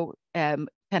 4.0 can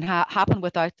happen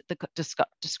without the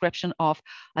description of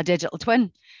a digital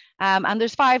twin. And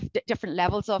there's 5 different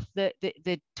levels of the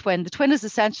twin. The twin is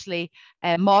essentially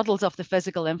models of the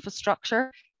physical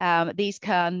infrastructure. These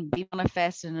can be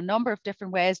manifested in a number of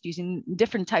different ways using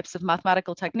different types of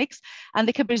mathematical techniques, and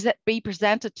they can be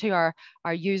presented to our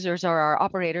users or our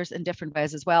operators in different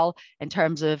ways as well, in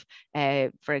terms of,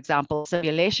 for example,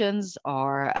 simulations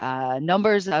or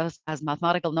numbers as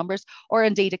mathematical numbers, or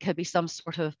indeed it could be some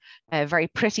sort of very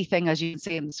pretty thing, as you can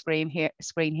see in the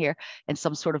screen here, in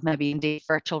some sort of maybe indeed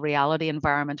virtual reality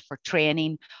environment for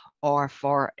training, or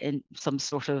for in some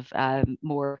sort of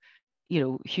more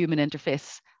human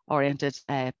interface oriented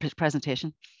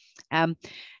presentation. Now,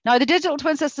 the digital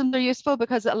twin systems are useful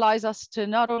because it allows us to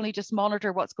not only just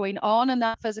monitor what's going on in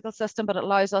that physical system, but it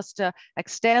allows us to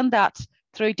extend that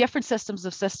through different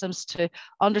systems to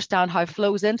understand how it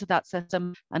flows into that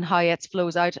system and how its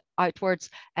flows outwards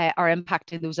are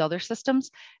impacting those other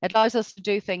systems. It allows us to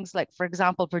do things like, for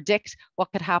example, predict what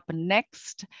could happen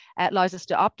next. It allows us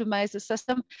to optimize the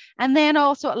system, and then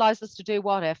also allows us to do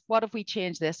what if we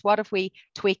change this, what if we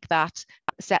tweak that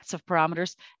sets of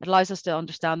parameters. It allows us to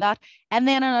understand that. And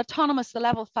then an autonomous, the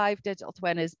level 5 digital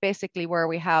twin is basically where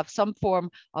we have some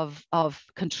form of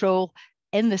control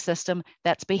in the system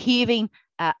that's behaving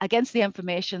against the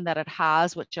information that it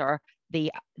has, which are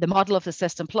the model of the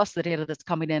system plus the data that's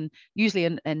coming in, usually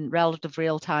in relative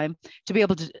real time, to be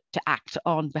able to act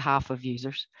on behalf of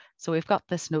users. So we've got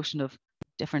this notion of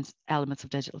different elements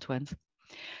of digital twins.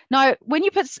 Now, when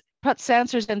you put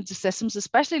sensors into systems,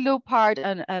 especially low powered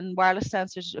and wireless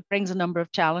sensors, it brings a number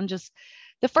of challenges.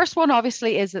 The first one,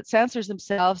 obviously, is that sensors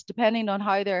themselves, depending on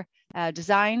how they're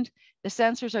designed, the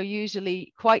sensors are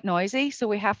usually quite noisy. So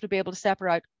we have to be able to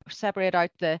separate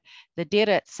out the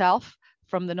data itself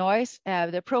from the noise.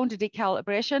 They're prone to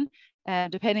decalibration,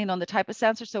 depending on the type of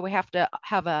sensor. So we have to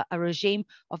have a regime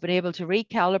of being able to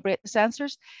recalibrate the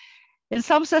sensors. In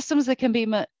some systems, they can be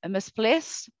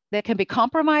misplaced. they can be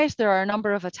compromised. There are a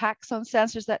number of attacks on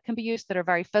sensors that can be used that are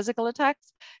very physical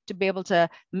attacks to be able to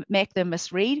make them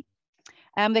misread.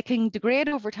 They can degrade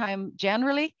over time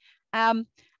generally. And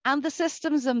the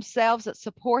systems themselves that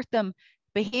support them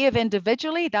behave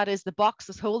individually. That is, the box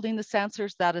is holding the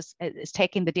sensors, that is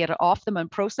taking the data off them and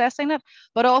processing it,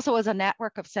 but also as a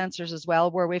network of sensors as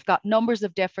well, where we've got numbers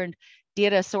of different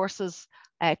data sources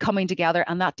coming together,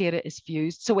 and that data is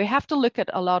fused. So we have to look at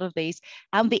a lot of these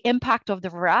and the impact of the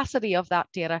veracity of that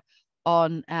data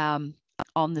on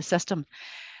the system.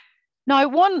 Now,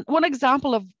 one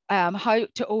example of how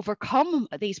to overcome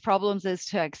these problems is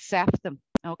to accept them,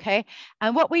 okay?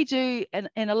 And what we do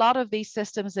in a lot of these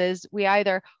systems is we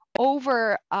either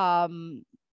over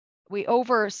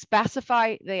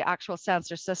specify the actual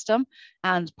sensor system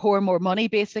and pour more money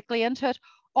basically into it,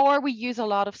 or we use a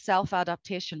lot of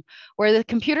self-adaptation, where the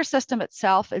computer system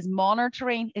itself is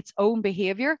monitoring its own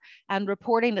behavior and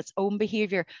reporting its own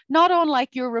behavior, not unlike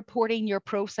you're reporting your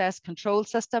process control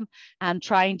system and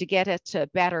trying to get it to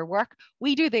better work.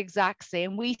 We do the exact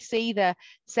same. We see the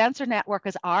sensor network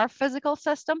as our physical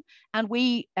system, and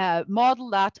we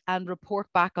model that and report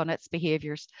back on its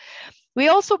behaviors. We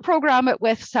also program it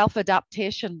with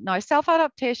self-adaptation. Now,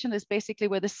 self-adaptation is basically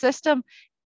where the system,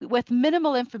 with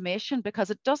minimal information, because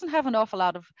it doesn't have an awful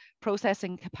lot of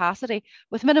processing capacity,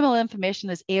 with minimal information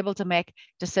is able to make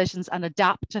decisions and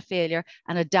adapt to failure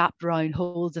and adapt around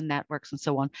holes in networks and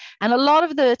so on. And a lot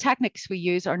of the techniques we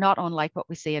use are not unlike what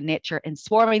we see in nature in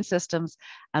swarming systems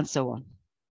and so on.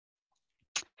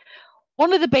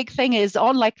 One of the big thing is,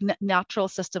 unlike natural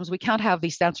systems, we can't have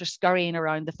these sensors scurrying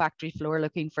around the factory floor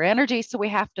looking for energy, so we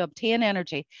have to obtain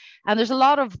energy. And there's a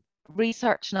lot of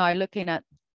research now looking at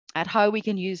how we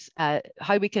can use,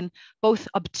 how we can both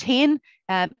obtain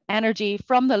energy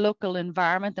from the local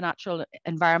environment, the natural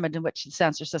environment in which the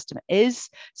sensor system is.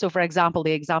 So for example,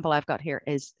 the example I've got here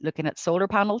is looking at solar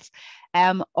panels,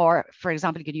 or for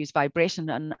example, you could use vibration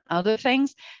and other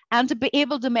things, and to be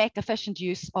able to make efficient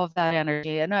use of that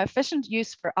energy. And now efficient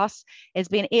use for us is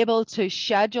being able to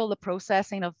schedule the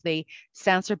processing of the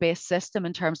sensor-based system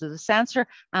in terms of the sensor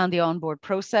and the onboard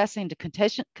processing to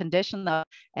condition the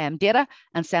data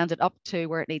and send it up to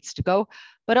where it needs to go,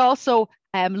 but also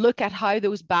look at how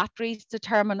those batteries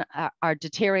are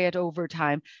deteriorate over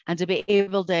time, and to be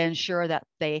able to ensure that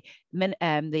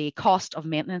the cost of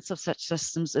maintenance of such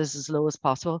systems is as low as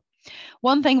possible.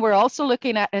 One thing we're also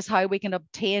looking at is how we can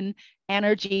obtain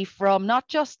energy from not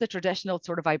just the traditional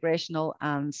sort of vibrational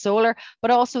and solar,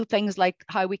 but also things like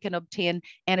how we can obtain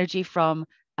energy from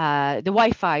the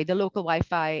Wi-Fi, the local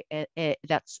Wi-Fi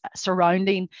that's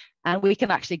surrounding, and we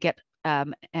can actually get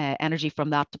energy from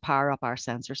that to power up our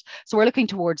sensors. So we're looking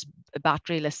towards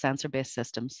batteryless sensor-based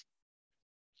systems.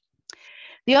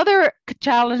 The other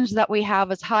challenge that we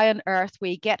have is how on earth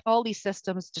we get all these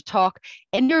systems to talk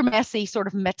in your messy sort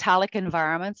of metallic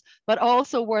environments, but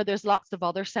also where there's lots of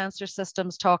other sensor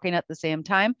systems talking at the same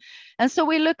time. And so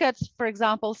we look at, for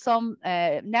example, some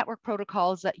network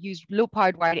protocols that use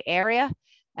low-powered wide area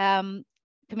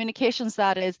communications.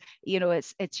 That is,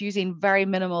 it's using very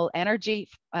minimal energy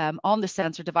on the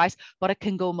sensor device, but it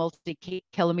can go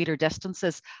multi-kilometer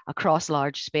distances across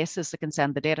large spaces that can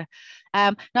send the data.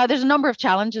 Now, there's a number of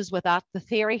challenges with that. The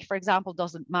theory, for example,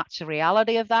 doesn't match the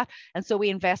reality of that. And so we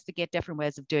investigate different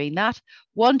ways of doing that.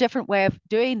 One different way of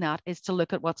doing that is to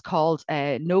look at what's called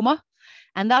NOMA.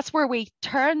 And that's where we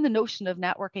turn the notion of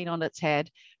networking on its head.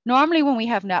 Normally, when we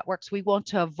have networks, we want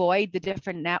to avoid the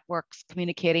different networks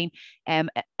communicating,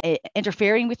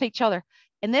 interfering with each other.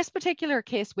 In this particular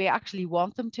case, we actually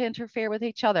want them to interfere with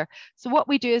each other. So what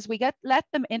we do is we let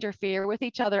them interfere with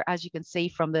each other, as you can see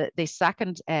from the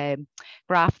second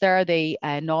graph there, the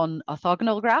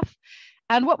non-orthogonal graph.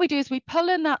 And what we do is we pull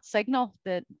in that signal,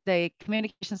 the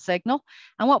communication signal.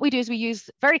 And what we do is we use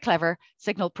very clever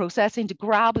signal processing to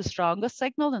grab the strongest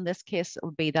signal. In this case, it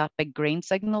would be that big green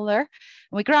signal there. And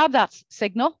we grab that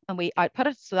signal and we output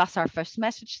it. So that's our first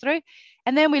message through.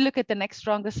 And then we look at the next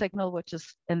strongest signal, which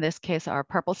is in this case, our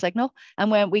purple signal.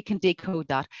 And when we can decode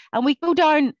that, and we go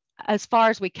down as far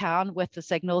as we can with the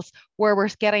signals where we're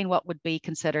getting what would be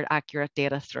considered accurate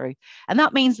data through. And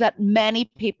that means that many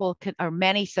people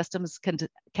many systems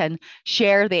can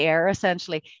share the air,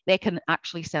 essentially. They can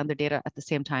actually send their data at the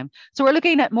same time. So we're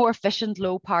looking at more efficient,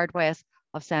 low-powered ways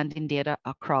of sending data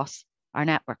across our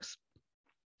networks.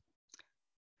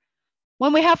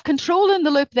 When we have control in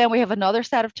the loop, then we have another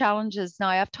set of challenges. Now,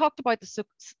 I've talked about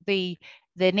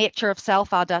the nature of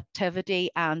self-adaptivity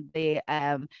and the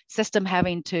system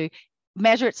having to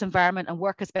measure its environment and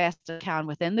work as best it can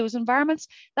within those environments.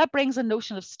 That brings a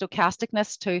notion of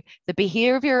stochasticness to the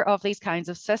behavior of these kinds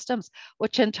of systems,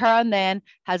 which in turn then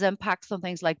has impacts on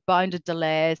things like bounded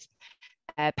delays,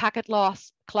 packet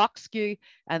loss, clock skew,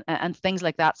 and things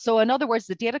like that. So in other words,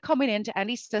 the data coming into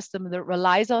any system that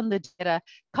relies on the data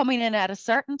coming in at a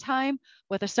certain time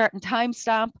with a certain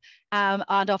timestamp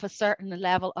and of a certain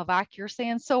level of accuracy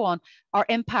and so on are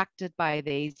impacted by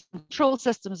these. Control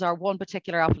systems are one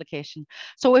particular application.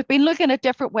 So we've been looking at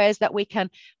different ways that we can,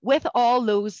 with all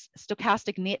those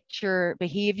stochastic nature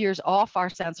behaviors of our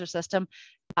sensor system,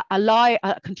 allow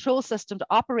a control system to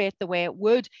operate the way it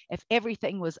would if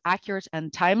everything was accurate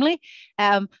and timely,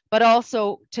 but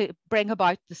also to bring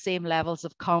about the same levels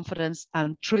of confidence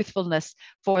and truthfulness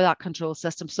for that control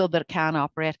system so that it can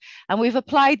operate. And we've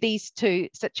applied these to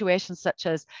situations such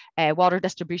as water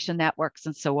distribution networks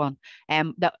and so on,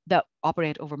 that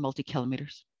operate over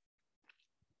multi-kilometers.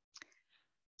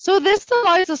 So this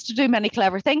allows us to do many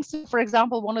clever things. So for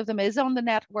example, one of them is on the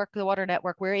network, the water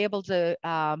network. We're able to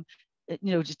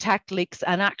detect leaks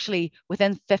and actually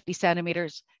within 50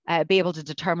 centimeters be able to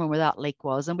determine where that leak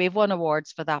was. And we've won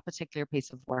awards for that particular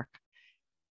piece of work.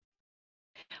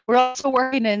 We're also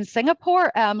working in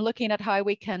Singapore, looking at how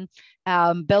we can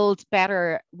build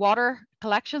better water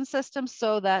collection systems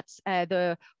so that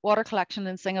the water collection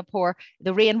in Singapore,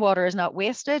 the rainwater is not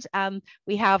wasted. And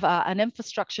we have an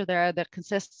infrastructure there that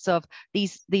consists of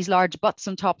these large butts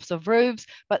on tops of roofs,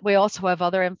 but we also have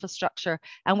other infrastructure.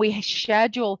 And we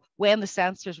schedule when the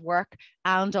sensors work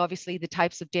and obviously the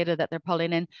types of data that they're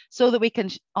pulling in so that we can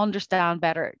understand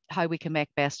better how we can make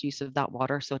best use of that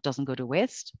water so it doesn't go to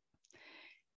waste.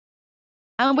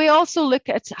 And we also look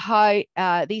at how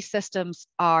these systems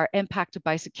are impacted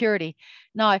by security.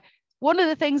 Now, one of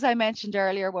the things I mentioned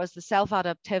earlier was the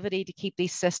self-adaptivity to keep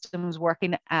these systems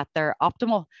working at their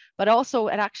optimal, but also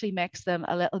it actually makes them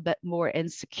a little bit more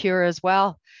insecure as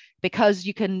well, because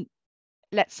you can,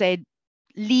 let's say,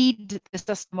 lead the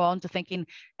system on to thinking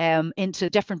into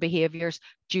different behaviors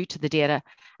due to the data.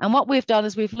 And what we've done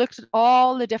is we've looked at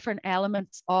all the different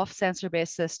elements of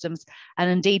sensor-based systems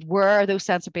and indeed where those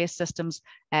sensor-based systems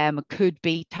could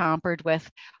be tampered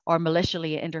with or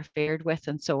maliciously interfered with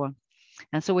and so on.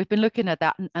 And so we've been looking at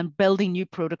that and building new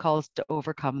protocols to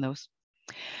overcome those.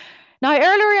 Now,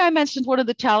 earlier I mentioned one of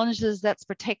the challenges that's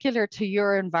particular to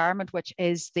your environment, which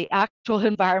is the actual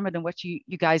environment in which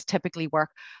you guys typically work,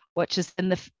 which is in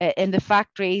the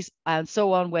factories and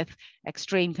so on with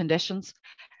extreme conditions.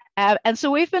 And so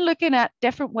we've been looking at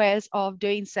different ways of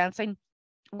doing sensing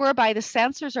whereby the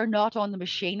sensors are not on the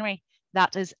machinery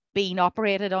that is being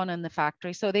operated on in the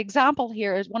factory. So the example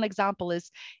here is, one example is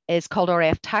called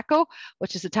RF tacho,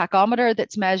 which is a tachometer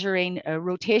that's measuring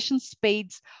rotation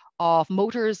speeds of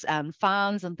motors and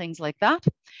fans and things like that.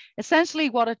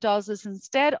 Essentially what it does is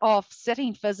instead of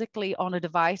sitting physically on a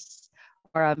device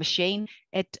or a machine,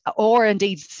 or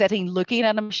indeed sitting looking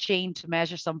at a machine to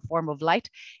measure some form of light,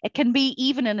 it can be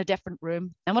even in a different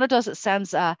room. And what it does, it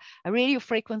sends a radio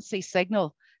frequency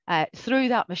signal through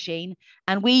that machine,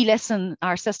 and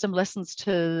our system listens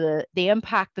to the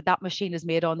impact that machine has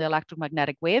made on the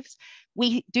electromagnetic waves.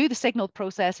 We do the signal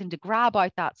processing to grab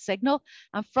out that signal,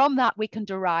 and from that we can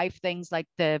derive things like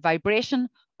the vibration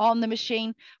on the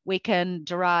machine. We can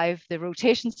derive the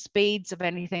rotation speeds of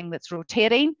anything that's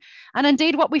rotating. And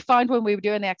indeed, what we found when we were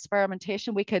doing the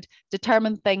experimentation, we could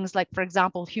determine things like, for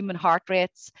example, human heart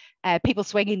rates, people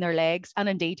swinging their legs, and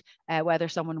indeed whether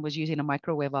someone was using a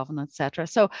microwave oven, etc.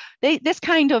 So this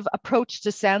kind of approach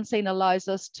to sensing allows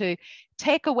us to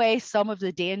take away some of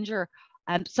the danger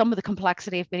and some of the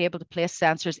complexity of being able to place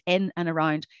sensors in and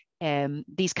around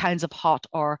these kinds of hot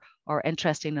or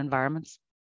interesting environments.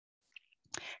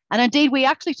 And indeed, we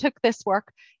actually took this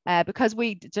work because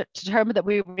we determined that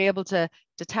we were able to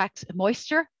detect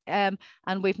moisture. And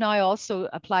we've now also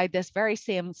applied this very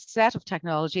same set of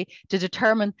technology to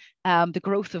determine the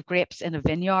growth of grapes in a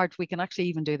vineyard. We can actually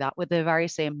even do that with the very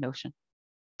same notion.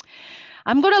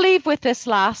 I'm going to leave with this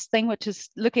last thing, which is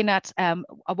looking at a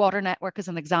water network as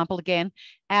an example again.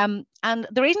 And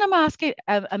the reason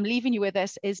I'm leaving you with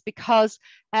this is because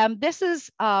this is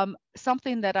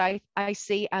something that I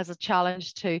see as a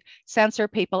challenge to sensor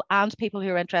people and people who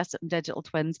are interested in digital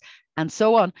twins and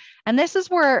so on. And this is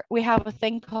where we have a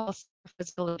thing called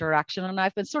physical interaction. And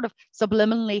I've been sort of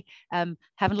subliminally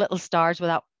having little stars with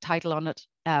that title on it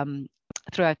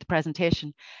throughout the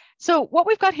presentation. So what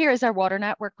we've got here is our water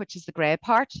network, which is the gray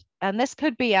part. And this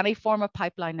could be any form of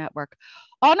pipeline network.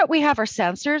 On it, we have our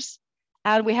sensors.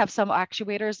 and we have some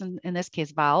actuators, in this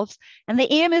case valves. And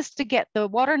the aim is to get the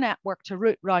water network to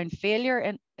route round failure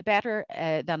and better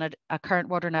than a current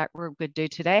water network would do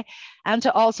today, and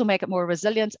to also make it more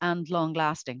resilient and long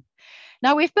lasting.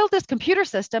 Now we've built this computer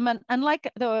system, and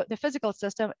like the physical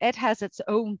system, it has its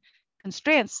own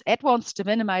constraints. It wants to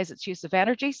minimize its use of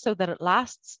energy so that it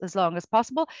lasts as long as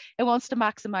possible. It wants to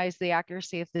maximize the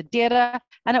accuracy of the data,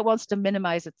 and it wants to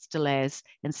minimize its delays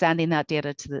in sending that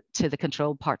data to the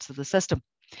control parts of the system.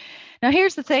 Now,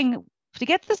 here's the thing. To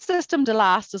get the system to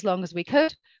last as long as we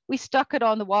could, we stuck it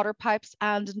on the water pipes,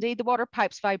 and indeed the water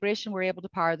pipes vibration were able to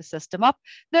power the system up.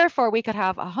 Therefore, we could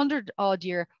have a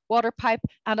 100-odd-year water pipe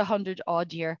and a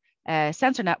 100-odd-year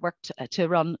sensor network to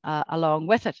run along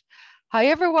with it.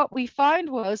 However, what we found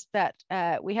was that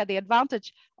we had the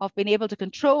advantage of being able to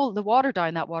control the water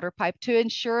down that water pipe to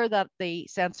ensure that the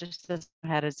sensor system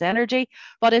had its energy.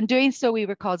 But in doing so, we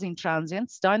were causing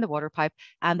transients down the water pipe,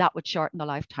 and that would shorten the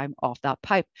lifetime of that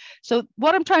pipe. So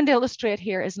what I'm trying to illustrate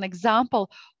here is an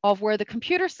example of where the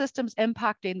computer system's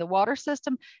impacting the water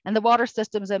system and the water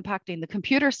system's impacting the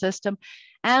computer system.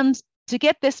 And to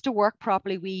get this to work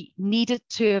properly, we needed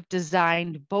to have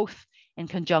designed both in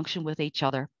conjunction with each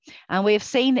other. And we've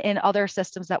seen in other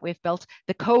systems that we've built,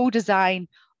 the co-design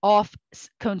of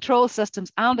control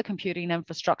systems and the computing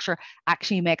infrastructure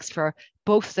actually makes for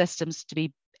both systems to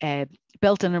be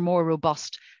built in a more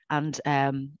robust and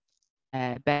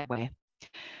better way.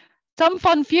 Some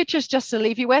fun futures just to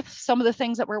leave you with. Some of the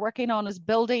things that we're working on is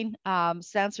building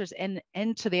sensors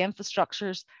into the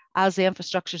infrastructures as the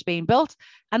infrastructure is being built,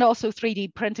 and also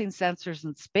 3D printing sensors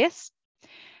in space.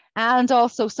 And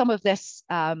also some of this,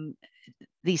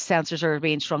 these sensors are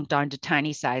being shrunk down to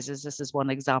tiny sizes. This is one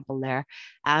example there.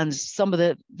 And some of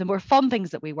the more fun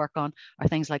things that we work on are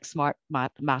things like smart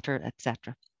matter,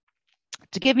 etc.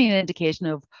 To give you an indication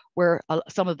of where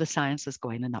some of the science is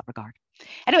going in that regard.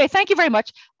 Anyway, thank you very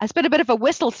much. It's been a bit of a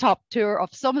whistle-stop tour of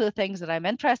some of the things that I'm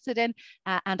interested in,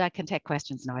 and I can take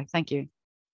questions now. Thank you.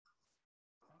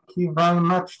 Thank you very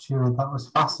much, Julie. That was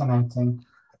fascinating.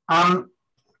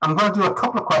 I'm going to do a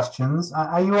couple of questions.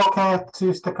 Are you okay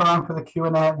to stick around for the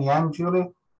Q&A at the end, Julie?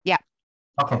 Yeah.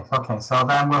 Okay. So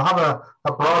then we'll have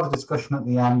a broader discussion at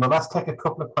the end, but let's take a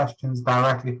couple of questions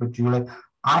directly for Julie.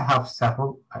 I have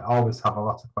several. I always have a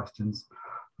lot of questions,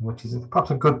 which is perhaps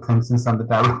a good thing since I'm the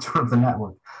director of the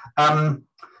network.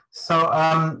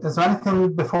 Is there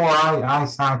anything before I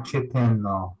chip in,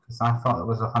 though? Because I thought it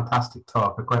was a fantastic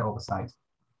talk, a great oversight.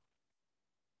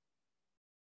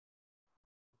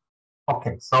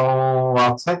 Okay, so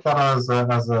I'll take that as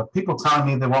people telling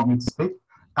me they want me to speak.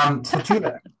 So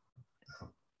Julie,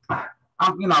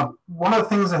 you know, one of the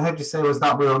things I heard you say was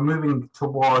that we were moving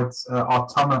towards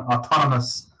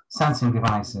autonomous sensing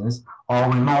devices or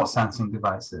remote sensing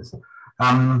devices.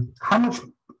 How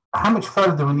much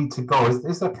further do we need to go?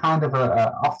 Is there kind of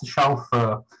a off-the-shelf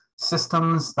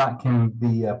systems that can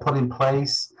be put in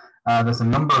place? There's a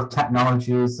number of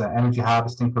technologies, energy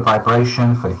harvesting for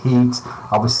vibration, for heat,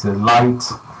 obviously light.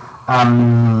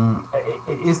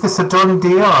 Is this a done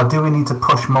deal, or do we need to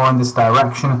push more in this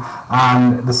direction?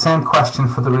 And the same question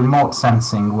for the remote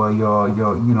sensing, where you're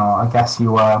you know, I guess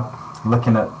you are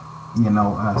looking at, you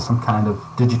know, some kind of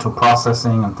digital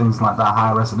processing and things like that,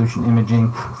 high resolution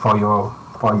imaging for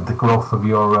the growth of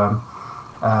your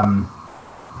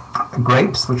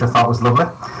grapes, which I thought was lovely.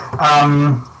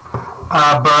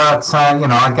 You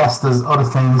know, I guess there's other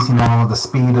things, you know, the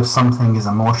speed of something is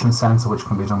a motion sensor, which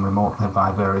can be done remotely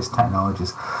by various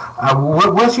technologies.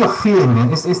 Where's your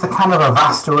feeling? Is there kind of a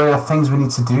vast array of things we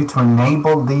need to do to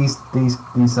enable these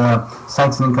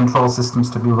sensing and control systems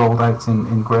to be rolled out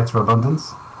in greater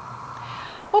abundance?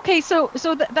 Okay, so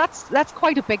that's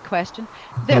quite a big question.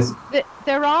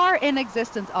 There are in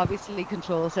existence, obviously,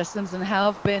 control systems and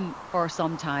have been for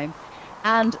some time.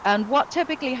 And what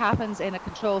typically happens in a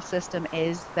control system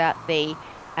is that the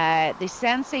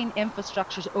sensing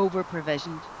infrastructure is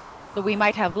over-provisioned. So we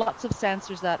might have lots of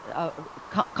sensors that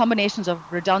combinations of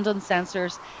redundant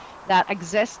sensors that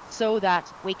exist so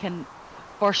that we can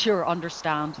for sure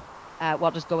understand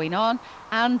what is going on.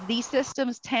 And these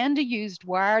systems tend to use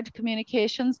wired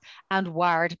communications and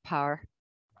wired power.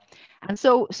 And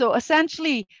so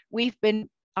essentially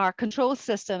our control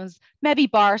systems, maybe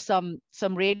bar some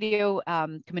radio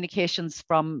communications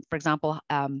from, for example,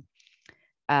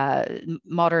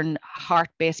 modern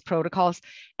heart-based protocols.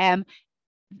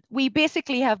 We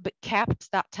basically have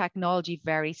kept that technology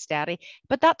very steady,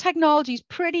 but that technology is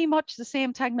pretty much the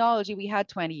same technology we had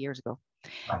 20 years ago.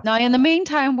 Right. Now, in the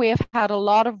meantime, we have had a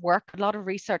lot of work, a lot of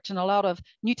research, and a lot of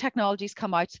new technologies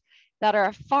come out that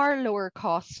are far lower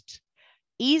cost,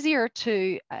 easier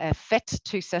to fit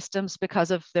to systems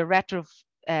because of the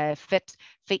retrofit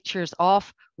features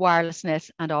of wirelessness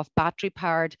and of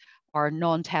battery-powered or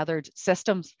non-tethered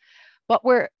systems. But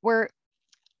we're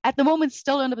at the moment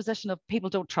still in a position of people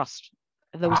don't trust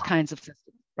those kinds of systems,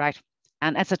 right?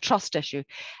 And it's a trust issue.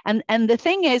 And the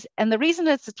thing is, and the reason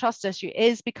it's a trust issue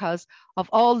is because of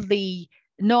all the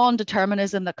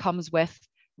non-determinism that comes with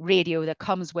radio, that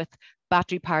comes with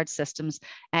battery-powered systems,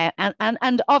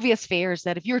 and obvious fears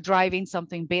that if you're driving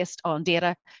something based on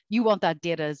data, you want that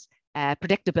data's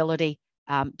predictability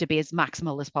to be as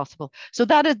maximal as possible. So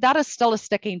that is still a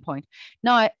sticking point.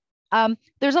 Now,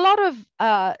 there's a lot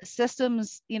of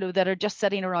systems, that are just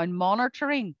sitting around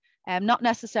monitoring, not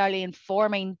necessarily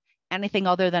informing anything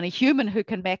other than a human who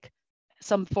can make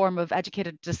some form of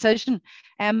educated decision.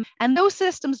 And those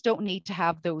systems don't need to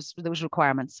have those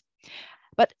requirements.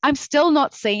 But I'm still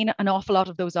not seeing an awful lot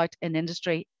of those out in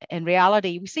industry. In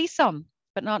reality, we see some,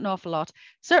 but not an awful lot.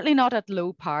 Certainly not at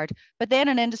low powered. But then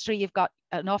in industry, you've got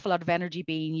an awful lot of energy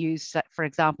being used, for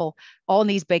example, on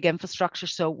these big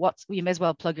infrastructures. So you may as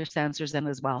well plug your sensors in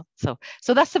as well. So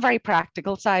that's the very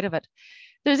practical side of it.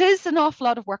 There is an awful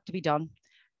lot of work to be done.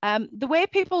 The way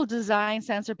people design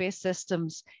sensor-based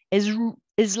systems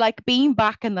is like being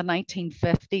back in the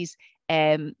 1950s,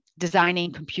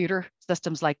 designing computer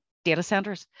systems like data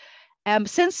centers.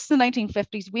 Since the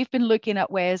 1950s, we've been looking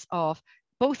at ways of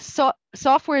both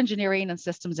software engineering and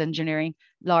systems engineering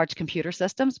large computer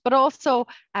systems, but also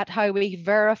at how we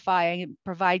verify and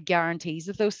provide guarantees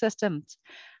of those systems.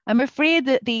 I'm afraid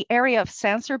that the area of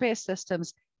sensor-based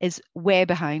systems is way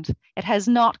behind. It has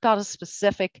not got a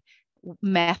specific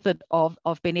method of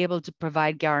being able to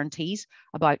provide guarantees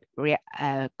about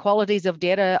qualities of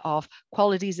data, of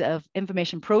qualities of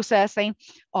information processing,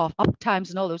 of uptimes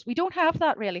and all those. We don't have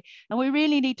that really, and we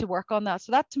really need to work on that.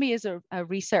 So that to me is a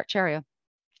research area.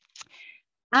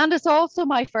 And it's also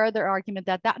my further argument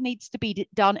that needs to be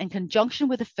done in conjunction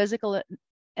with the physical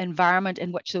environment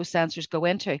in which those sensors go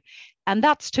into. And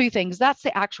that's two things. That's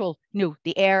the actual,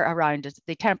 the air around it,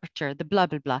 the temperature, the blah,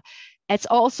 blah, blah. It's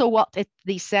also what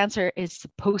the sensor is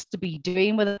supposed to be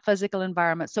doing with the physical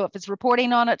environment. So if it's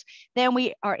reporting on it, then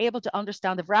we are able to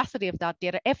understand the veracity of that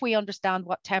data if we understand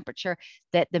what temperature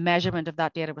that the measurement of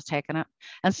that data was taken at.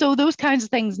 And so those kinds of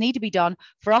things need to be done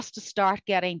for us to start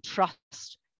getting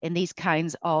trust in these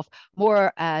kinds of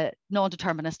more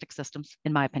non-deterministic systems,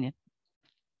 in my opinion.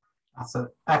 That's an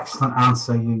excellent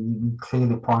answer. You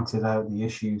clearly pointed out the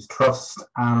issues, trust,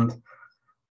 and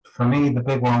for me, the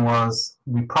big one was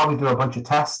we probably do a bunch of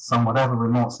tests on whatever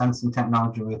remote sensing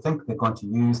technology we think they're going to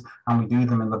use, and we do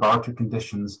them in laboratory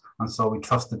conditions, and so we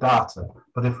trust the data.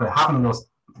 But if we're having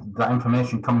that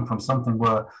information coming from something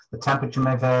where the temperature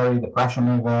may vary, the pressure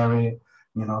may vary,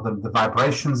 the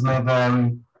vibrations may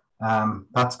vary,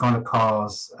 that's going to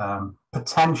cause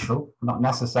potential, not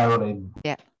necessarily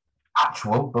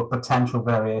actual, but potential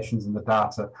variations in the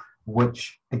data,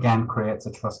 which again creates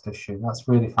a trust issue. That's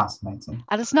really fascinating.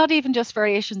 And it's not even just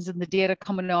variations in the data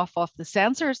coming off the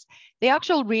sensors. The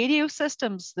actual radio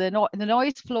systems, the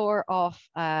noise floor of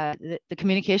the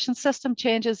communication system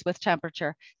changes with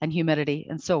temperature and humidity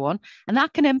and so on. And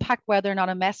that can impact whether or not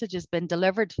a message has been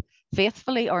delivered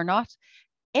faithfully or not.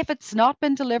 If it's not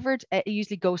been delivered, it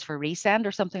usually goes for resend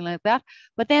or something like that.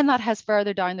 But then that has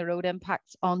further down the road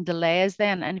impacts on delays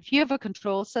then. And if you have a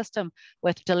control system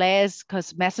with delays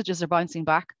because messages are bouncing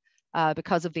back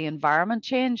because of the environment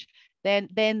change, then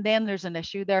there's an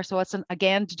issue there. So it's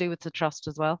again to do with the trust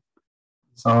as well.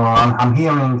 So I'm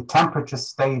hearing temperature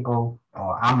stable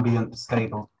or ambient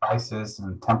stable devices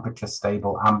and temperature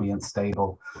stable, ambient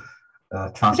stable.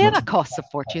 Then that costs a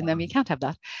fortune, then you can't have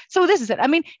that. So this is it. I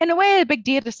mean, in a way, a big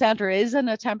data center is in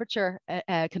a temperature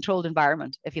controlled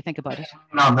environment, if you think about it.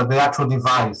 No, the actual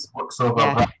device works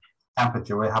over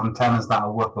temperature. We're having tenants that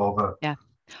will work over a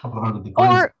couple of hundred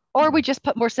degrees. Or we just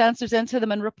put more sensors into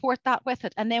them and report that with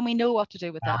it, and then we know what to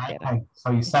do with that data. Okay.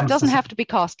 So it doesn't have to be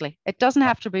costly. It doesn't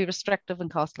have to be restrictive and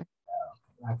costly.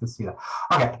 I can see that.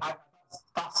 Okay,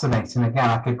 fascinating. Again,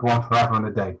 I could go on forever and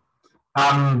a day.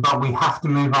 But we have to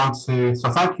move on to, so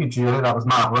thank you, Julie, that was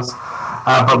marvellous.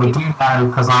 But we do now,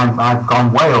 because I've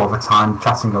gone way over time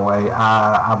chatting away,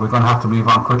 we're going to have to move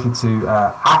on quickly to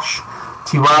Ash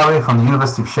Tiwari from the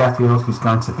University of Sheffield, who's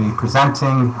going to be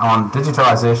presenting on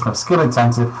digitalisation of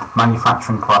skill-intensive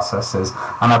manufacturing processes.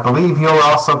 And I believe you're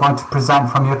also going to present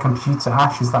from your computer,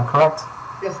 Ash, is that correct?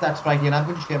 Yes, that's right, Ian. I'm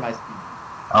going to share my screen.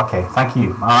 Okay, thank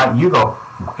you. All right, you go,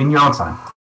 in your own time.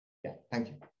 Yeah, thank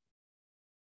you.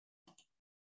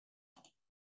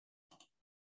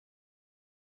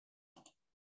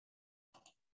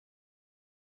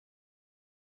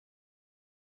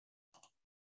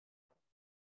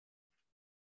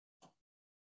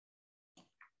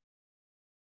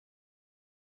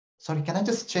 Sorry, can I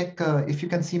just check if you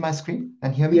can see my screen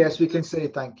and hear me? Yes, we can see.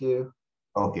 Thank you.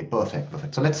 Okay,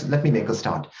 perfect. So let me make a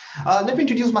start. Let me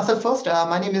introduce myself first.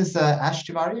 My name is Ash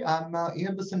Tiwari. I'm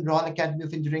Earbuson Royal Academy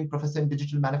of Engineering Professor in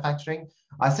Digital Manufacturing.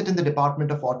 I sit in the Department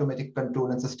of Automatic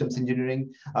Control and Systems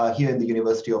Engineering here in the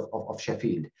University of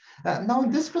Sheffield. Now,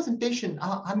 in this presentation,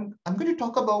 I'm going to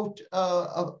talk about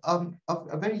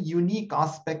a very unique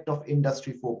aspect of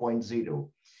Industry 4.0.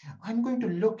 I'm going to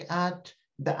look at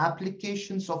the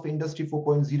applications of Industry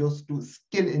 4.0 to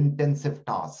skill-intensive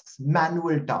tasks,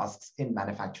 manual tasks in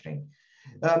manufacturing.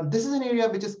 This is an area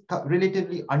which is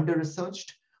relatively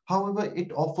under-researched. However,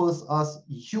 it offers us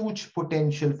huge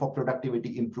potential for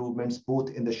productivity improvements, both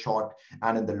in the short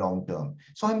and in the long term.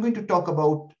 So I'm going to talk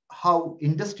about how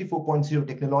Industry 4.0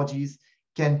 technologies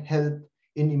can help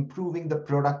in improving the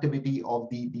productivity of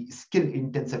the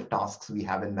skill-intensive tasks we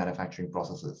have in manufacturing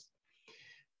processes.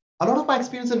 A lot of my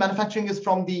experience in manufacturing is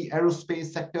from the aerospace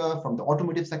sector, from the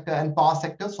automotive sector and power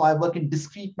sector. So I work in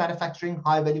discrete manufacturing,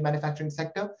 high value manufacturing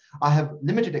sector. I have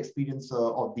limited experience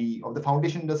of the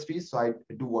foundation industries. So I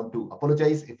do want to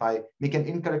apologize if I make an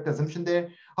incorrect assumption there.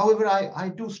 However, I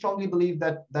do strongly believe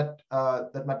that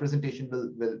my presentation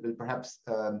will perhaps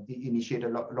initiate a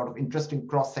lot of interesting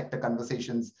cross-sector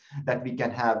conversations that we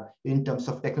can have in terms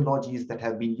of technologies that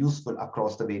have been useful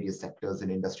across the various sectors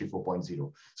in Industry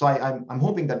 4.0. So I'm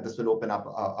hoping that this will open up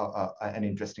an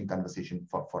interesting conversation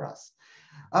for us.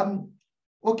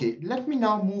 Okay, let me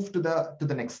now move to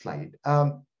the next slide.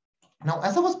 Now,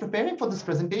 as I was preparing for this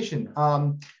presentation,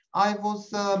 I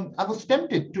was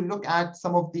tempted to look at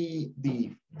some of the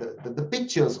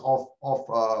pictures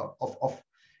of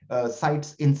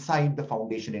sites inside the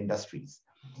foundation industries.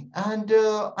 And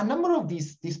a number of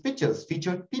these pictures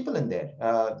featured people in there,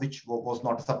 which was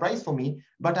not a surprise for me.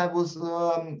 But I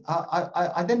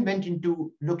then went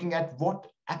into looking at what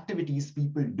activities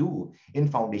people do in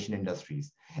foundation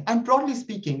industries. And broadly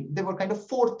speaking, there were kind of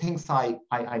four things I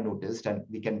noticed, and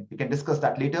we can discuss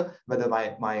that later, whether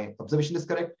my observation is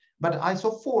correct. But I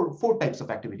saw four types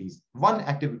of activities. One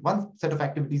set of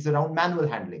activities around manual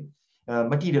handling,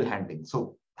 material handling.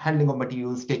 So handling of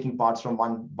materials, taking parts from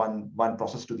one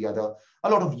process to the other, a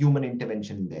lot of human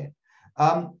intervention in there.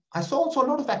 I saw also a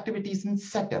lot of activities in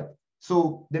setup.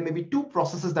 So there may be two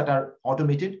processes that are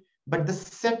automated, but the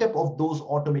setup of those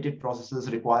automated processes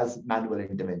requires manual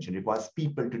intervention, requires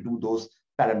people to do those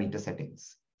parameter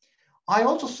settings. I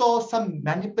also saw some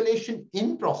manipulation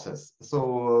in process.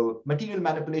 So material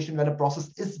manipulation when a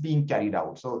process is being carried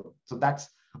out. So that's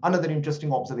another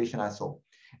interesting observation I saw.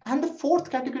 And the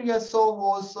fourth category I saw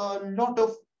was a lot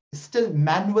of still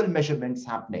manual measurements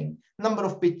happening. Number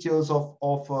of pictures of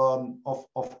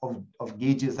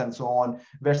gauges and so on,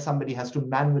 where somebody has to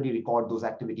manually record those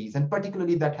activities, and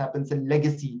particularly that happens in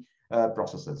legacy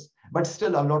processes. But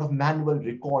still a lot of manual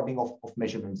recording of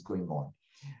measurements going on.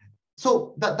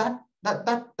 So that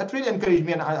really encouraged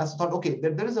me, and I thought, okay,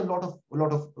 there is a lot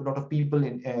of people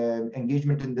in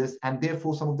engagement in this, and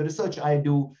therefore some of the research I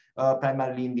do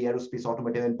primarily in the aerospace,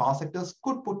 automotive, and power sectors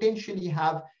could potentially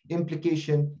have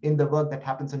implication in the work that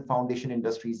happens in foundation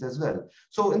industries as well.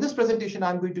 So in this presentation,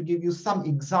 I'm going to give you some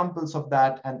examples of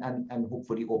that and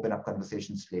hopefully open up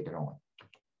conversations later on.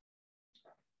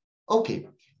 Okay,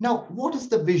 now what is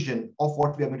the vision of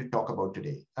what we are going to talk about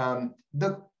today?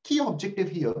 The key objective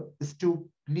here is to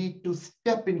lead to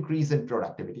step increase in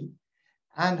productivity.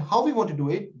 And how we want to do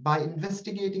it? By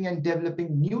investigating and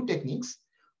developing new techniques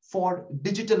for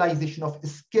digitalization of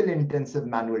skill-intensive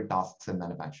manual tasks in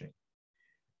manufacturing.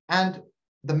 And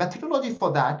the methodology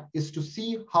for that is to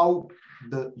see how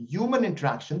the human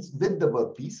interactions with the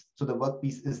workpiece, so the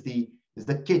workpiece is the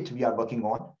kit we are working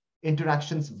on,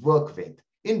 interactions work with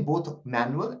in both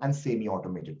manual and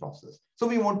semi-automated process. So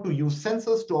we want to use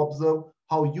sensors to observe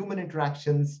how human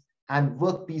interactions and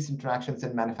workpiece interactions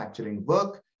in manufacturing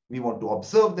work. We want to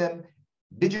observe them,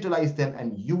 digitalize them,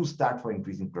 and use that for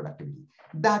increasing productivity.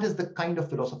 That is the kind of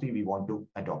philosophy we want to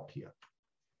adopt here.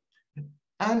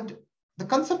 And the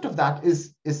concept of that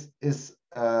is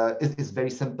very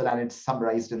simple, and it's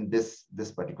summarized in this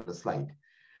particular slide.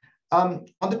 On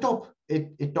the top,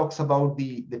 it talks about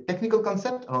the technical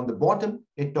concept, and on the bottom,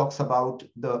 it talks about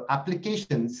the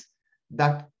applications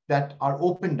that are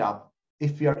opened up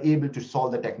if we are able to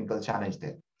solve the technical challenge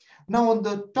there. Now, on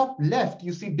the top left,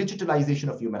 you see digitalization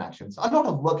of human actions. A lot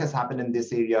of work has happened in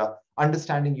this area,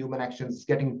 understanding human actions,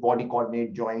 getting body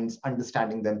coordinate joints,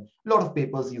 understanding them. A lot of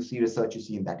papers you see, research you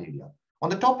see in that area. On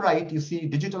the top right, you see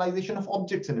digitalization of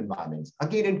objects and environments.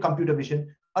 Again, in computer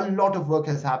vision, a lot of work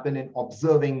has happened in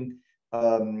observing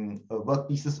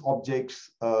workpieces,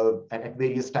 objects at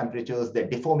various temperatures, their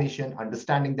deformation,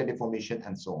 understanding their deformation,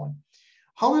 and so on.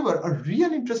 However, a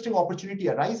real interesting opportunity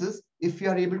arises if we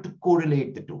are able to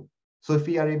correlate the two. So if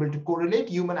we are able to correlate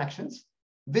human actions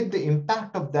with the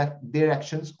impact of their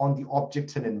actions on the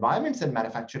objects and environments in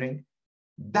manufacturing,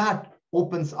 that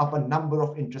opens up a number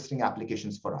of interesting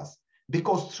applications for us.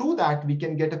 Because through that, we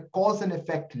can get a cause and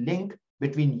effect link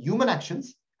between human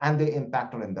actions and their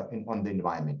impact on the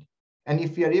environment. And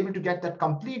if we are able to get that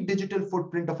complete digital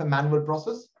footprint of a manual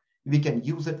process, we can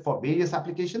use it for various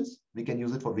applications. We can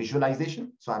use it for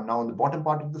visualization. So I'm now on the bottom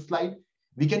part of the slide.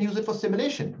 We can use it for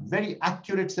simulation, very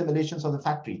accurate simulations of the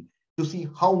factory to see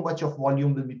how much of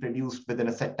volume will be produced within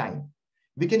a set time.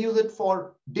 We can use it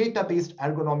for data-based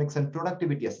ergonomics and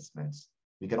productivity assessments.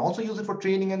 We can also use it for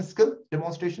training and skill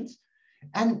demonstrations.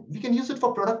 And we can use it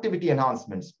for productivity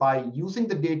enhancements by using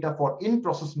the data for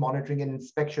in-process monitoring and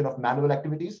inspection of manual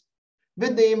activities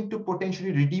with the aim to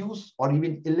potentially reduce or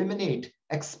even eliminate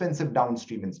expensive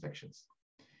downstream inspections.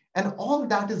 And all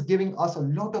that is giving us a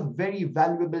lot of very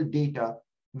valuable data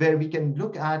where we can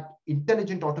look at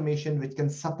intelligent automation, which can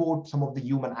support some of the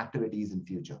human activities in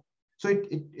future. So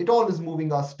it all is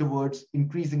moving us towards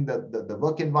increasing the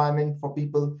work environment for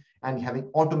people and having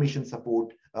automation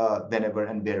support whenever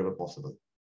and wherever possible.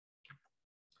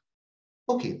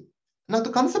 Okay, now the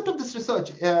concept of this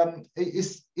research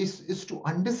is to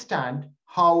understand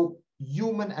how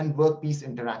human and workpiece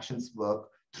interactions work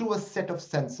through a set of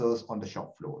sensors on the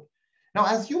shop floor. Now,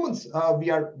 as humans,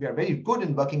 we are very good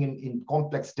in working in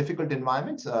complex, difficult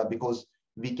environments because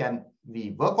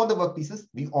we work on the workpieces,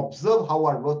 we observe how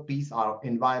our workpiece, our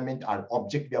environment, our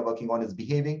object we are working on is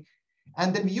behaving,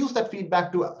 and then we use that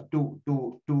feedback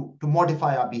to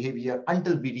modify our behavior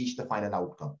until we reach the final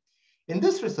outcome. In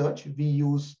this research, we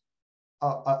use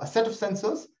a set of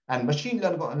sensors and machine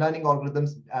learning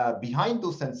algorithms behind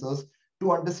those sensors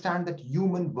to understand that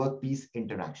human workpiece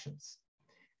interactions.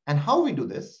 And how we do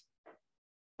this,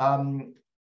 I'm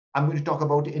going to talk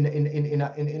about in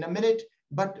a minute.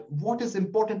 But what is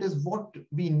important is what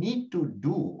we need to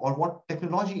do, or what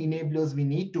technology enablers we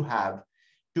need to have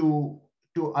to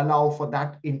allow for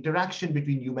that interaction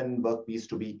between human and workpiece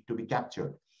to be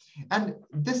captured. And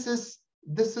this is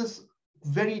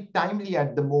very timely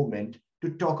at the moment to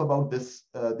talk about this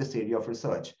area of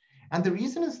research. And the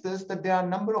reason is this, that there are a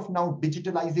number of now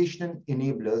digitalization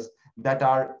enablers that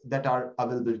are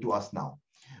available to us now.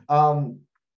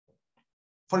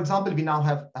 For example, we now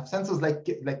have sensors like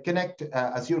Connect,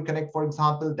 Azure Connect, for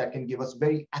example, that can give us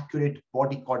very accurate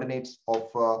body coordinates of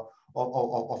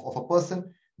a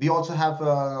person. We also have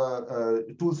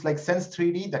tools like Sense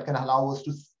 3D that can allow us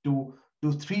to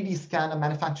 3D scan a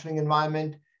manufacturing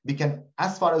environment. We can,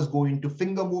 as far as go into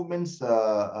finger movements,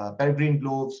 peregrine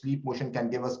gloves, sleep motion can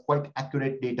give us quite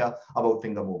accurate data about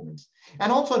finger movements.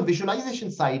 And also on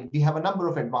visualization side, we have a number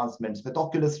of advancements with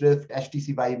Oculus Rift,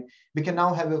 HTC Vive. We can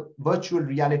now have virtual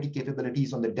reality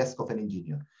capabilities on the desk of an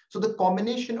engineer. So the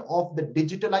combination of the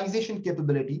digitalization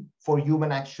capability for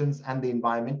human actions and the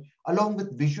environment, along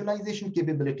with visualization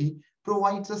capability,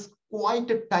 provides us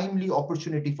quite a timely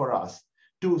opportunity for us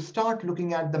to start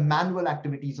looking at the manual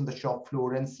activities on the shop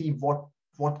floor and see what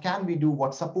can we do,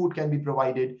 what support can be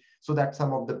provided so that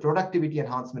some of the productivity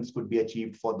enhancements could be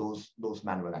achieved for those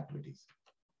manual activities.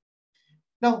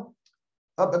 Now,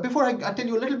 before I tell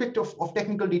you a little bit of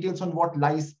technical details on what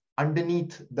lies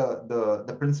underneath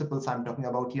the principles I'm talking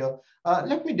about here,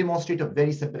 let me demonstrate a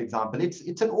very simple example.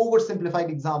 It's an oversimplified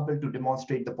example to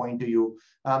demonstrate the point to you.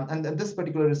 And this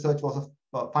particular research was a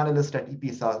finalist at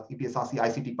EPSRC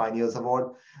ICT Pioneers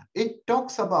Award. It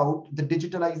talks about the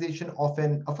digitalization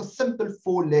of a simple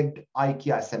 4-legged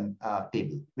IKEA SM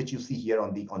table, which you see here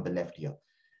on the left here.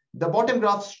 The bottom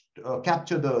graphs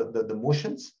capture the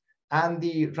motions, and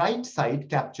the right side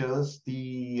captures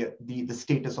the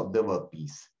status of the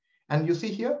workpiece. And you see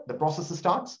here, the process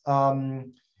starts.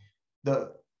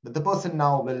 The person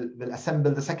now will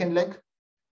assemble the second leg,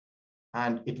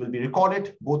 and it will be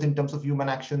recorded both in terms of human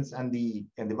actions and the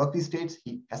workpiece states.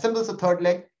 He assembles the third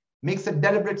leg, makes a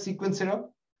deliberate sequence error.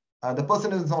 The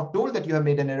person is not told that you have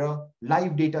made an error.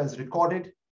 Live data is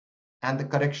recorded, and the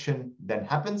correction then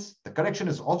happens. The correction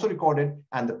is also recorded,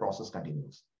 and the process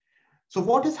continues. So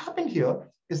what has happened here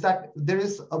is that there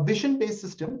is a vision-based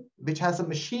system which has a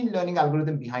machine learning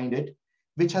algorithm behind it,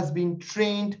 which has been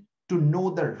trained to know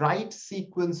the right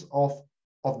sequence of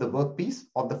the workpiece,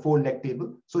 of the 4-leg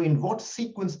table. So in what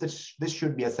sequence this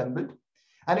should be assembled.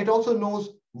 And it also knows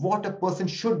what a person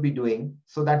should be doing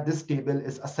so that this table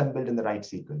is assembled in the right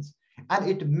sequence. And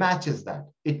it matches that.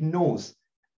 It knows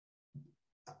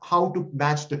how to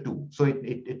match the two. So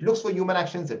it looks for human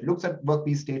actions, it looks at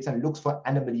workpiece states, and looks for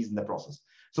anomalies in the process.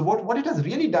 So what it has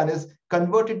really done is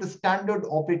converted the standard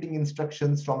operating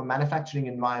instructions from a manufacturing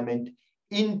environment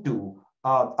into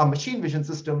a machine vision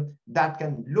system that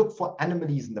can look for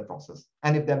anomalies in the process.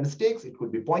 And if there are mistakes, it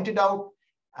could be pointed out.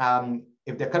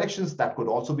 If there are corrections, that could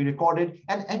also be recorded.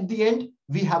 And at the end,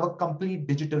 we have a complete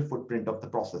digital footprint of the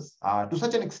process to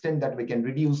such an extent that we can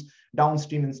reduce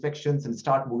downstream inspections and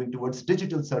start moving towards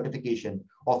digital certification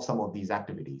of some of these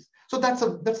activities. So that's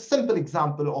a simple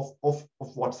example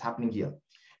of what's happening here.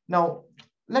 Now,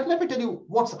 let me tell you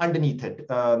what's underneath it.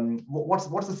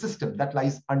 What's the system that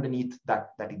lies underneath that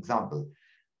example?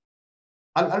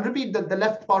 I'll repeat the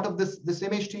left part of this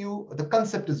image to you. The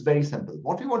concept is very simple.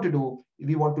 What we want to do,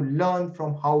 we want to learn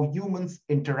from how humans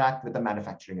interact with the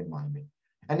manufacturing environment.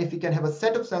 And if we can have a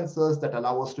set of sensors that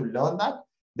allow us to learn that,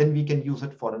 then we can use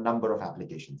it for a number of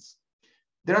applications.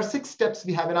 There are 6 steps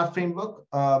we have in our framework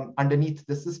underneath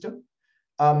the system.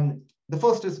 The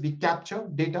first is we capture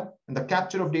data, and the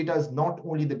capture of data is not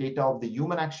only the data of the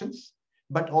human actions,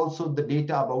 but also the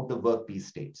data about the workpiece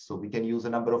states. So we can use a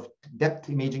number of depth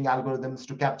imaging algorithms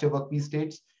to capture workpiece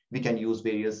states. We can use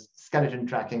various skeleton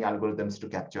tracking algorithms to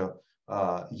capture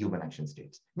human action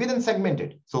states. We then segment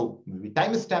it. So we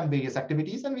timestamp various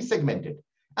activities and we segment it.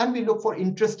 And we look for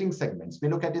interesting segments. We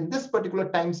look at, in this particular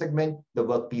time segment, the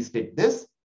workpiece did this,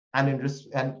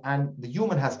 and the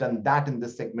human has done that in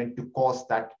this segment to cause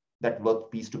that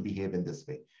workpiece to behave in this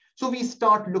way. So we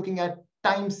start looking at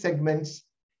time segments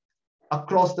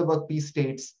across the workpiece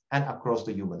states and across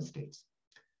the human states.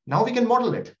 Now we can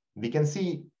model it. We can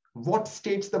see what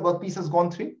states the workpiece has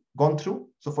gone through.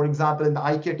 So for example, in the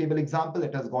IKEA table example,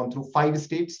 it has gone through 5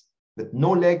 states with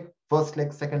no leg, first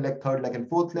leg, second leg, third leg, and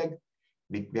fourth leg.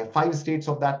 We have 5 states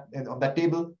of that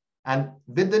table. And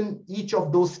within each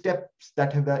of those steps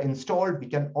that have been installed, we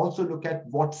can also look at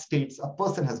what states a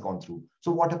person has gone through.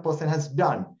 So what a person has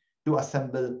done to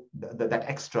assemble that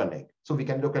extra leg. So we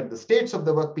can look at the states of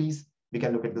the workpiece. We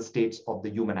can look at the states of the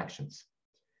human actions.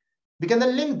 We can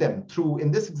then link them through, in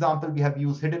this example, we have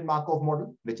used hidden Markov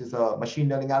model, which is a machine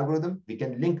learning algorithm. We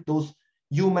can link those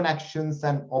human actions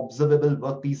and observable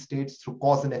workpiece states through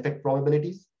cause and effect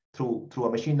probabilities through a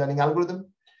machine learning algorithm.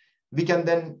 We can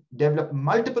then develop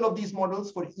multiple of these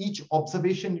models for each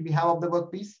observation we have of the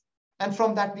workpiece. And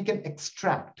from that, we can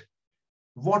extract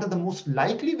what are the most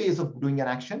likely ways of doing an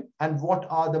action and what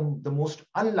are the most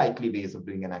unlikely ways of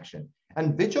doing an action.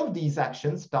 And which of these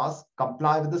actions tasks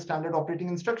comply with the standard operating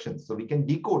instructions. So we can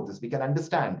decode this, we can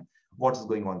understand what's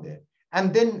going on there.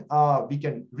 And then we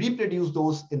can reproduce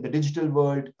those in the digital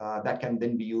world that can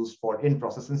then be used for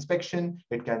in-process inspection.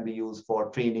 It can be used for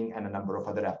training and a number of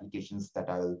other applications that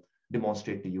I'll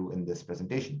demonstrate to you in this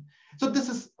presentation. So this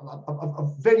is a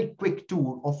very quick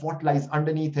tour of what lies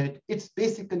underneath it. It's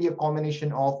basically a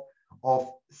combination of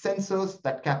sensors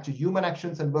that capture human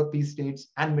actions and workpiece states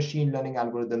and machine learning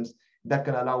algorithms that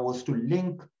can allow us to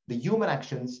link the human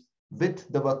actions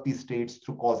with the workpiece states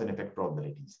through cause and effect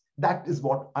probabilities. That is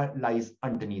what lies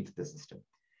underneath the system.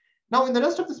 Now, in the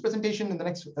rest of this presentation, in the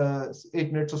next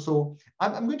 8 minutes or so,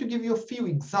 I'm going to give you a few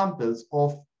examples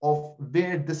of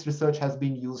where this research has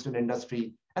been used in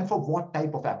industry and for what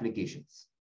type of applications.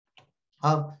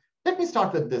 Let me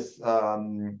start with this,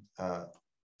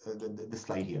 this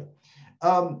slide here.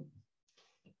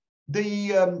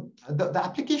 The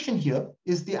application here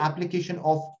is the application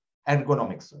of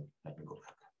ergonomics. Let me go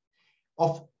back.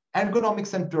 Of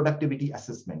ergonomics and productivity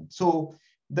assessment. So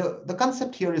the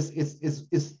concept here is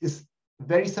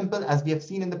very simple. As we have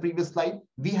seen in the previous slide,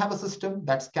 we have a system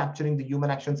that's capturing the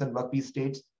human actions and workpiece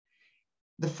states.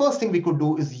 The first thing we could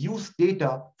do is use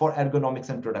data for ergonomics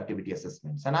and productivity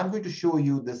assessments. And I'm going to show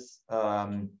you this,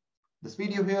 this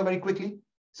video here very quickly.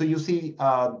 So you see,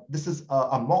 this is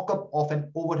a mock-up of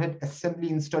an overhead assembly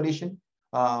installation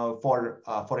for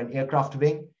an aircraft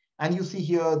wing. And you see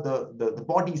here the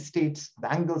body states,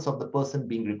 the angles of the person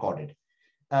being recorded.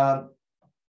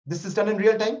 This is done in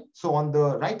real time. So on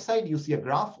the right side, you see a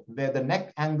graph where the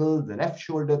neck angle, the left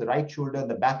shoulder, the right shoulder, and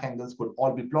the back angles could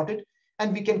all be plotted.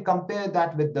 And we can compare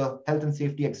that with the health and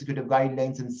safety executive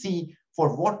guidelines and see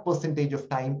for what percentage of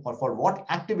time or for what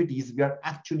activities we are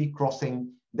actually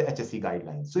crossing the HSE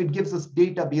guidelines. So it gives us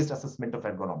data-based assessment of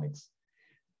ergonomics.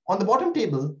 On the bottom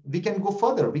table, we can go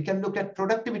further. We can look at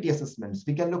productivity assessments.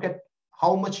 We can look at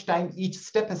how much time each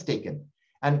step has taken.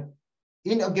 And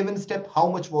in a given step,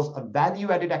 how much was a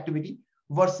value-added activity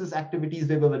versus activities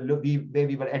where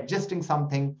we were adjusting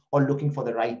something or looking for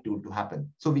the right tool to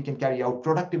happen. So we can carry out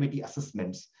productivity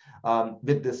assessments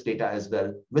with this data as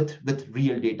well, with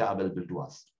real data available to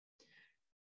us.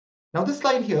 Now this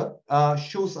slide here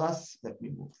shows us, let me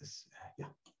move this, yeah.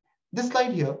 This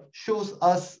slide here shows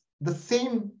us the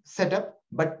same setup,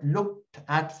 but looked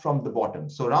at from the bottom.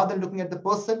 So rather than looking at the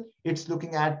person, it's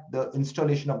looking at the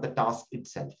installation of the task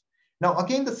itself. Now,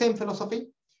 again, the same philosophy.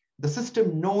 The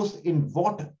system knows in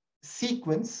what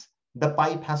sequence the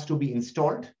pipe has to be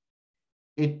installed.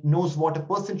 It knows what a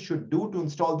person should do to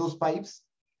install those pipes,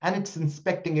 and it's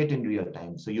inspecting it in real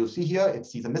time. So you see here, it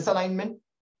sees a misalignment,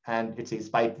 and it says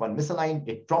pipe 1 misaligned.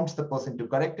 It prompts the person to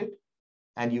correct it.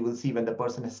 And you will see when the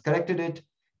person has corrected it,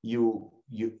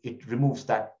 it removes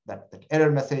that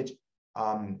error message,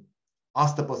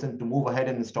 asks the person to move ahead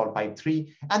and install pipe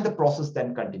 3, and the process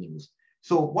then continues.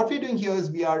 So what we're doing here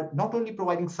is we are not only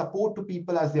providing support to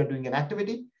people as they're doing an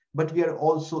activity, but we are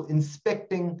also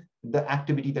inspecting the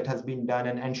activity that has been done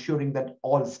and ensuring that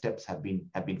all steps have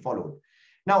been followed.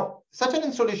 Now, such an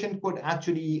installation could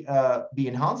actually be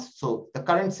enhanced. So the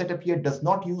current setup here does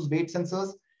not use weight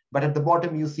sensors, but at the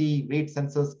bottom you see weight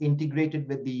sensors integrated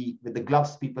with the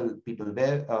gloves people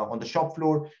wear on the shop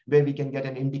floor, where we can get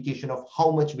an indication of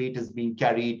how much weight is being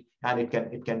carried, and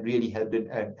it can really help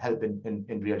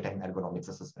in real-time ergonomics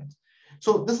assessments.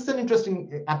 So this is an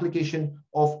interesting application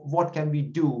of what can we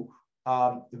do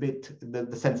with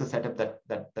the sensor setup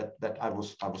that I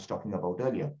was talking about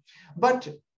earlier. But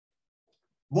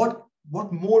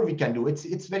what more we can do?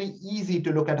 It's very easy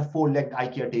to look at a 4-legged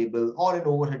IKEA table or an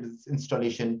overhead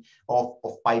installation of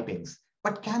pipings.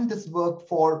 But can this work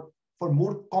for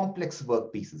more complex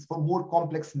workpieces, for more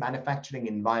complex manufacturing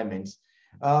environments,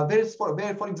 where,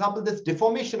 for example, there's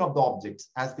deformation of the objects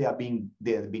as they are being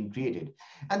created?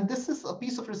 And this is a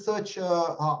piece of research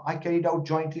I carried out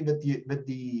jointly with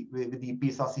the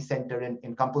PSRC Center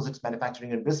in Composites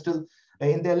Manufacturing in Bristol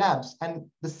in their labs. And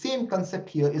the same concept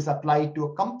here is applied to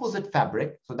a composite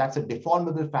fabric. So that's a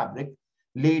deformable fabric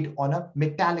laid on a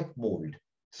metallic mold.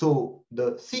 So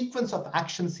the sequence of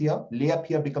actions here, layup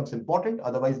here, becomes important.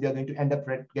 Otherwise, we are going to end up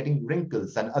getting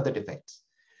wrinkles and other defects.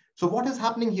 So what is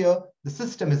happening here? The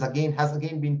system has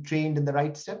again been trained in the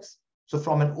right steps. So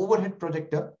from an overhead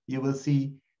projector, you will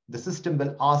see the system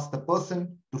will ask the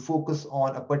person to focus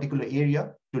on a particular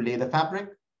area to lay the fabric.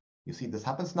 You see this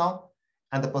happens now,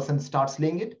 and the person starts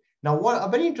laying it. Now, a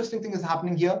very interesting thing is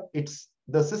happening here.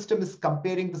 The system is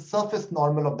comparing the surface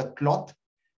normal of the cloth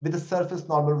with the surface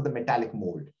normal of the metallic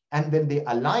mold. And when they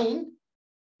align,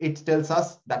 it tells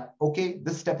us that, okay,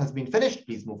 this step has been finished,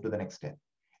 please move to the next step.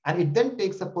 And it then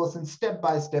takes a person step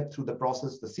by step through the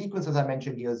process. The sequence, as I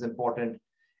mentioned here, is important.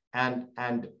 And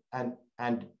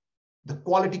the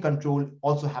quality control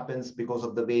also happens because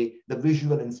of the way the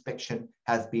visual inspection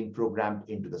has been programmed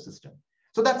into the system.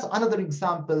 So that's another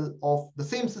example of the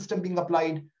same system being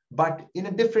applied, but in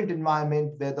a different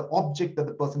environment where the object that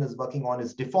the person is working on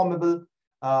is deformable,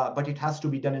 but it has to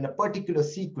be done in a particular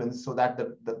sequence so that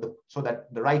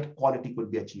the right quality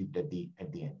could be achieved at the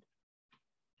end.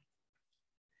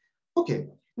 Okay,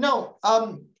 now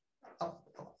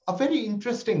a very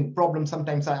interesting problem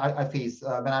sometimes I face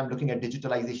when I'm looking at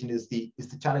digitalization is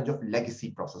the challenge of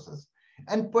legacy processes,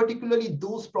 and particularly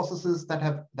those processes that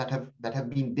have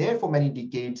been there for many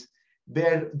decades,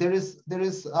 where there is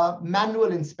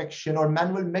manual inspection or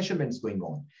manual measurements going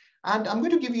on. And I'm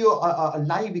going to give you a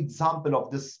live example of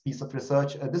this piece of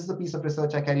research. This is a piece of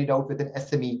research I carried out with an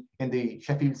SME in the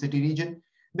Sheffield City region,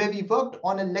 where we worked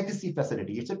on a legacy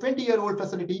facility. It's a 20-year-old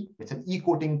facility. It's an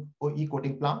e-coating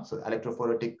plant, so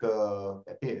electrophoretic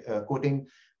coating,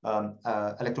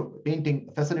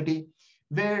 electropainting facility,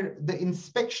 where the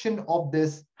inspection of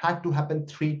this had to happen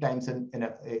 3 times in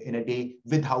a day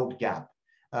without gap.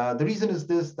 The reason is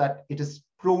this, that it is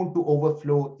prone to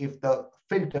overflow if the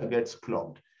filter gets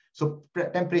clogged. So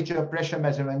temperature, pressure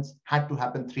measurements had to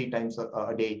happen 3 times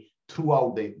a day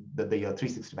throughout the year,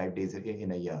 365 days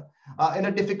in a year, in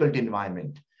a difficult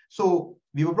environment. So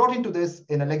we were brought into this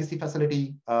in a legacy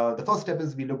facility. The first step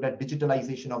is we looked at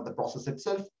digitalization of the process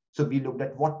itself. So we looked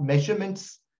at what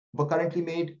measurements were currently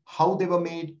made, how they were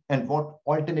made, and what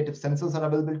alternative sensors are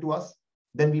available to us.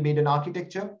 Then we made an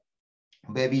architecture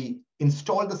where we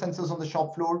installed the sensors on the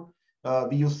shop floor.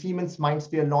 We used Siemens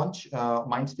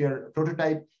MindSphere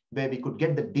prototype, where we could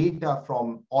get the data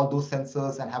from all those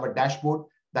sensors and have a dashboard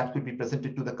that could be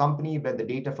presented to the company, where the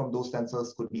data from those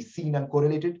sensors could be seen and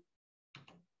correlated.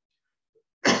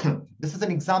 This is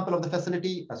an example of the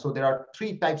facility. So there are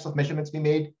 3 types of measurements we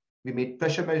made. We made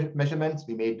pressure measurements,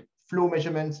 we made flow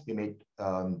measurements, we made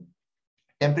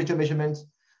temperature measurements.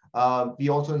 We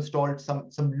also installed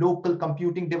some local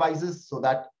computing devices so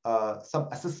that some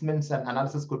assessments and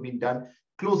analysis could be done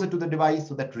closer to the device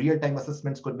so that real-time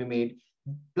assessments could be made.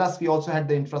 Plus, we also had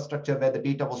the infrastructure where the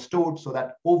data was stored so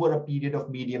that over a period of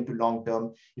medium to long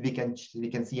term, we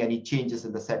can see any changes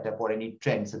in the setup or any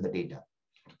trends in the data.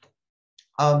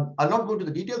 I'll not go into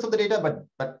the details of the data,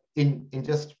 but in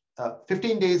just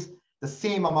 15 days, the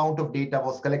same amount of data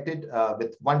was collected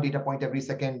with 1 data point every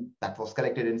second. That was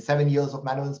collected in 7 years of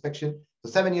manual inspection.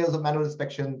 So 7 years of manual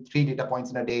inspection, 3 data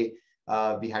points in a day.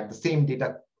 We had the same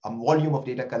data volume of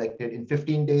data collected in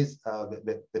 15 days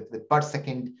with per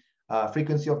second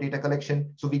frequency of data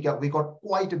collection. So we got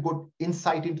quite a good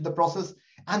insight into the process,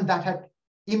 and that had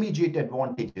immediate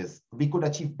advantages. We could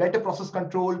achieve better process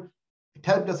control. It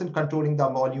helped us in controlling the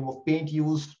volume of paint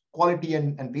used, quality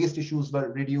and waste issues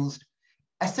were reduced.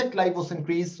 Asset life was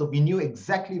increased, so we knew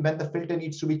exactly when the filter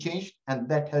needs to be changed, and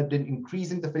that helped in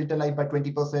increasing the filter life by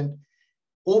 20%.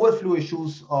 Overflow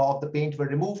issues of the paint were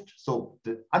removed, so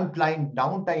the unplanned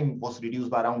downtime was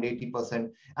reduced by around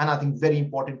 80%. And I think very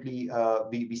importantly,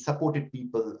 we supported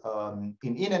people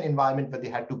in an environment where they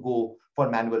had to go for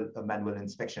manual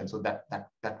inspection, so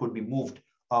that could be moved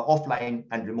offline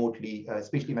and remotely,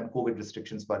 especially when COVID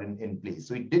restrictions were in place.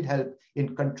 So it did help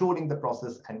in controlling the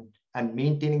process and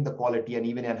maintaining the quality and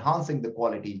even enhancing the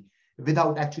quality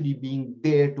without actually being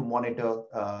there to monitor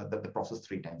the process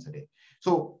 3 times a day.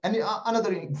 So, and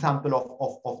another example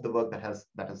of the work that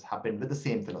has happened with the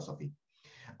same philosophy.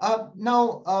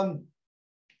 Now,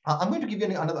 I'm going to give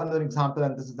you another example,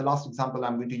 and this is the last example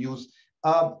I'm going to use.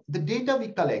 The data we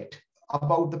collect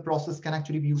about the process can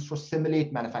actually be used for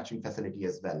simulate manufacturing facility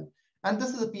as well. And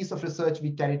this is a piece of research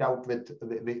we carried out with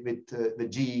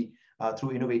GE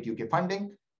through Innovate UK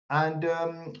funding. And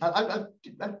I'll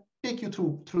take you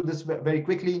through this very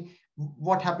quickly.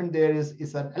 What happened there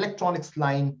is an electronics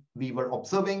line we were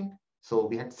observing. So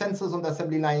we had sensors on the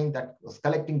assembly line that was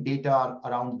collecting data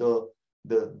around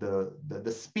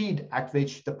the speed at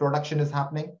which the production is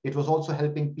happening. It was also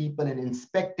helping people in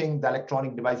inspecting the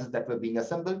electronic devices that were being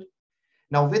assembled.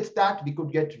 Now with that, we could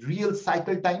get real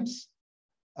cycle times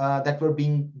that were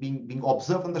being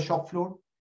observed on the shop floor.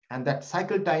 And that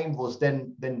cycle time was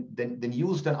then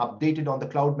used and updated on the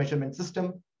cloud measurement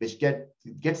system, which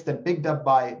gets then picked up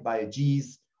by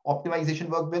GE's optimization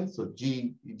workbench. So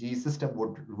GE system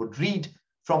would read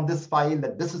from this file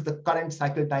that this is the current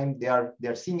cycle time they are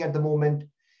seeing at the moment.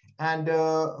 And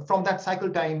from that cycle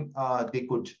time, they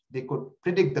could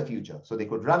predict the future. So they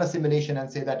could run a simulation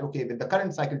and say that, okay, with the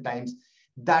current cycle times,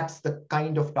 that's the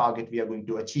kind of target we are going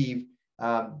to achieve.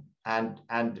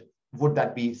 And would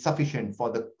that be sufficient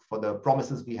for the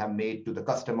promises we have made to the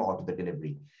customer or to the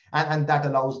delivery? And that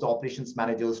allows the operations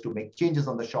managers to make changes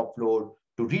on the shop floor,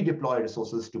 to redeploy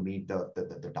resources to meet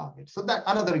the target. So that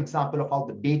another example of how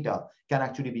the data can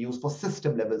actually be used for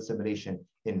system level simulation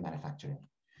in manufacturing.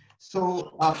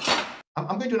 So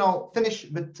I'm going to now finish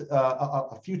with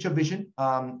a future vision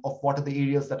of what are the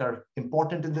areas that are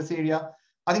important in this area.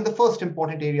 I think the first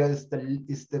important area is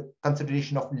the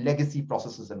consideration of legacy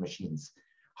processes and machines.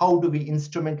 How do we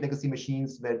instrument legacy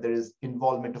machines where there is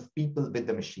involvement of people with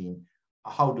the machine?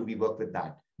 How do we work with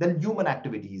that? Then human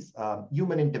activities,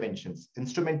 human interventions,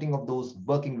 instrumenting of those,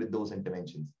 working with those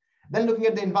interventions. Then looking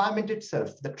at the environment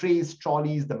itself, the trays,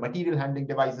 trolleys, the material handling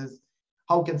devices.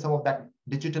 How can some of that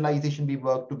digitalization be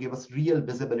worked to give us real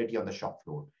visibility on the shop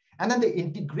floor? And then the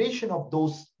integration of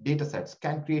those data sets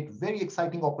can create very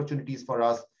exciting opportunities for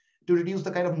us to reduce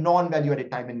the kind of non-value added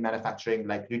time in manufacturing,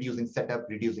 like reducing setup,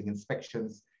 reducing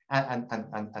inspections, and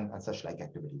such like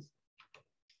activities.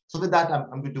 So with that,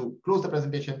 I'm going to close the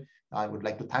presentation. I would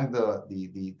like to thank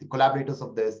the collaborators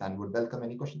of this and would welcome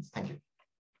any questions. Thank you.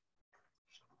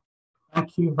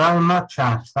 Thank you very much,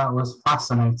 Ash. That was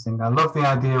fascinating. I love the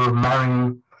idea of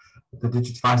marrying the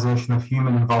digitalization of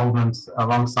human involvement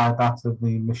alongside that of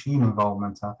the machine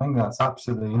involvement. I think that's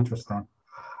absolutely interesting.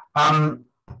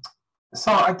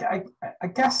 So I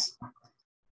guess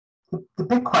the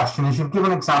big question is, you've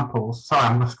given examples. Sorry,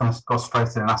 I'm just going to go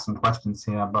straight in and ask some questions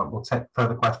here, but we'll take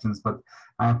further questions. But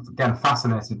I'm again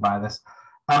fascinated by this.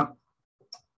 I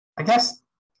guess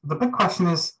the big question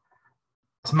is,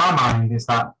 to my mind, is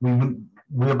that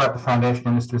we're about the foundation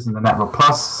industries and the Network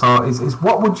Plus. So is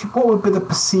what would be the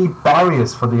perceived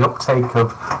barriers for the uptake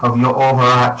of your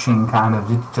overarching kind of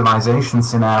digitalization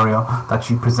scenario that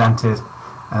you presented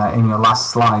in your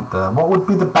last slide there? What would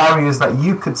be the barriers that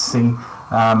you could see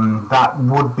that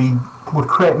would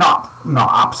create not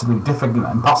absolute difficult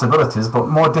impossibilities, but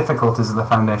more difficulties in the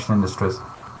foundation industries?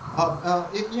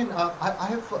 Ian, I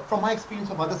have, from my experience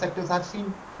of other sectors, I've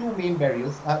seen 2 main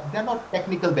barriers. They're not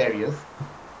technical barriers,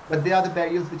 but they are the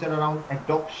barriers which are around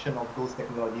adoption of those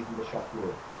technologies in the shop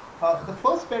floor. The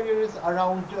first barrier is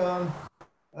around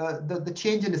the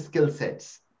change in the skill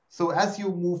sets. So as you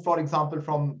move, for example,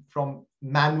 from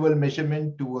manual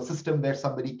measurement to a system where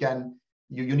somebody can,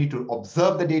 you need to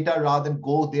observe the data rather than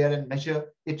go there and measure,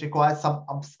 it requires some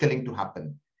upskilling to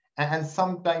happen. And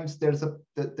sometimes there's a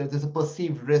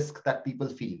perceived risk that people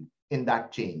feel in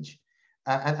that change.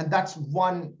 And that's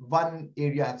one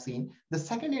area I've seen. The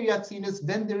second area I've seen is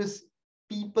when there is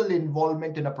people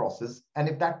involvement in a process, and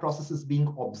if that process is being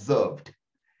observed,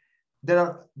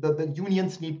 the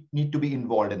unions need to be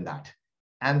involved in that.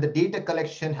 And the data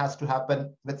collection has to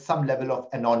happen with some level of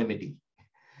anonymity,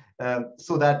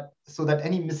 so that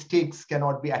any mistakes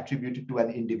cannot be attributed to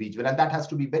an individual, and that has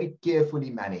to be very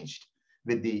carefully managed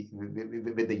with the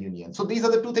union. So these are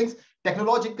the two things.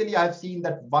 Technologically, I've seen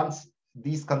that once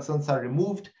these concerns are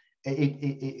removed,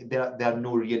 there are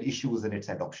no real issues in its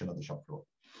adoption on the shop floor.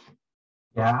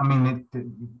 Yeah, I mean, there's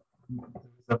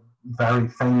a very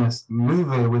famous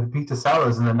movie with Peter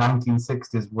Sellers in the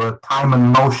 1960s where time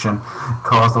and motion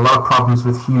caused a lot of problems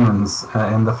with humans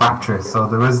in the factory. So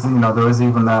there is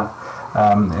even a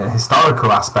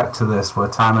historical aspect to this, where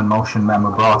time and motion men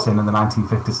were brought in the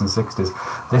 1950s and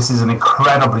 60s. This is an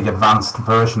incredibly advanced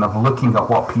version of looking at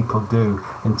what people do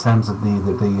in terms of the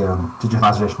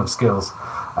digitalization of skills,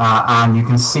 and you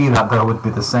can see that there would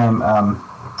be the same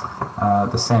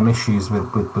issues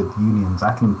with unions.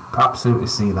 I can absolutely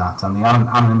see that, and the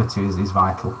anonymity is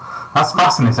vital. That's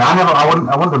fascinating. I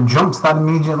wouldn't have jumped to that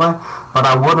immediately, but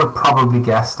I would have probably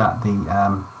guessed at the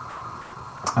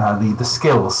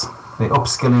skills, the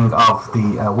upskilling of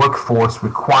the workforce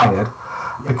required,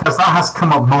 because that has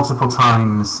come up multiple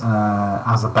times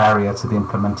as a barrier to the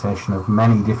implementation of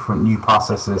many different new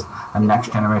processes and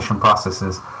next generation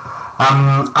processes.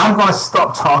 I'm going to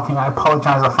stop talking. I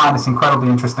apologize. I find this incredibly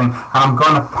interesting, and I'm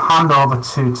going to hand over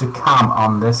to Cam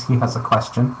on this. He has a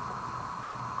question.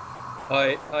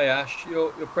 Hi Ash.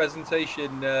 Your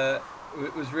presentation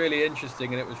was really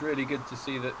interesting, and it was really good to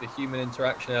see that the human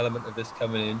interaction element of this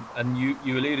coming in. And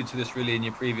you alluded to this really in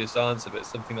your previous answer, but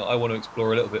it's something that I want to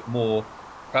explore a little bit more,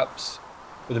 perhaps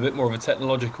with a bit more of a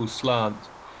technological slant.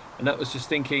 And that was just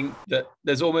thinking that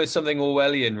there's almost something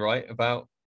Orwellian, right, about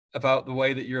the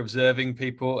way that you're observing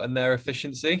people and their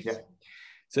efficiency. Yeah.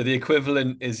 So the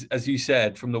equivalent is, as you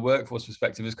said, from the workforce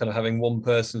perspective, is kind of having one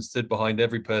person stood behind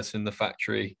every person in the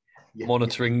factory,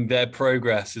 monitoring their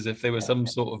progress as if they were some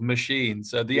sort of machine.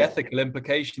 So the ethical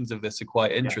implications of this are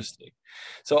quite interesting.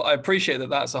 So I appreciate that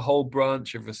that's a whole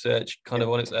branch of research kind of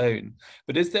on its own.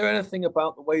 But is there anything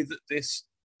about the way that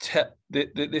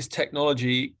this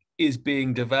technology is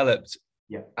being developed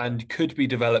and could be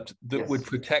developed that would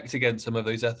protect against some of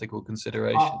those ethical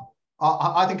considerations?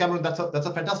 I think, Cameron, that's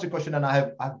a fantastic question, and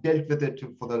I've dealt with it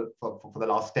for the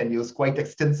last 10 years quite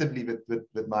extensively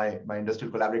with my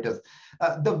industrial collaborators.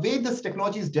 The way this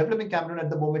technology is developing, Cameron, at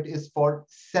the moment is for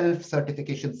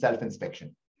self-certification,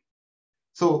 self-inspection.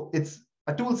 So it's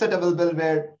a tool set available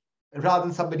where, rather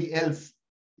than somebody else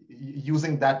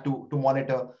using that to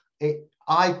monitor,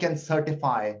 I can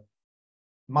certify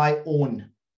my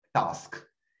own task.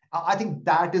 I think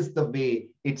that is the way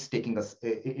it's taking us.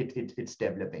 It's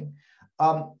developing.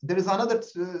 There is another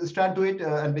strand to it,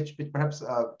 and which perhaps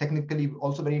technically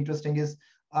also very interesting is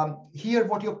here.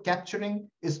 What you're capturing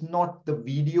is not the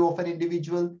video of an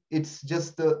individual; it's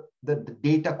just the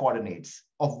data coordinates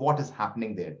of what is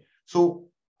happening there. So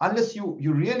unless you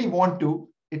really want to,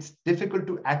 it's difficult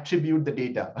to attribute the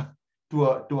data to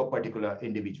a particular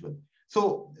individual.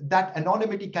 So that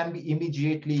anonymity can be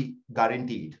immediately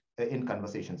guaranteed in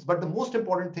conversations. But the most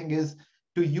important thing is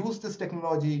to use this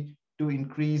technology to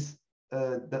increase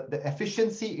the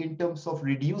efficiency in terms of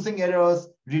reducing errors,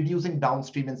 reducing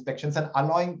downstream inspections,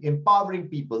 and empowering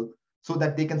people so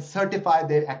that they can certify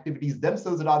their activities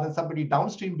themselves rather than somebody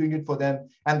downstream doing it for them,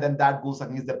 and then that goes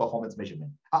against their performance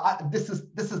measurement. This is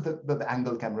the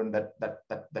angle, Cameron,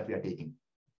 that we are taking.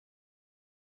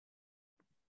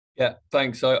 Yeah,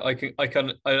 thanks. I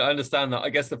understand that. I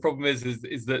guess the problem is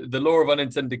that the law of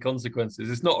unintended consequences.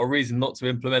 It's not a reason not to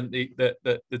implement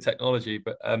the technology,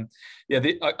 but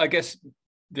I guess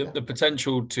the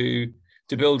potential to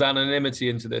build anonymity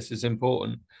into this is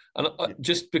important. And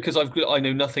just because I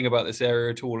know nothing about this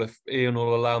area at all, if Ian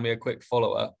will allow me a quick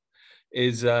follow up,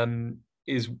 is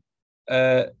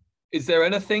there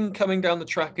anything coming down the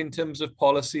track in terms of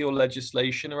policy or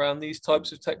legislation around these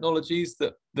types of technologies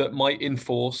that might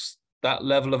enforce that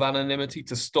level of anonymity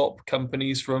to stop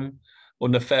companies or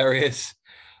nefarious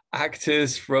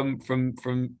actors from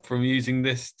using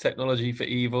this technology for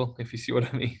evil, if you see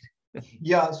what I mean?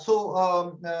 Yeah.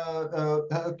 So,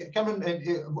 Cameron,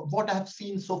 what I have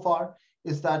seen so far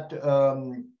is that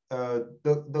the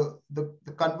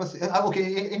conversation.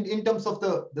 Okay, in terms of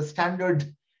the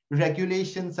standard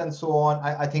regulations and so on,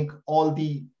 I think all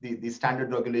the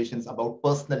standard regulations about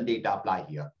personal data apply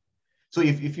here. So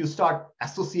if you start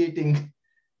associating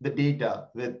the data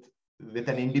with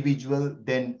an individual,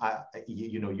 then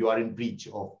you are in breach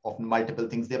of multiple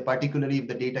things there, particularly if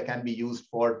the data can be used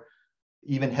for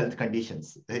even health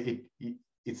conditions.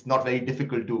 It's not very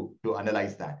difficult to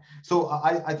analyze that. So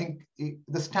I think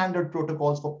the standard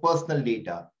protocols for personal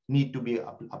data need to be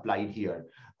applied here.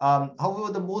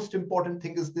 However, the most important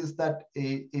thing is this, that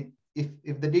if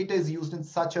the data is used in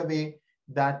such a way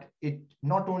that it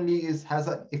not only has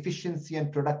an efficiency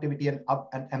and productivity and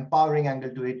an empowering angle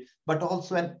to it, but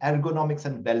also an ergonomics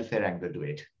and welfare angle to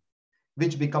it,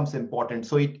 which becomes important.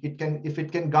 So if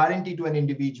it can guarantee to an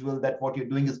individual that what you're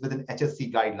doing is within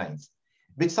HSC guidelines,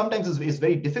 which sometimes is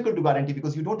very difficult to guarantee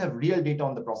because you don't have real data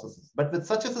on the processes. But with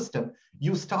such a system,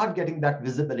 you start getting that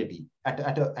visibility at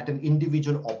an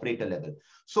individual operator level.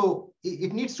 So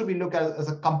it needs to be looked at as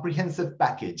a comprehensive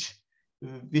package,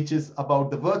 which is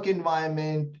about the work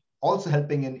environment, also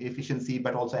helping in efficiency,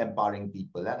 but also empowering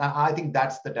people. And I think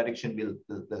that's the direction we'll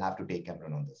have to take,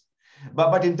 Cameron, on this.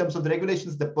 But in terms of the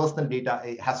regulations, the personal data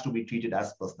has to be treated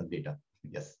as personal data.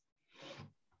 Yes.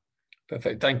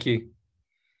 Perfect. Thank you.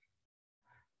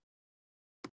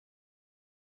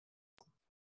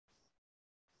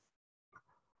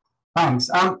 Thanks.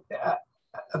 Are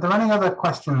there any other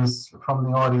questions from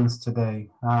the audience today?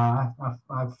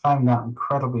 I've found that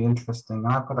incredibly interesting.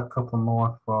 I've got a couple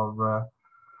more for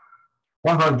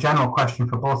one very general question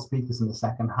for both speakers in the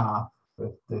second half.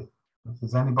 If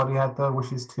there's anybody out there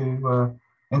wishes to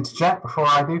interject before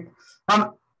I do.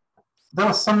 There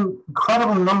are some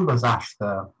incredible numbers, Ash,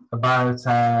 there about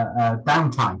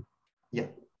downtime. Yeah.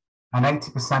 And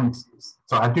 80%,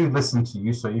 so I do listen to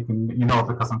you, so you know,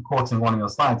 because I'm quoting one of your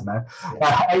slides now.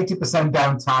 80%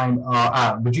 downtime,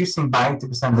 or reducing by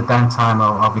 80% the downtime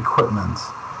of equipment.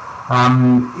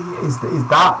 Is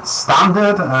that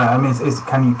standard? I mean,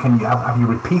 have you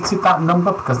repeated that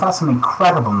number, because that's an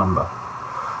incredible number?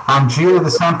 And Julie, the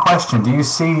same question: do you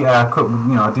see,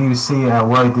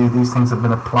 where these things have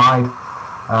been applied?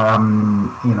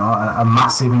 A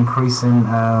massive increase in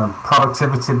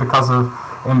productivity because of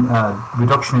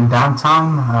reduction in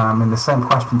downtime. And the same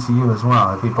question to you as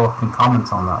well, if you both can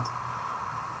comment on that.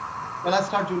 Well, I'll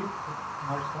start, Julie.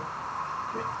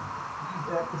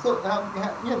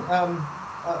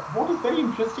 What is very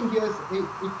interesting here is it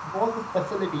was a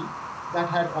facility that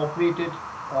had operated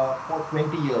for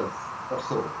 20 years or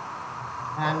so,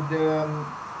 and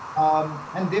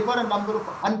there were a number of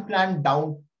unplanned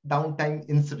downtime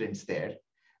incidents there,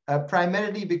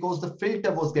 primarily because the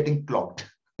filter was getting clogged.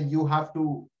 You have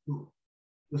to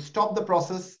stop the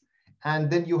process, and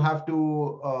then you have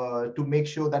to make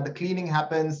sure that the cleaning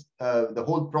happens. The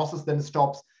whole process then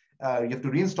stops. You have to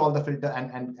reinstall the filter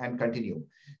and continue.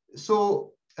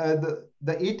 So the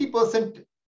 80%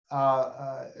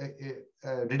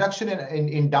 reduction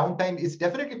in downtime is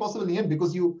definitely possible, Ian,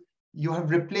 because you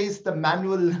have replaced the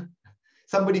manual,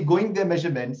 somebody going their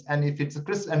measurements, and if it's a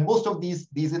and most of these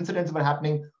incidents were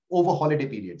happening over holiday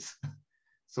periods.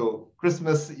 So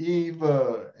Christmas Eve,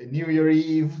 New Year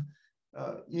Eve,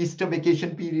 Easter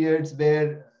vacation periods,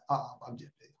 where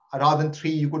rather than 3,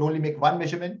 you could only make 1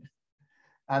 measurement,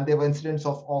 and there were incidents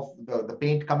of the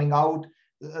paint coming out.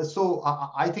 So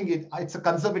I think it's a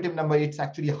conservative number. It's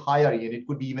actually higher, and it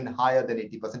could be even higher than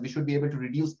 80%. We should be able to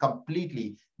reduce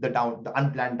completely the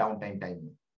unplanned downtime time.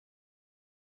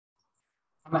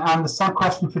 And the same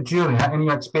question for Julie. In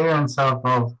your experience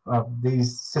of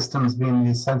these systems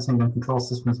these sensing and control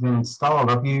systems being installed,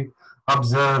 have you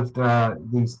observed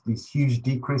these huge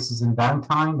decreases in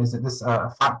downtime? Is it this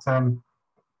a factor?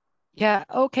 Yeah.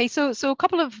 Okay. So a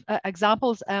couple of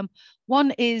examples.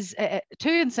 One is 2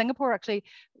 in Singapore, actually.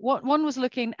 One was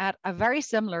looking at a very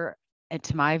similar,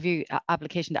 to my view,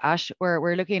 application to Ash, where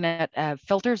we're looking at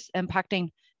filters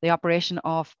impacting the operation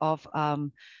of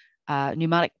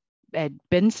pneumatic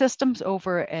bin systems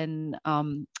over in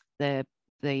the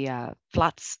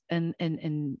flats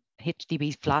in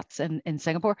HDB flats in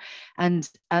Singapore, and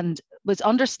was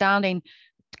understanding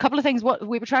a couple of things. What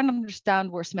we were trying to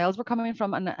understand where smells were coming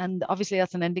from, and obviously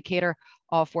that's an indicator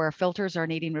of where filters are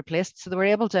needing replaced. So they were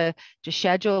able to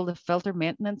schedule the filter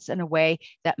maintenance in a way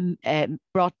that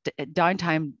brought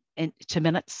downtime into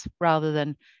minutes, rather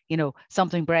than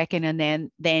something breaking and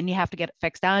then you have to get it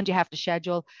fixed, and you have to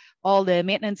schedule all the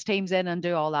maintenance teams in and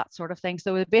do all that sort of thing.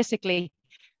 So basically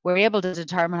we're able to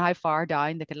determine how far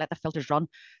down they could let the filters run,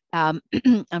 and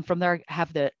from there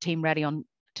have the team ready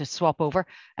to swap over,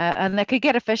 and they could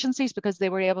get efficiencies because they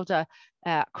were able to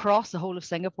cross the whole of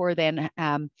Singapore, then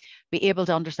be able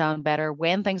to understand better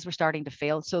when things were starting to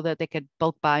fail, so that they could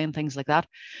bulk buy and things like that.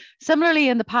 Similarly,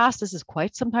 in the past, this is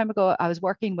quite some time ago, I was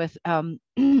working with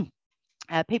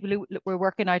people who were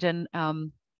working out in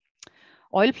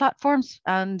oil platforms,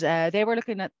 and they were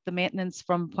looking at the maintenance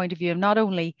from point of view of not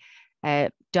only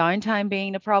downtime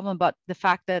being a problem, but the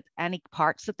fact that any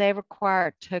parts that they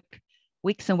required took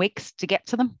weeks and weeks to get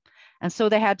to them. And so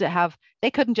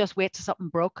they couldn't just wait till something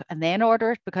broke and then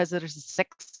order it, because there's a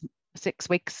six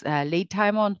weeks lead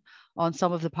time on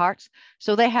some of the parts.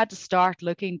 So they had to start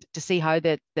looking to see how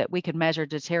that we could measure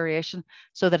deterioration,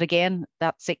 so that again,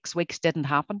 that 6 weeks didn't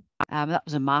happen. That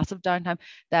was a massive downtime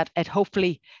that it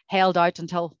hopefully held out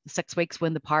until 6 weeks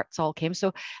when the parts all came.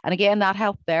 So, and again, that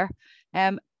helped there.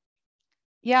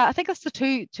 Yeah, I think that's the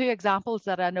two examples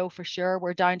that I know for sure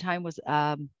where downtime was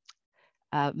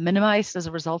minimized as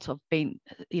a result of being,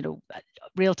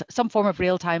 some form of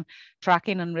real-time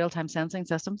tracking and real-time sensing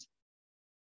systems.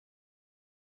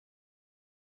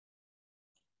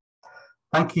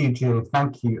 Thank you, Julie.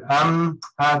 Thank you.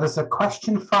 There's a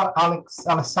question for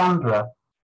Alessandra.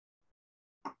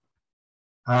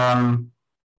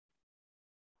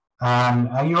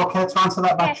 Are you okay to answer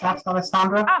that by chat,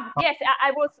 Alessandra? Yes,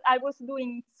 I was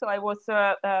doing so. I was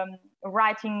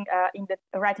writing down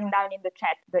in the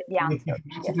chat the answer. If you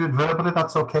need to do it verbally,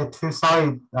 that's okay too.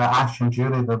 Sorry, Ash and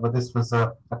Julie, but this was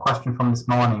a question from this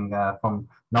morning from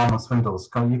Norman Swindles.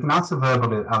 You can answer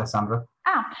verbally, Alessandra.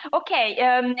 Okay.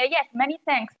 Yes, many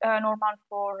thanks, Norman,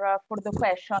 for the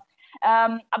question.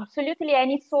 Absolutely,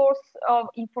 any source of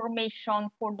information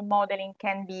for the modeling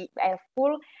can be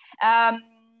helpful.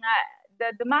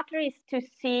 The matter is to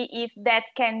see if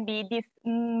this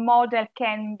model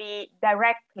can be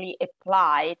directly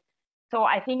applied. So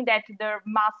I think that there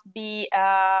must be,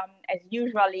 as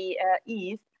usually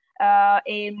is,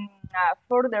 a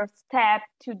further step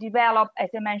to develop, as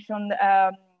I mentioned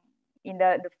in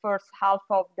the first half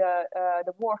of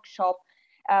the workshop,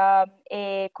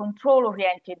 a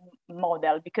control-oriented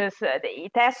model, because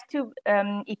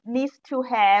it needs to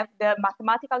have, the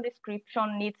mathematical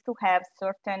description needs to have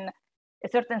a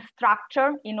certain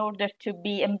structure in order to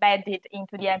be embedded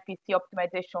into the MPC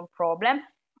optimization problem.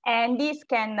 And this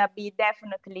can be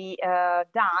definitely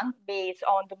done based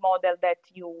on the model that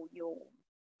you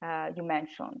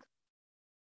mentioned.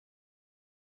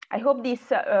 I hope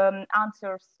this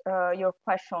answers your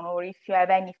question, or if you have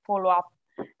any follow-up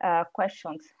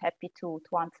questions, happy to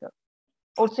answer.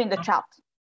 Also in the chat.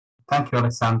 Thank you,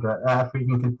 Alessandra. If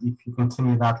you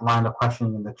continue that line of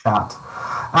questioning in the chat.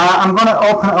 I'm going to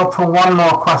open it up for one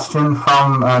more question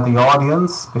from the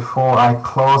audience before I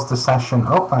close the session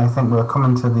up. I think we're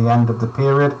coming to the end of the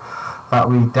period that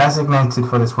we designated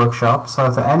for this workshop. So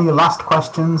if there are any last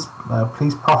questions,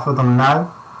 please proffer them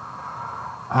now.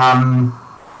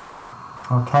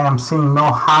 Okay, I'm seeing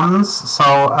no hands. So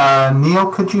Neil,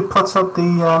 could you put up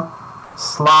the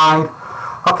slide?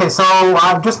 Okay, so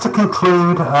just to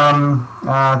conclude,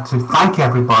 to thank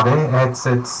everybody.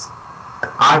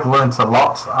 I've learned a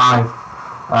lot.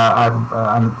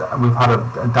 And we've had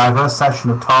a diverse session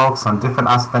of talks on different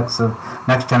aspects of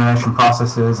next generation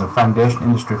processes and foundation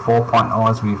industry 4.0,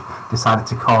 as we've decided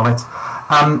to call it.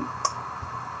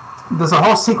 There's a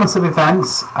whole sequence of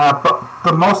events, but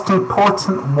the most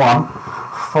important one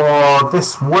for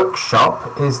this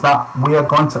workshop is that we are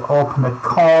going to open a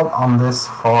call on this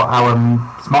for our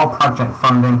small project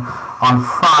funding on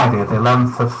Friday, the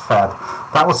 11th of Feb.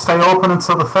 That will stay open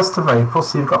until the 1st of April,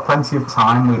 so you've got plenty of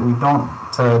time. We don't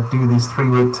do these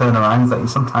 3-week turnarounds that you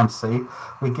sometimes see.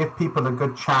 We give people a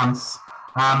good chance.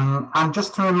 And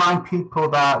just to remind people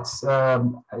that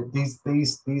these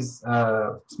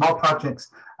small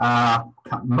projects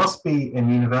must be in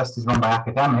universities run by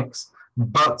academics,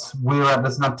 but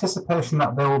there's an anticipation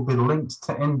that they will be linked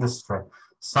to industry.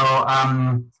 So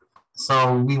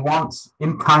we want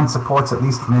in-kind support, at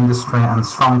least from industry, and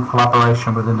strong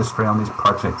collaboration with industry on these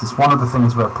projects. It's one of the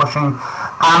things we're pushing,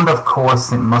 and of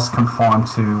course it must conform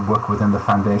to work within the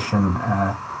foundation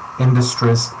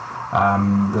industries.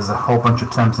 There's a whole bunch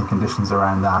of terms and conditions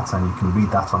around that, and you can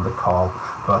read that on the call.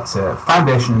 But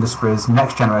foundation industries,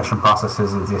 next generation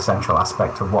processes is the essential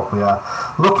aspect of what we are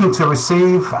looking to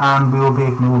receive, and we will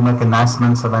make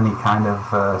announcements of any kind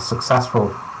of successful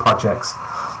projects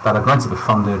that are going to be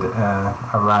funded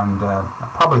around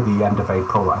probably the end of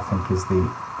April, I think is the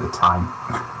time.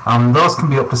 Those can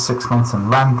be up to 6 months in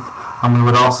length, and we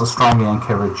would also strongly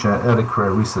encourage early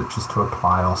career researchers to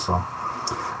apply also.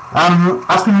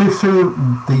 As we move through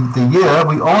the year,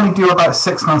 we only do about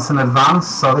 6 months in advance,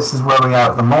 so this is where we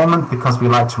are at the moment, because we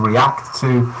like to react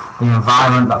to the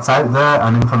environment that's out there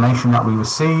and information that we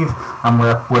receive, and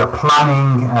we're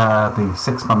planning the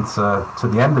 6 months to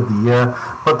the end of the year.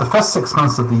 But the first 6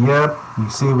 months of the year, you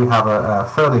see we have a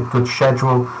fairly good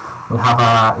schedule. We have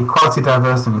our Equality,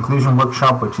 Diversity and Inclusion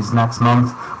workshop, which is next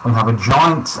month. We have a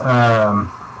joint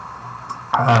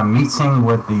meeting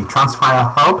with the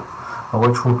Transfire Hub,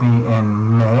 which will be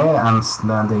in May, and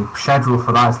the schedule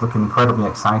for that is looking incredibly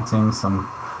exciting. Some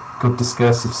good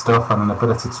discursive stuff and an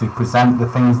ability to present the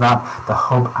things that the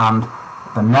hub and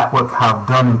the network have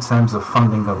done in terms of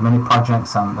funding of mini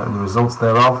projects and the results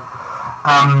thereof.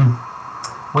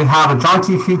 We have a Joint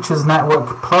eFutures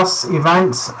Network Plus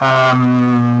event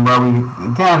where we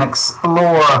again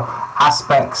explore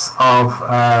aspects of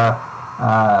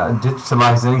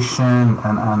digitalization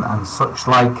and such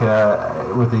like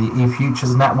with the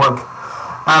eFutures Network.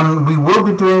 We will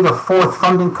be doing a fourth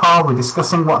funding call. We're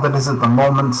discussing what that is at the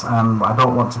moment, and I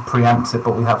don't want to preempt it,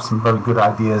 but we have some very good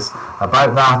ideas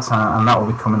about that, and that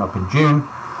will be coming up in June.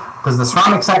 There's the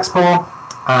Ceramics Expo,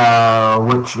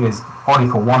 which is only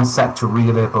for one sector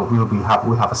really, but we'll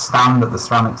have a stand at the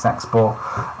Ceramics Expo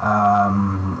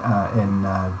in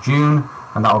June,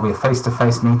 and that will be a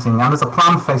face-to-face meeting. And there's a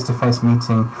planned face-to-face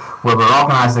meeting where we're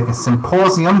organising a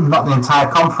symposium, not the entire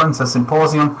conference, a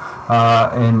symposium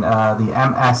in the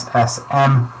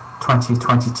MSSM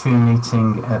 2022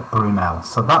 meeting at Brunel.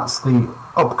 So that's the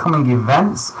upcoming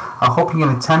events. I hope you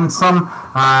can attend some,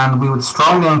 and we would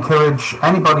strongly encourage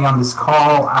anybody on this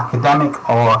call, academic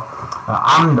or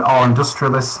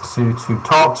industrialists, to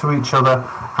talk to each other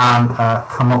and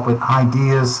come up with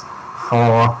ideas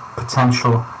for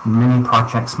potential mini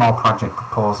projects, small project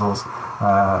proposals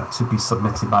to be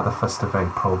submitted by the 1st of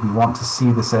April. We want to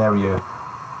see this area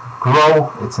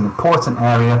grow. It's an important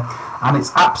area, and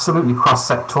it's absolutely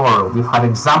cross-sectoral. We've had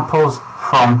examples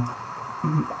from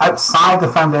outside the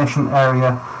foundation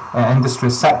area,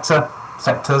 industry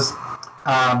sectors,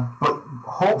 but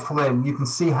hopefully you can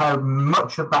see how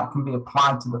much of that can be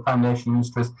applied to the foundation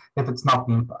industries if it's not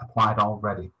been applied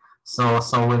already. So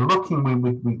we're looking,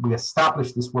 we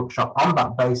established this workshop on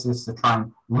that basis to try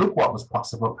and look what was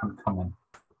possible and come in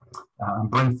and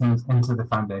bring things into the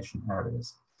foundation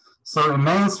areas. So it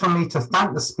remains for me to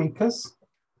thank the speakers.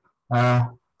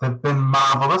 They've been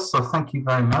marvelous, so thank you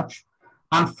very much.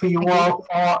 And for you all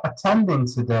for attending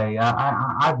today.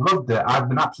 I've loved it. I've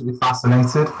been absolutely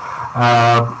fascinated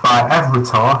by every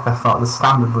talk. I thought the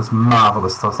standard was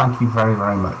marvelous, so thank you very,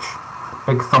 very much.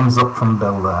 Big thumbs up from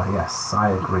Bill there. Yes, I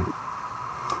agree.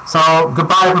 So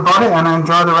goodbye, everybody, and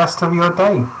enjoy the rest of your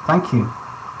day. Thank you.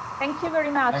 Thank you very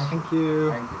much. Thank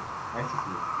you. Thank you. Nice to see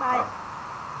you. Bye.